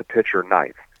can't hit the pitcher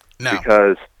 9th. No.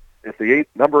 Because if the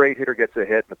number 8 hitter gets a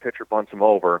hit and the pitcher bunts him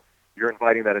over, you're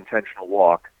inviting that intentional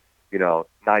walk,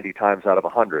 90 times out of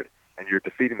 100. And you're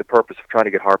defeating the purpose of trying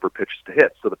to get Harper pitches to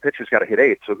hit. So the pitcher's got to hit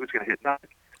 8, so who's going to hit 9?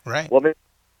 Right. Well, maybe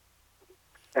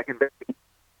second base.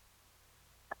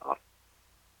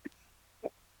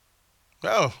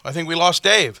 Oh, I think we lost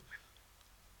Dave.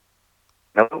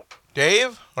 Hello?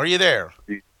 Dave, are you there?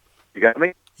 You got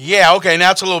me? Yeah, okay,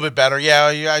 now it's a little bit better.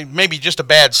 Yeah, maybe just a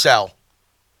bad sell.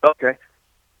 Okay.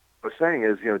 What I was saying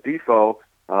is, Defoe,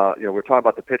 we're talking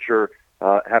about the pitcher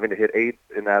having to hit 8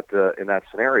 in that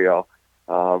scenario.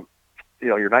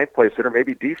 Your 9th place hitter,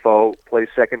 maybe Defoe plays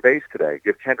second base today.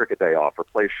 Give Kendrick a day off, or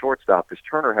plays shortstop because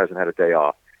Turner hasn't had a day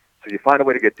off. So you find a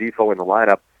way to get Defoe in the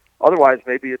lineup. Otherwise,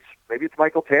 maybe it's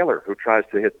Michael Taylor who tries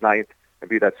to hit 9th and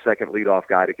be that second leadoff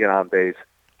guy to get on base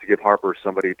to give Harper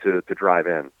somebody to drive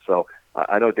in. So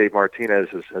I know Dave Martinez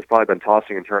has probably been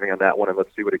tossing and turning on that one, and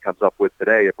let's see what he comes up with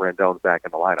today if Rendon's back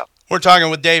in the lineup. We're talking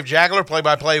with Dave Jageler,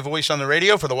 play-by-play voice on the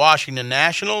radio for the Washington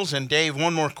Nationals. And Dave,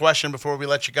 one more question before we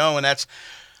let you go, and that's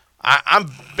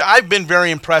I've been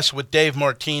very impressed with Dave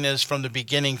Martinez from the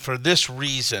beginning for this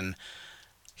reason.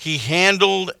 He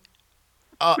handled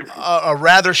a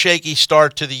rather shaky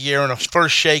start to the year and a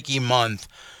first shaky month.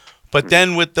 But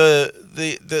then with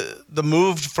the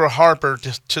move for Harper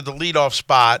to the leadoff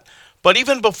spot, but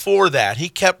even before that, he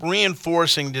kept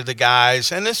reinforcing to the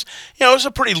guys, and this, it was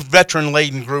a pretty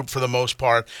veteran-laden group for the most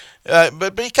part,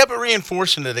 but he kept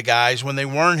reinforcing to the guys when they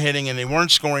weren't hitting and they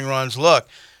weren't scoring runs, look,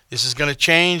 this is going to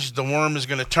change, the worm is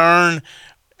going to turn,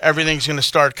 everything's going to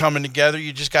start coming together,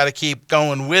 you just got to keep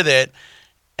going with it.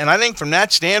 And I think from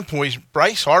that standpoint,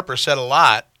 Bryce Harper said a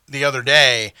lot the other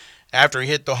day. After he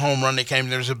hit the home run,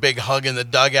 there was a big hug in the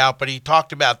dugout. But he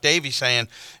talked about Davey saying,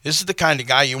 "This is the kind of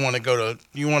guy you want to go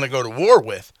to war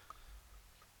with."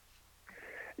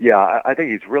 Yeah, I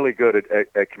think he's really good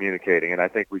at communicating, and I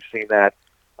think we've seen that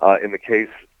in the case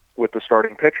with the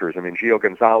starting pitchers. I mean, Gio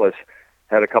Gonzalez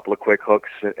had a couple of quick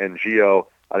hooks, and Gio,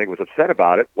 I think, was upset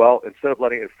about it. Well, instead of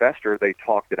letting it fester, they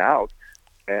talked it out,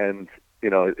 and he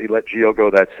let Gio go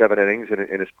that 7 innings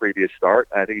in his previous start.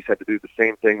 I think he's had to do the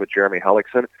same thing with Jeremy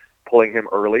Hellickson, pulling him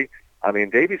early. I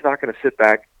mean, Davey's not going to sit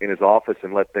back in his office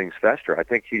and let things fester. I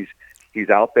think he's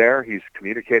out there. He's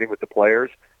communicating with the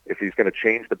players. If he's going to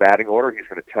change the batting order, he's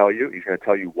going to tell you. He's going to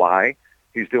tell you why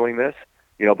he's doing this.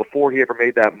 Before he ever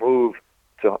made that move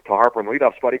to Harper in the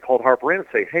leadoff spot, he called Harper in and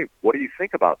say, "Hey, what do you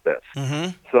think about this?"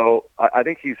 Mm-hmm. So I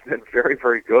think he's been very,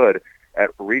 very good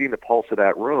at reading the pulse of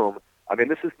that room. I mean,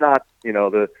 this is not,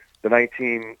 the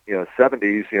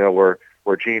 1970s,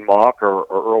 where Gene Mauch or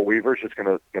Earl Weaver's just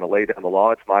going to lay down the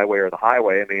law. It's my way or the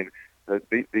highway. I mean,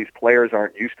 these players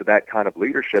aren't used to that kind of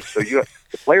leadership. So the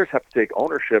players have to take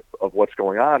ownership of what's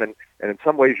going on, and in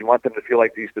some ways, you want them to feel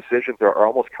like these decisions are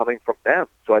almost coming from them.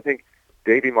 So I think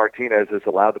Davey Martinez has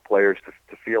allowed the players to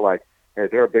feel like, hey,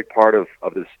 they're a big part of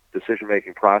this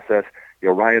decision-making process.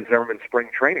 Ryan Zimmerman's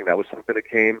spring training, that was something that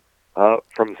came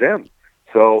from Zim.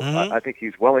 So I think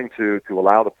he's willing to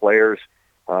allow the players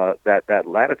that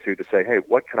latitude to say, hey,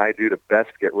 what can I do to best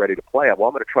get ready to play? Well,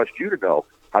 I'm going to trust you to know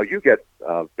how you get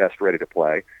best ready to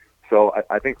play. So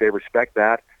I think they respect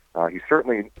that. He's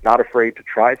certainly not afraid to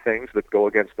try things that go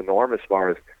against the norm as far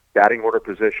as batting order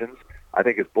positions. I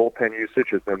think his bullpen usage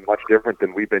has been much different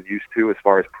than we've been used to as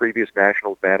far as previous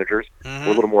Nationals managers. We're a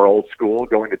little more old school,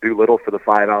 going to Doolittle for the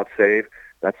 5-out save.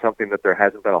 That's something that there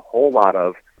hasn't been a whole lot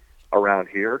of around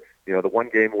here. You know, the one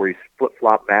game where he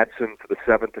flip-flopped Madsen to the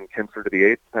 7th and Kinsler to the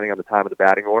 8th, depending on the time of the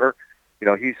batting order. You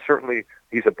know,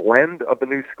 he's a blend of the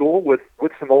new school with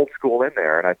some old school in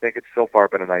there, and I think it's so far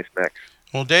been a nice mix.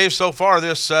 Well, Dave, so far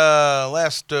this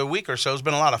last week or so has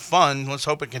been a lot of fun. Let's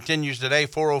hope it continues today.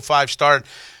 4:05 start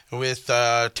with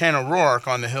Tanner Roark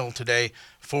on the hill today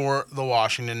for the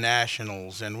Washington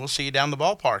Nationals, and we'll see you down the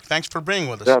ballpark. Thanks for being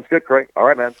with us. Sounds good, Craig. All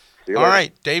right, man. See you All later.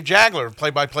 right, Dave Jageler,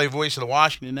 play-by-play voice of the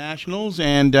Washington Nationals,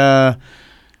 and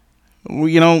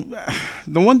you know,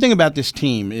 the one thing about this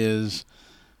team is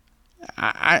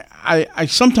I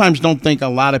sometimes don't think a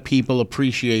lot of people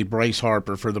appreciate Bryce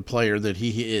Harper for the player that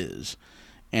he is.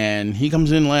 And he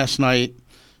comes in last night.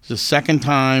 It's the second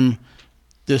time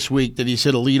this week that he's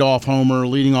hit a leadoff homer,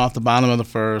 leading off the bottom of the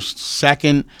first.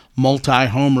 Second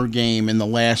multi-homer game in the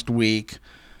last week,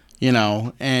 you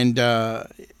know. And a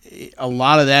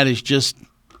lot of that is just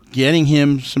getting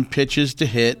him some pitches to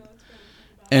hit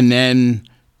and then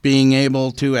being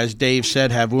able to, as Dave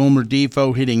said, have Wilmer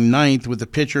Defoe hitting 9th with the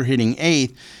pitcher hitting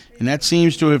 8th. And that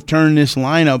seems to have turned this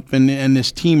lineup and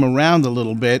this team around a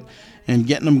little bit and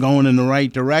getting them going in the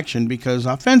right direction, because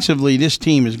offensively this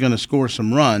team is going to score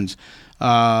some runs,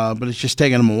 but it's just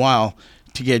taking them a while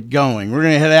to get going. We're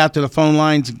going to head out to the phone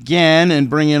lines again and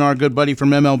bring in our good buddy from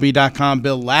MLB.com,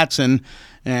 Bill Ladson,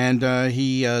 and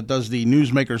he does the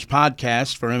Newsmakers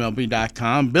podcast for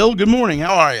MLB.com. Bill, good morning.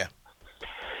 How are you?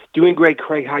 Doing great,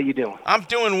 Craig. How you doing? I'm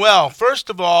doing well. First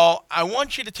of all, I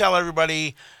want you to tell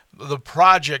everybody the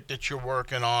project that you're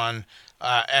working on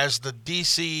as the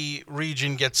D.C.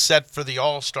 region gets set for the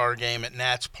All-Star game at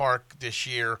Nats Park this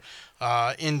year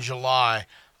in July.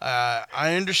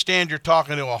 I understand you're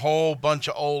talking to a whole bunch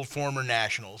of old former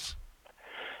Nationals.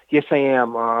 Yes, I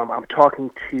am. I'm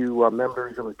talking to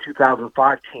members of the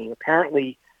 2005 team.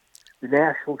 Apparently, the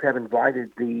Nationals have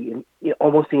invited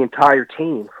almost the entire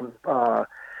team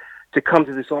to come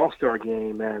to this All-Star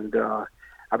game, and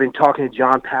I've been talking to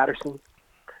John Patterson,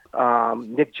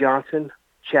 Nick Johnson,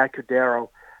 Chad Cordero.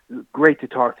 Great to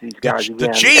talk to these guys again. The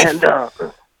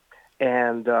Chief.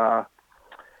 And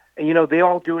you know, they're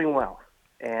all doing well.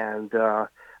 And I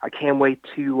can't wait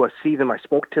to see them. I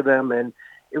spoke to them, and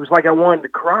it was like I wanted to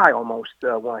cry almost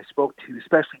when I spoke to,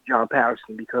 especially John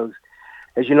Patterson, because,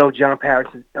 as you know, John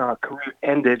Patterson's career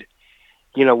ended,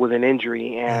 you know, with an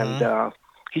injury, and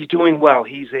he's doing well.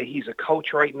 He's a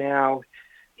coach right now.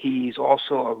 He's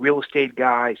also a real estate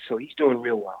guy, so he's doing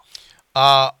real well.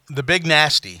 The Big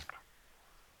Nasty.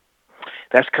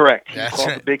 That's correct. He's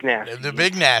called the Big Nasty. The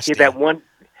Big Nasty. He had that one.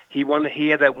 He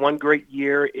had that one great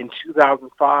year in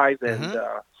 2005, and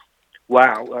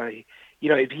wow, you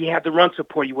know, if he had the run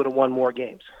support, he would have won more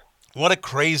games. What a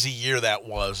crazy year that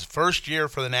was! First year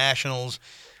for the Nationals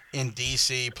in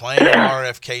D.C., playing at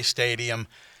RFK Stadium.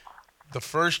 The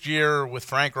first year with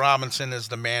Frank Robinson as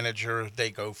the manager,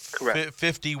 they go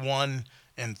 51-30,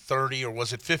 or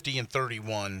was it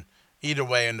 50-31? Either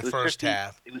way, in the first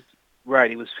half. It was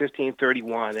right. It was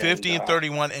 50-31.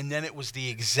 50-31, and then it was the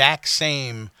exact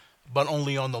same, but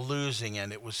only on the losing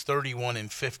end. It was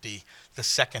 31-50 the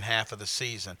second half of the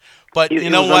season. But you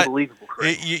know what?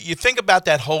 You think about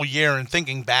that whole year, and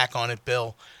thinking back on it,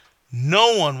 Bill,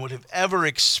 no one would have ever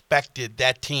expected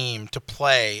that team to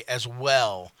play as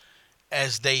well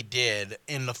as they did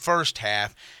in the first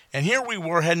half. And here we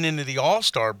were heading into the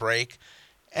All-Star break,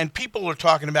 and people are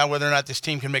talking about whether or not this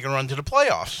team can make a run to the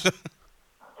playoffs.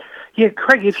 Yeah,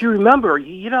 Craig, if you remember,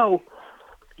 you know,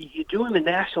 you're doing the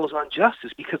Nationals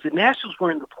injustice, because the Nationals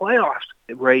were in the playoffs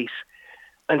race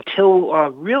until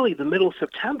really the middle of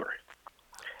September.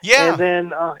 Yeah.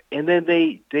 And then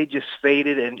they just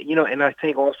faded, and you know, and I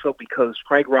think also because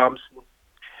Frank Robinson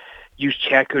used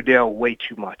Chad Cordell way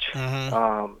too much.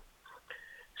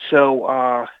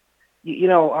 So, you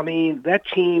know, I mean, that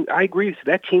team, I agree with you,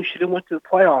 that team should have went to the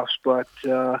playoffs, but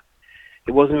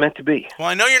it wasn't meant to be. Well,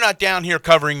 I know you're not down here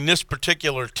covering this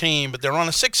particular team, but they're on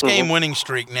a 6-game winning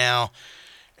streak now,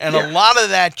 and a lot of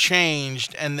that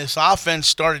changed, and this offense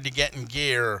started to get in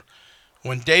gear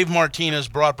when Dave Martinez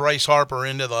brought Bryce Harper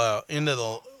into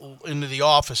the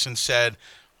office and said,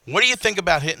 "What do you think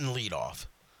about hitting leadoff?"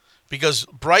 Because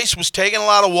Bryce was taking a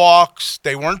lot of walks,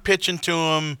 they weren't pitching to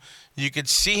him. You could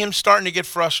see him starting to get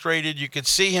frustrated. You could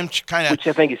see him kind of... Which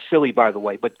I think is silly, by the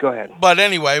way, but go ahead. But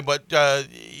anyway,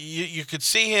 you could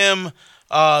see him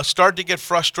start to get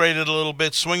frustrated a little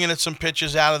bit, swinging at some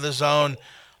pitches out of the zone,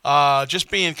 just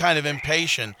being kind of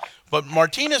impatient. But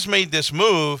Martinez made this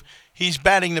move. He's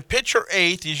batting the pitcher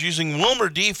 8th. He's using Wilmer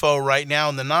Defoe right now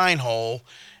in the 9-hole,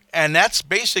 and that's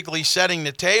basically setting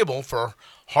the table for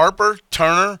Harper,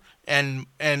 Turner, and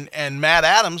Matt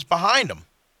Adams behind him.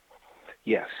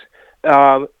 Yes.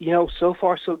 So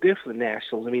far so good for the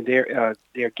Nationals. I mean,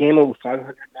 they're game over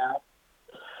 500 now.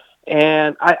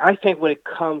 And I think when it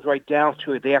comes right down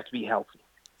to it, they have to be healthy.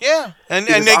 Yeah, and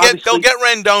they'll get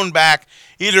Rendon back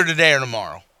either today or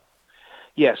tomorrow.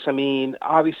 Yes, I mean,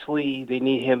 obviously they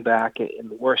need him back in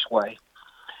the worst way.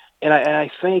 And I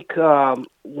think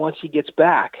once he gets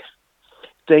back,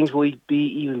 things will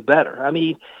be even better. I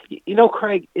mean,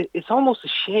 Craig, it's almost a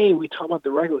shame we talk about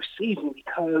the regular season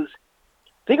because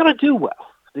they're going to do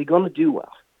well. They're going to do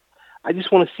well. I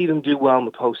just want to see them do well in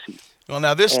the postseason. Well,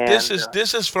 now this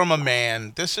is from a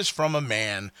man. This is from a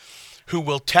man who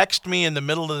will text me in the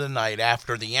middle of the night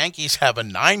after the Yankees have a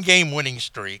 9-game winning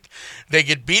streak. They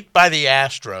get beat by the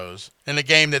Astros in a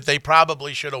game that they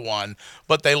probably should have won,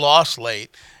 but they lost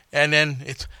late. And then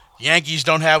it's Yankees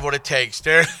don't have what it takes.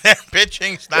 Their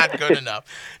pitching's not good enough.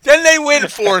 Then they win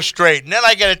 4 straight, and then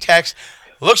I get a text.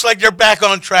 Looks like they're back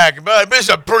on track, but this is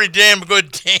a pretty damn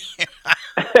good team.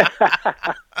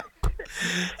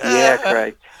 Yeah,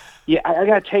 Craig. Yeah, I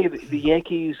got to tell you, the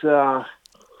Yankees, they're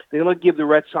going to give the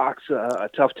Red Sox a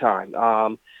tough time.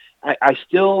 I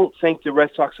still think the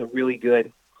Red Sox are really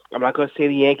good. I'm not going to say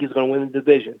the Yankees are going to win the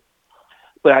division,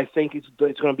 but I think it's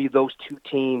going to be those 2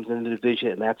 teams in the division,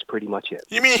 and that's pretty much it.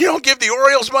 You mean you don't give the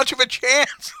Orioles much of a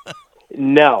chance?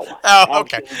 No. Oh,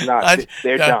 okay.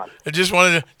 They're done. I just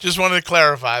wanted to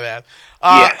clarify that.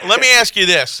 Let me ask you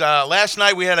this. Last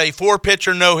night we had a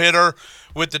 4-pitcher no-hitter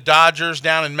with the Dodgers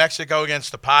down in Mexico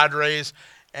against the Padres,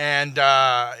 and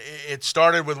it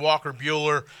started with Walker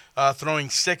Buehler throwing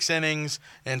 6 innings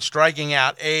and striking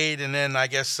out 8, and then I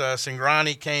guess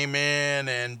Cingrani came in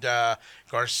and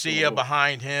Garcia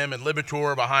behind him and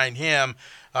Liberatore behind him,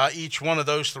 each one of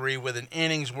those 3 with an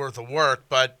inning's worth of work.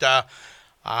 But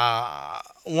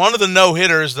one of the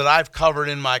no-hitters that I've covered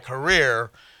in my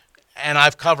career, and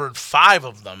I've covered 5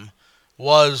 of them,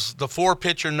 was the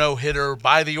 4-pitcher no-hitter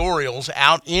by the Orioles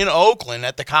out in Oakland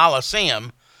at the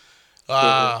Coliseum.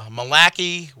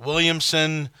 Malacky,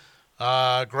 Williamson,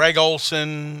 Greg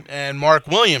Olson, and Mark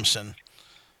Williamson.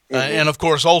 And, of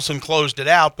course, Olson closed it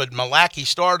out, but Malacky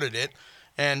started it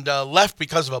and left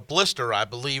because of a blister, I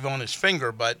believe, on his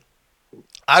finger. But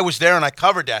I was there and I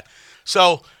covered that.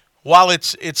 So while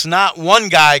it's not one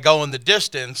guy going the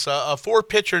distance, a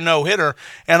 4-pitcher no-hitter,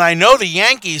 and I know the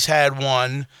Yankees had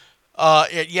one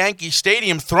at Yankee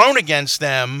Stadium thrown against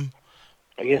them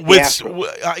against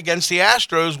the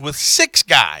Astros with 6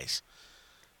 guys.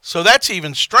 So that's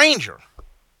even stranger.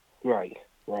 Right.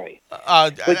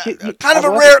 Kind of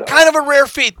a rare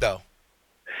feat, though.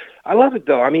 I love it,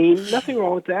 though. I mean, nothing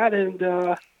wrong with that, and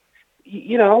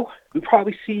we'll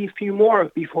probably see a few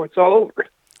more before it's all over.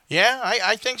 Yeah,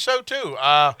 I think so too.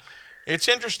 It's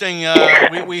interesting.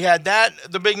 We had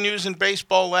the big news in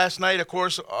baseball last night, of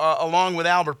course, along with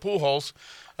Albert Pujols,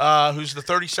 who's the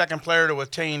 32nd player to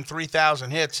attain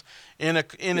 3,000 hits in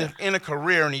a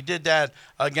career, and he did that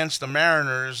against the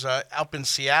Mariners up in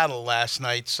Seattle last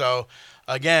night. So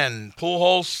again,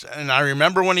 Pujols, and I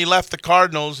remember when he left the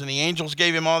Cardinals and the Angels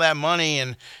gave him all that money,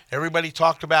 and everybody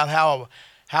talked about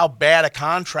how bad a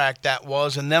contract that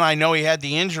was, and then I know he had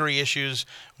the injury issues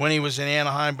when he was in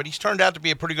Anaheim, but he's turned out to be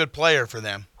a pretty good player for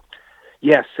them.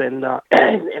 Yes, and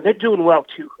they're doing well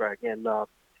too, Craig, and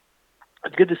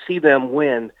it's good to see them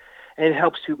win, and it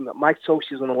helps too. Mike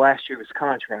Scioscia's on the last year of his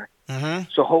contract,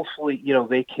 so hopefully,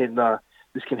 they can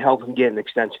this can help him get an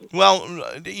extension. Well,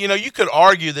 you could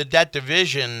argue that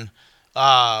division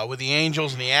with the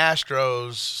Angels and the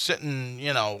Astros sitting,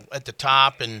 at the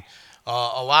top, and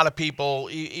a lot of people,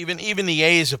 even the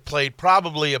A's, have played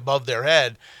probably above their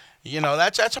head.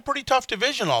 That's a pretty tough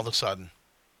division all of a sudden.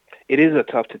 It is a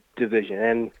tough division,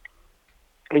 and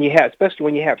especially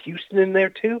when you have Houston in there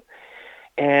too.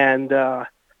 And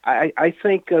I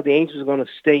think the Angels are going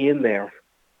to stay in there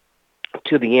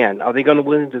to the end. Are they going to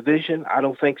win the division? I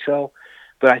don't think so,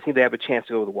 but I think they have a chance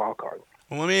to go to the wild card.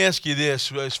 Well, let me ask you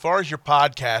this: as far as your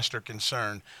podcast are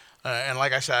concerned. And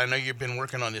like I said, I know you've been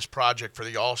working on this project for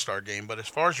the All-Star Game, but as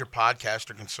far as your podcast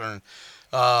are concerned,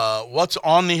 what's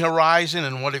on the horizon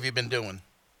and what have you been doing?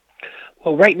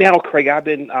 Well, right now, Craig,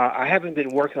 I haven't been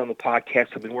working on the podcast.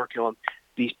 I've been working on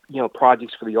these,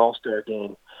 projects for the All-Star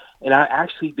Game, and I've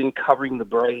actually been covering the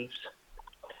Braves,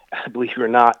 believe it or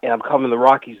not, and I'm covering the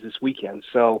Rockies this weekend.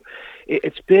 So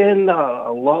it's been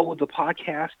a lull with the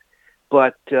podcast,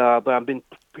 but I've been,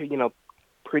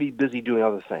 pretty busy doing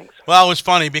other things. Well, it was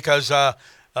funny because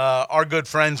our good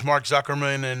friends Mark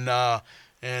Zuckerman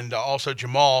and also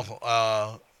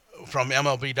Jamal from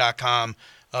MLB.com,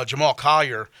 Jamal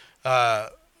Collier.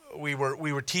 We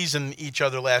were teasing each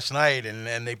other last night,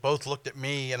 and they both looked at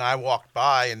me, and I walked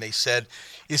by, and they said,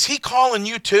 "Is he calling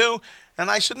you too?"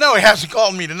 And I said, "No, he hasn't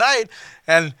called me tonight."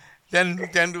 And then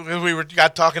we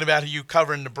got talking about you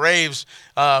covering the Braves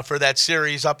for that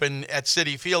series up at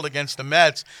Citi Field against the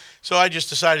Mets. So I just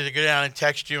decided to go down and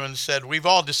text you and said, "We've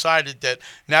all decided that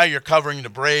now you're covering the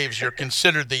Braves, you're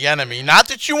considered the enemy. Not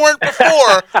that you weren't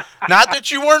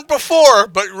before,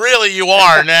 but really you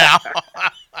are now."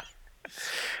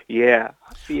 Yeah.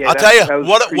 I'll tell you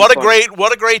what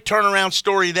a great turnaround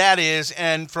story that is,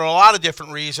 and for a lot of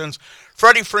different reasons.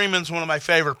 Freddie Freeman's one of my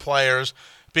favorite players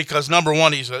because number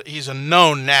one, he's a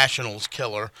known Nationals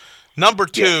killer. Number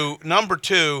two,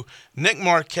 Nick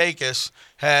Markakis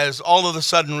has all of a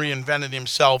sudden reinvented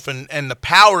himself, and the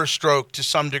power stroke to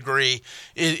some degree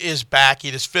is back. He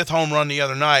had his 5th home run the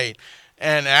other night,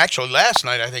 and actually last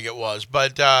night I think it was,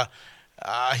 but.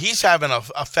 He's having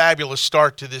a fabulous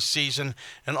start to this season,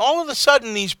 and all of a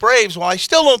sudden these Braves, while I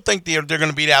still don't think they're going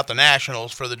to beat out the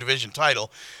Nationals for the division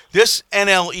title, this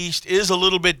NL East is a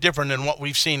little bit different than what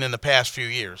we've seen in the past few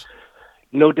years.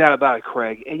 No doubt about it,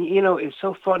 Craig. And, it's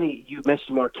so funny you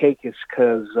mentioned Markakis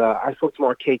because I spoke to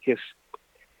Markakis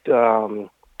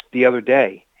the other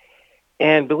day,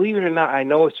 and believe it or not, I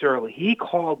know it's early, he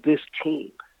called this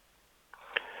team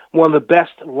one of the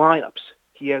best lineups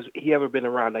he ever been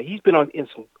around. Now, he's been on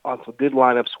some good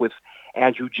lineups with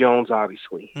Andrew Jones,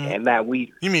 obviously, and Matt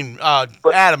Weeder. You mean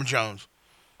Adam Jones?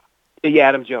 Yeah,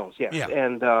 Adam Jones. Yes. Yeah.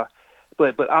 And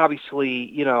but obviously,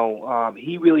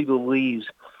 he really believes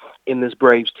in this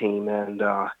Braves team, and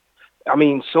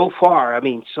so far,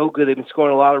 so good. They've been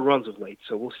scoring a lot of runs of late,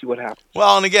 so we'll see what happens.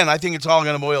 Well, and again, I think it's all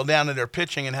going to boil down to their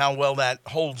pitching and how well that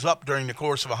holds up during the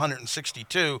course of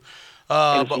 162.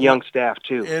 And it's a young staff,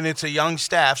 too. And it's a young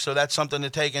staff, so that's something to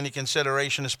take into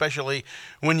consideration, especially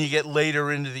when you get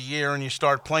later into the year and you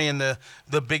start playing the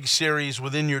big series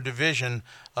within your division.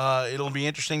 It'll be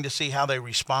interesting to see how they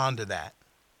respond to that.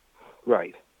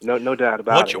 Right. No doubt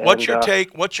about it. What's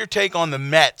your take on the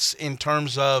Mets in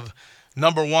terms of,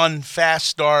 number one, fast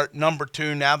start, number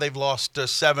two, now they've lost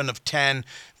 7 of 10.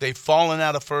 They've fallen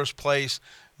out of first place.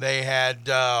 They had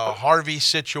Harvey's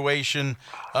situation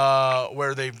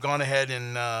where they've gone ahead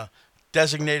and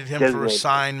designated him for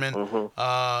assignment.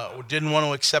 Didn't want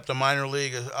to accept a minor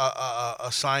league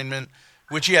assignment,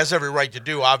 which he has every right to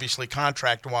do, obviously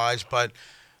contract-wise. But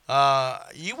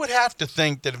you would have to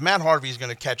think that if Matt Harvey's going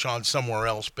to catch on somewhere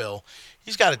else, Bill,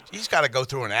 he's got to go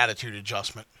through an attitude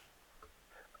adjustment.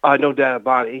 No doubt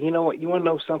about it. You know what? You want to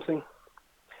know something?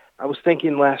 I was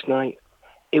thinking last night,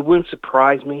 it wouldn't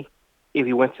surprise me if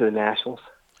he went to the Nationals.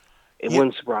 It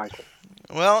wouldn't surprise me.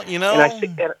 Well, and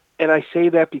I say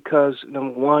that because,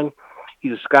 number one,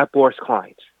 he's a Scott Boras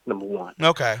client, number one.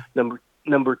 Okay.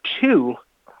 Number two,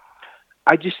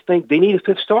 I just think they need a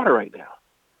 5th starter right now.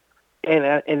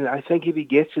 And I think if he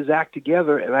gets his act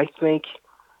together, and I think,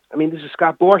 this is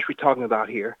Scott Boras we're talking about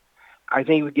here. I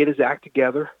think he would get his act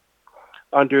together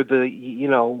under the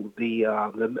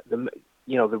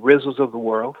Rizzles of the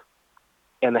world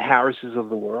and the Harrises of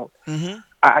the world. Mm-hmm.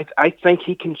 I think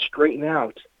he can straighten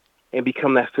out and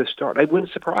become that 5th starter. It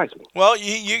wouldn't surprise me. Well,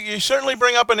 you certainly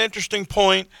bring up an interesting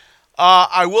point.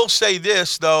 I will say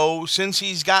this, though, since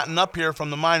he's gotten up here from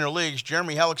the minor leagues,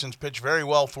 Jeremy Hellickson's pitched very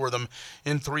well for them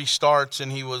in 3 starts,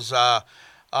 and he was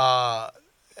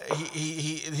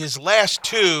his last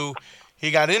 2.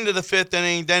 He got into the 5th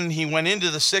inning, then he went into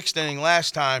the 6th inning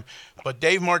last time. But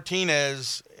Dave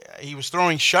Martinez, he was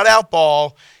throwing shutout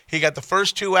ball. He got the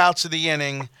first 2 outs of the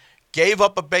inning, gave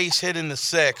up a base hit in the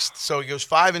 6th, so he goes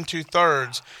 5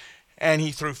 2/3, and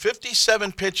he threw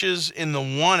 57 pitches in the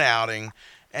 1 outing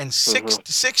and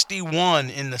 61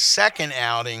 in the 2nd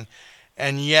outing,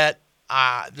 and yet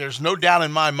there's no doubt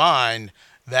in my mind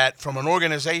that from an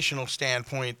organizational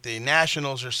standpoint, the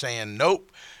Nationals are saying,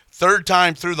 nope, 3rd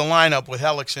time through the lineup with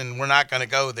Hellickson, we're not going to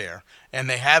go there, and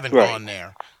they haven't gone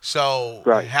there. So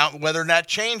whether that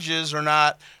changes or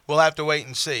not, we'll have to wait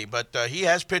and see. But he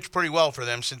has pitched pretty well for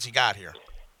them since he got here.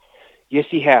 Yes,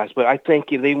 he has. But I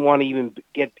think if they want to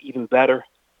get even better,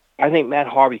 I think Matt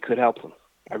Harvey could help them.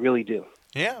 I really do.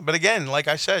 Yeah, but again, like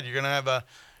I said, you're going to have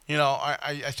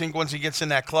I think once he gets in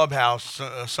that clubhouse,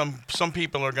 some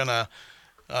people are going to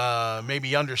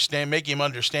maybe make him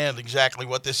understand exactly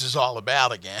what this is all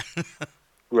about again.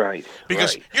 Right.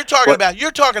 Because you're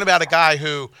talking about a guy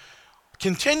who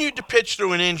continued to pitch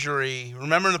through an injury,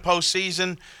 remember in the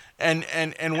postseason, and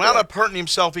wound up hurting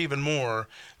himself even more.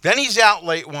 Then he's out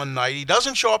late one night. He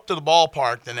doesn't show up to the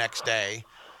ballpark the next day.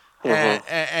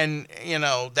 and you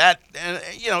know that, and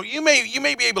you know you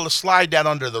may be able to slide that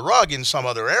under the rug in some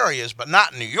other areas, but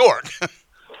not in New York.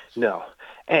 No.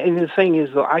 And the thing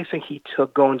is, though, I think he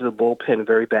took going to the bullpen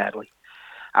very badly.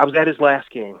 I was at his last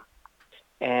game,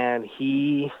 and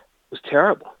he was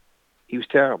terrible. He was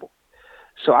terrible.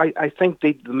 So I think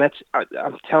the Mets,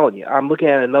 I'm telling you, I'm looking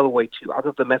at it another way, too. I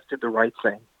thought the Mets did the right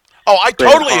thing. Oh, I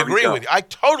totally agree with you. I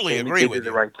totally agree with you. They did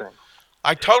the right thing.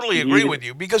 I totally agree with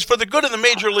you, because for the good of the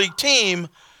major league team,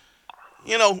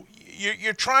 you know,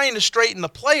 you're trying to straighten the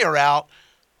player out,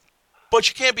 but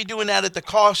you can't be doing that at the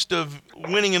cost of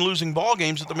winning and losing ball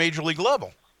games at the major league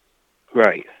level.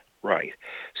 Right.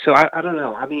 So I don't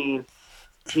know. I mean,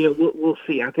 you know, we'll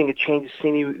see. I think a change of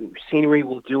scenery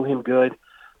will do him good.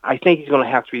 I think he's going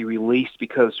to have to be released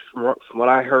because from what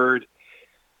I heard,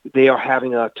 they are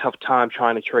having a tough time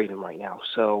trying to trade him right now.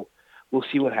 So we'll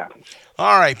see what happens.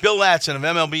 All right, Bill Ladson of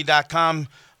MLB.com.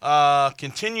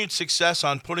 Continued success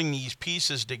on putting these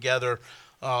pieces together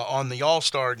on the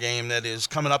All-Star game that is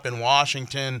coming up in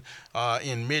Washington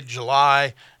in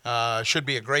mid-July. Should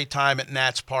be a great time at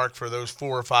Nats Park for those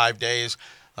 4 or 5 days,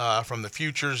 from the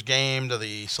Futures game to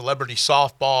the celebrity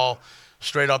softball,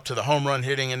 straight up to the home run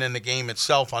hitting, and then the game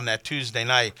itself on that Tuesday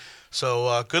night.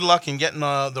 So good luck in getting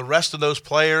the rest of those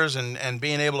players and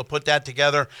being able to put that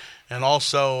together. And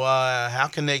also, how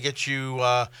can they get you?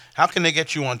 How can they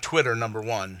get you on Twitter? Number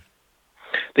one,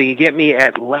 they can get me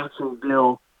at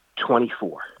LatsonBill24.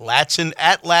 Ladson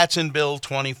at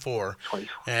LatsonBill24.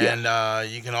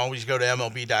 And you can always go to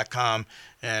MLB.com.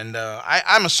 And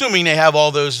I'm assuming they have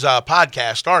all those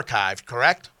podcasts archived,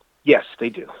 correct? Yes, they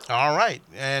do. All right.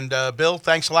 And Bill,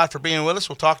 thanks a lot for being with us.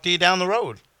 We'll talk to you down the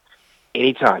road.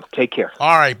 Anytime. Take care.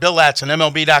 All right, Bill Ladson,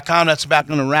 MLB.com. That's about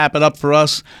going to wrap it up for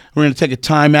us. We're going to take a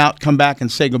timeout, come back, and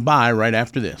say goodbye right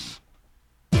after this.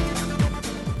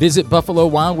 Visit Buffalo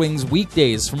Wild Wings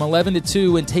weekdays from 11 to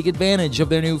 2 and take advantage of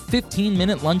their new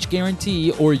 15-minute lunch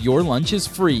guarantee, or your lunch is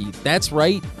free. That's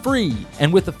right, free.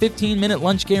 And with a 15-minute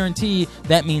lunch guarantee,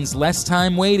 that means less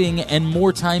time waiting and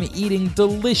more time eating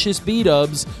delicious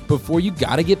B-dubs before you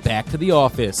gotta get back to the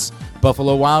office.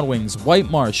 Buffalo Wild Wings,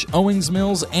 White Marsh, Owings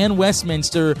Mills, and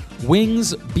Westminster.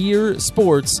 Wings, beer,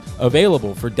 sports.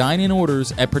 Available for dine-in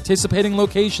orders at participating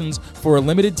locations for a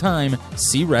limited time.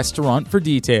 See restaurant for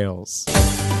details.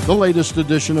 The latest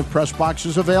edition of Press Box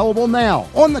is available now.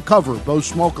 On the cover, Bo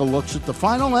Smolka looks at the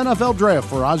final NFL draft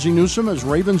for Ozzie Newsome as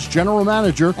Ravens general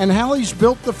manager and how he's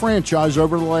built the franchise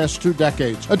over the last 2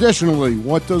 decades. Additionally,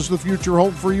 what does the future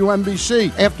hold for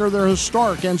UMBC after their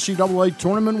historic NCAA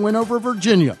tournament win over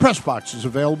Virginia? Press Box is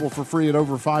available for free at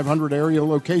over 500 area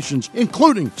locations,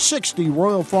 including 60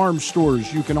 Royal Farm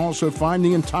stores. You can also find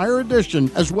the entire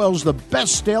edition, as well as the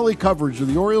best daily coverage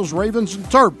of the Orioles, Ravens, and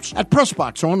Terps at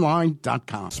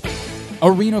PressBoxOnline.com.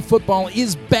 Arena football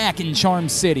is back in Charm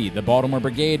City. The Baltimore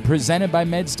Brigade, presented by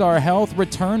MedStar Health,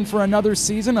 return for another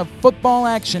season of football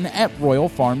action at Royal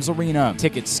Farms Arena.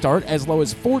 Tickets start as low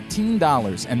as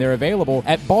 $14, and they're available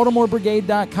at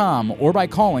BaltimoreBrigade.com or by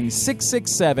calling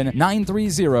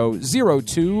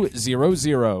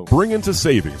 667-930-0200. Bring into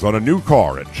savings on a new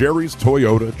car at Jerry's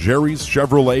Toyota, Jerry's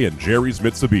Chevrolet, and Jerry's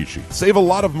Mitsubishi. Save a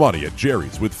lot of money at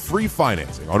Jerry's with free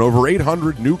financing on over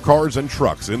 800 new cars and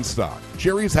trucks in stock.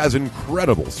 Jerry's has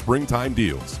incredible springtime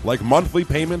deals, like monthly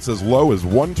payments as low as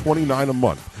 $129 a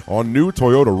month on new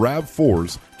Toyota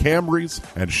RAV4s, Camrys,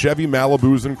 and Chevy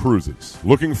Malibus and Cruises.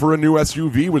 Looking for a new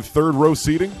SUV with third-row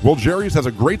seating? Well, Jerry's has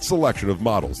a great selection of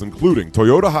models, including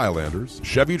Toyota Highlanders,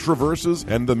 Chevy Traverses,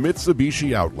 and the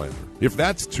Mitsubishi Outlander. If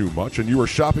that's too much and you are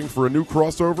shopping for a new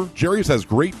crossover, Jerry's has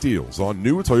great deals on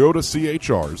new Toyota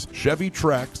CHRs, Chevy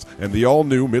Trax, and the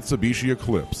all-new Mitsubishi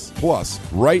Eclipse. Plus,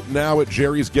 right now at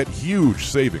Jerry's, get huge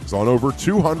savings on over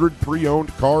 200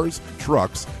 pre-owned cars,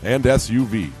 trucks, and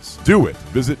SUVs. Do it.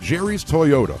 Visit Jerry's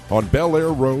Toyota on Bel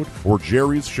Air Road or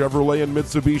Jerry's Chevrolet and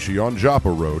Mitsubishi on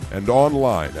Joppa Road, and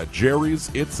online at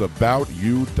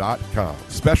jerry'sitsaboutyou.com.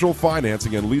 Special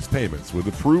financing and lease payments with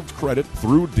approved credit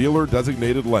through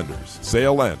dealer-designated lenders.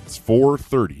 Sale ends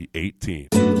 4/30/18.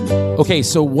 Okay,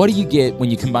 so what do you get when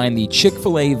you combine the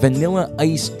Chick-fil-A Vanilla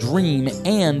Ice Dream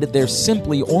and their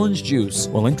Simply Orange Juice?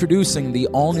 Well, introducing the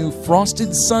all-new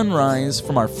Frosted Sunrise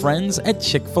from our friends at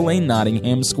Chick-fil-A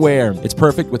Nottingham Square. It's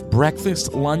perfect with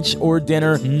breakfast, lunch, or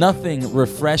dinner. Nothing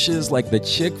refreshing refreshes like the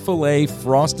Chick-fil-A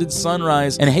Frosted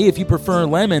Sunrise. And hey, if you prefer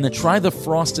lemon, try the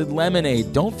Frosted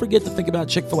Lemonade. Don't forget to think about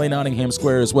Chick-fil-A Nottingham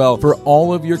Square as well for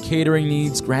all of your catering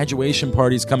needs, graduation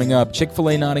parties coming up.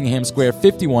 Chick-fil-A Nottingham Square,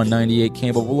 5198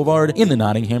 Campbell Boulevard in the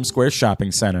Nottingham Square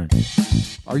Shopping Center.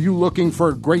 Are you looking for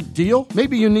a great deal?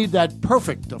 Maybe you need that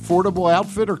perfect affordable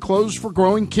outfit or clothes for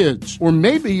growing kids. Or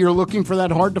maybe you're looking for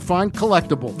that hard-to-find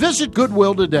collectible. Visit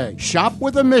Goodwill today. Shop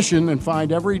with a mission and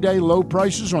find everyday low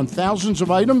prices on thousands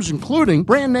of items, including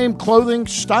brand-name clothing,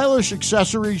 stylish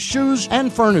accessories, shoes,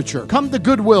 and furniture. Come to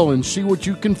Goodwill and see what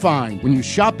you can find. When you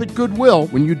shop at Goodwill,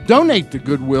 when you donate to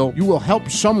Goodwill, you will help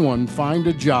someone find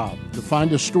a job. To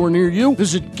find a store near you,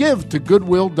 visit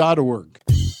givetogoodwill.org.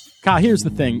 Kyle, here's the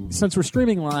thing. Since we're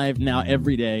streaming live now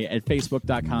every day at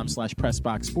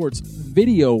facebook.com/PressBoxSports,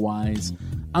 video-wise,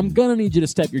 I'm going to need you to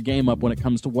step your game up when it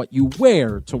comes to what you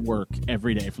wear to work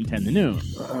every day from 10 to noon.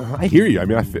 I hear you. I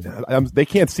mean, they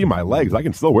can't see my legs. I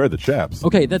can still wear the chaps.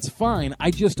 Okay, that's fine. I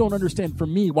just don't understand, for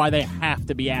me, why they have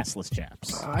to be assless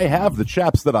chaps. I have the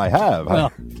chaps that I have.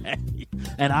 Well, okay.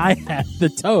 And I have the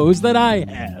toes that I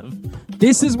have.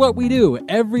 This is what we do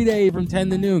every day from 10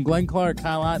 to noon. Glenn Clark,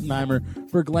 Kyle Ottenheimer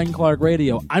for Glenn Clark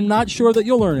Radio. I'm not sure that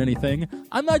you'll learn anything.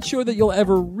 I'm not sure that you'll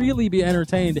ever really be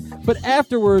entertained. But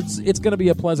afterwards, it's going to be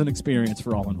a pleasant experience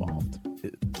for all involved.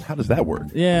 How does that work?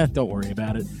 Yeah, don't worry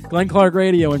about it. Glenn Clark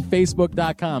Radio and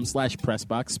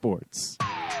Facebook.com/PressBoxSports.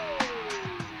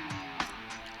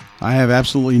 I have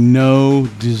absolutely no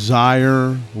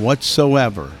desire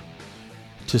whatsoever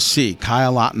to see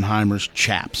Kyle Ottenheimer's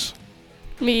chaps.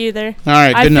 Me either. All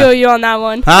right, I feel you on that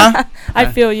one. Huh?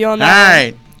 I feel you on that one. All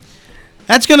right.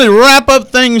 That's going to wrap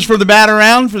up things for the Bat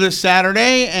Around for this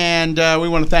Saturday, and we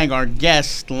want to thank our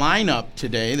guest lineup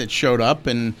today that showed up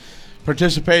and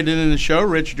participated in the show.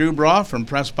 Rich Dubroff from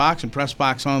PressBox and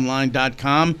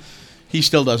PressBoxOnline.com. He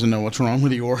still doesn't know what's wrong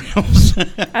with the Orioles.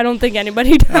 I don't think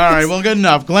anybody does. All right, well, good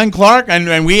enough. Glenn Clark,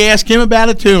 and we asked him about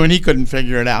it too, and he couldn't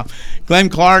figure it out. Glenn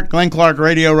Clark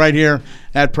Radio right here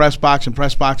at PressBox and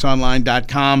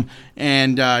PressBoxOnline.com.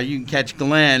 And you can catch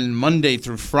Glenn Monday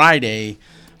through Friday,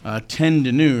 10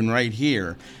 to noon right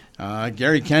here.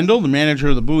 Gary Kendall, the manager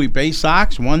of the Bowie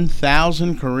Baysox,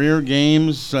 1,000 career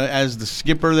games as the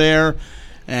skipper there,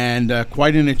 and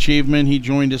quite an achievement. He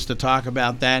joined us to talk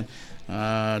about that.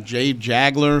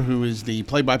 Jageler, who is the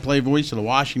play-by-play voice of the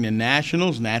Washington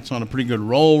Nationals, and that's on a pretty good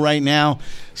roll right now.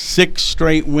 6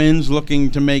 straight wins, looking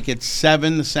to make it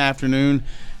 7 this afternoon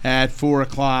at 4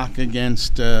 o'clock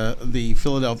against the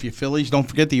Philadelphia Phillies. Don't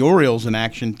forget the Orioles in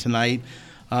action tonight,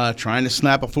 trying to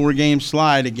snap a 4-game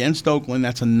slide against Oakland.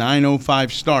 That's a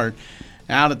 9:05 start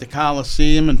out at the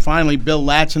Coliseum. And finally, Bill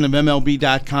Ladson of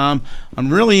MLB.com.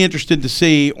 I'm really interested to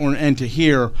see and to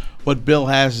hear what Bill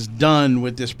has done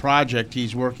with this project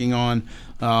he's working on.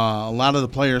 A lot of the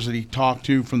players that he talked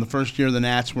to from the first year the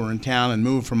Nats were in town and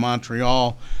moved from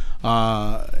Montreal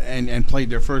and played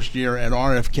their first year at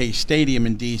RFK Stadium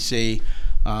in D.C.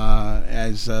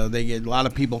 As they get a lot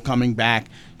of people coming back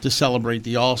to celebrate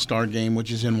the All-Star Game, which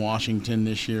is in Washington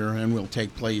this year and will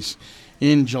take place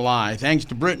in July. Thanks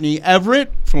to Brittany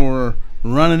Everett for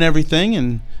running everything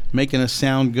and making us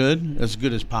sound good as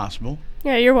possible.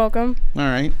 Yeah, you're welcome. All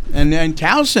right. And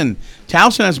Towson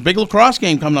has a big lacrosse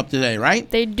game coming up today, right?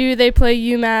 They do. They play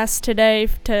UMass today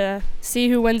to see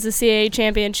who wins the CAA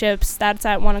championships. That's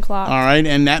at 1 o'clock. All right.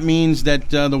 And that means that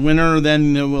the winner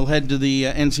then will head to the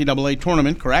NCAA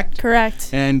tournament, correct? Correct.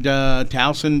 And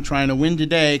Towson trying to win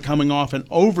today, coming off an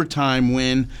overtime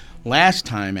win last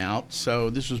time out. So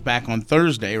this was back on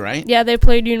Thursday, right? Yeah, they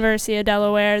played University of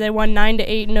Delaware. They won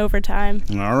 9-8 in overtime.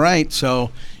 All right.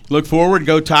 So look forward.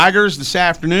 Go Tigers this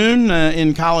afternoon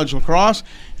in college lacrosse.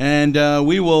 And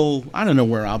we will, I don't know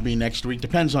where I'll be next week.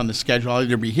 Depends on the schedule. I'll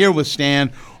either be here with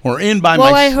Stan or in by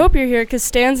Well, I hope you're here because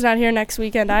Stan's not here next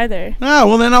weekend either. Oh,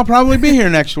 well, then I'll probably be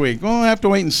here next week. We'll have to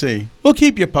wait and see. We'll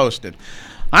keep you posted.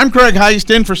 I'm Craig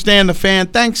Heist in for Stan the Fan.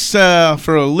 Thanks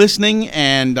for listening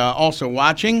and also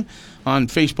watching on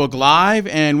Facebook Live.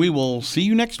 And we will see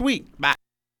you next week. Bye.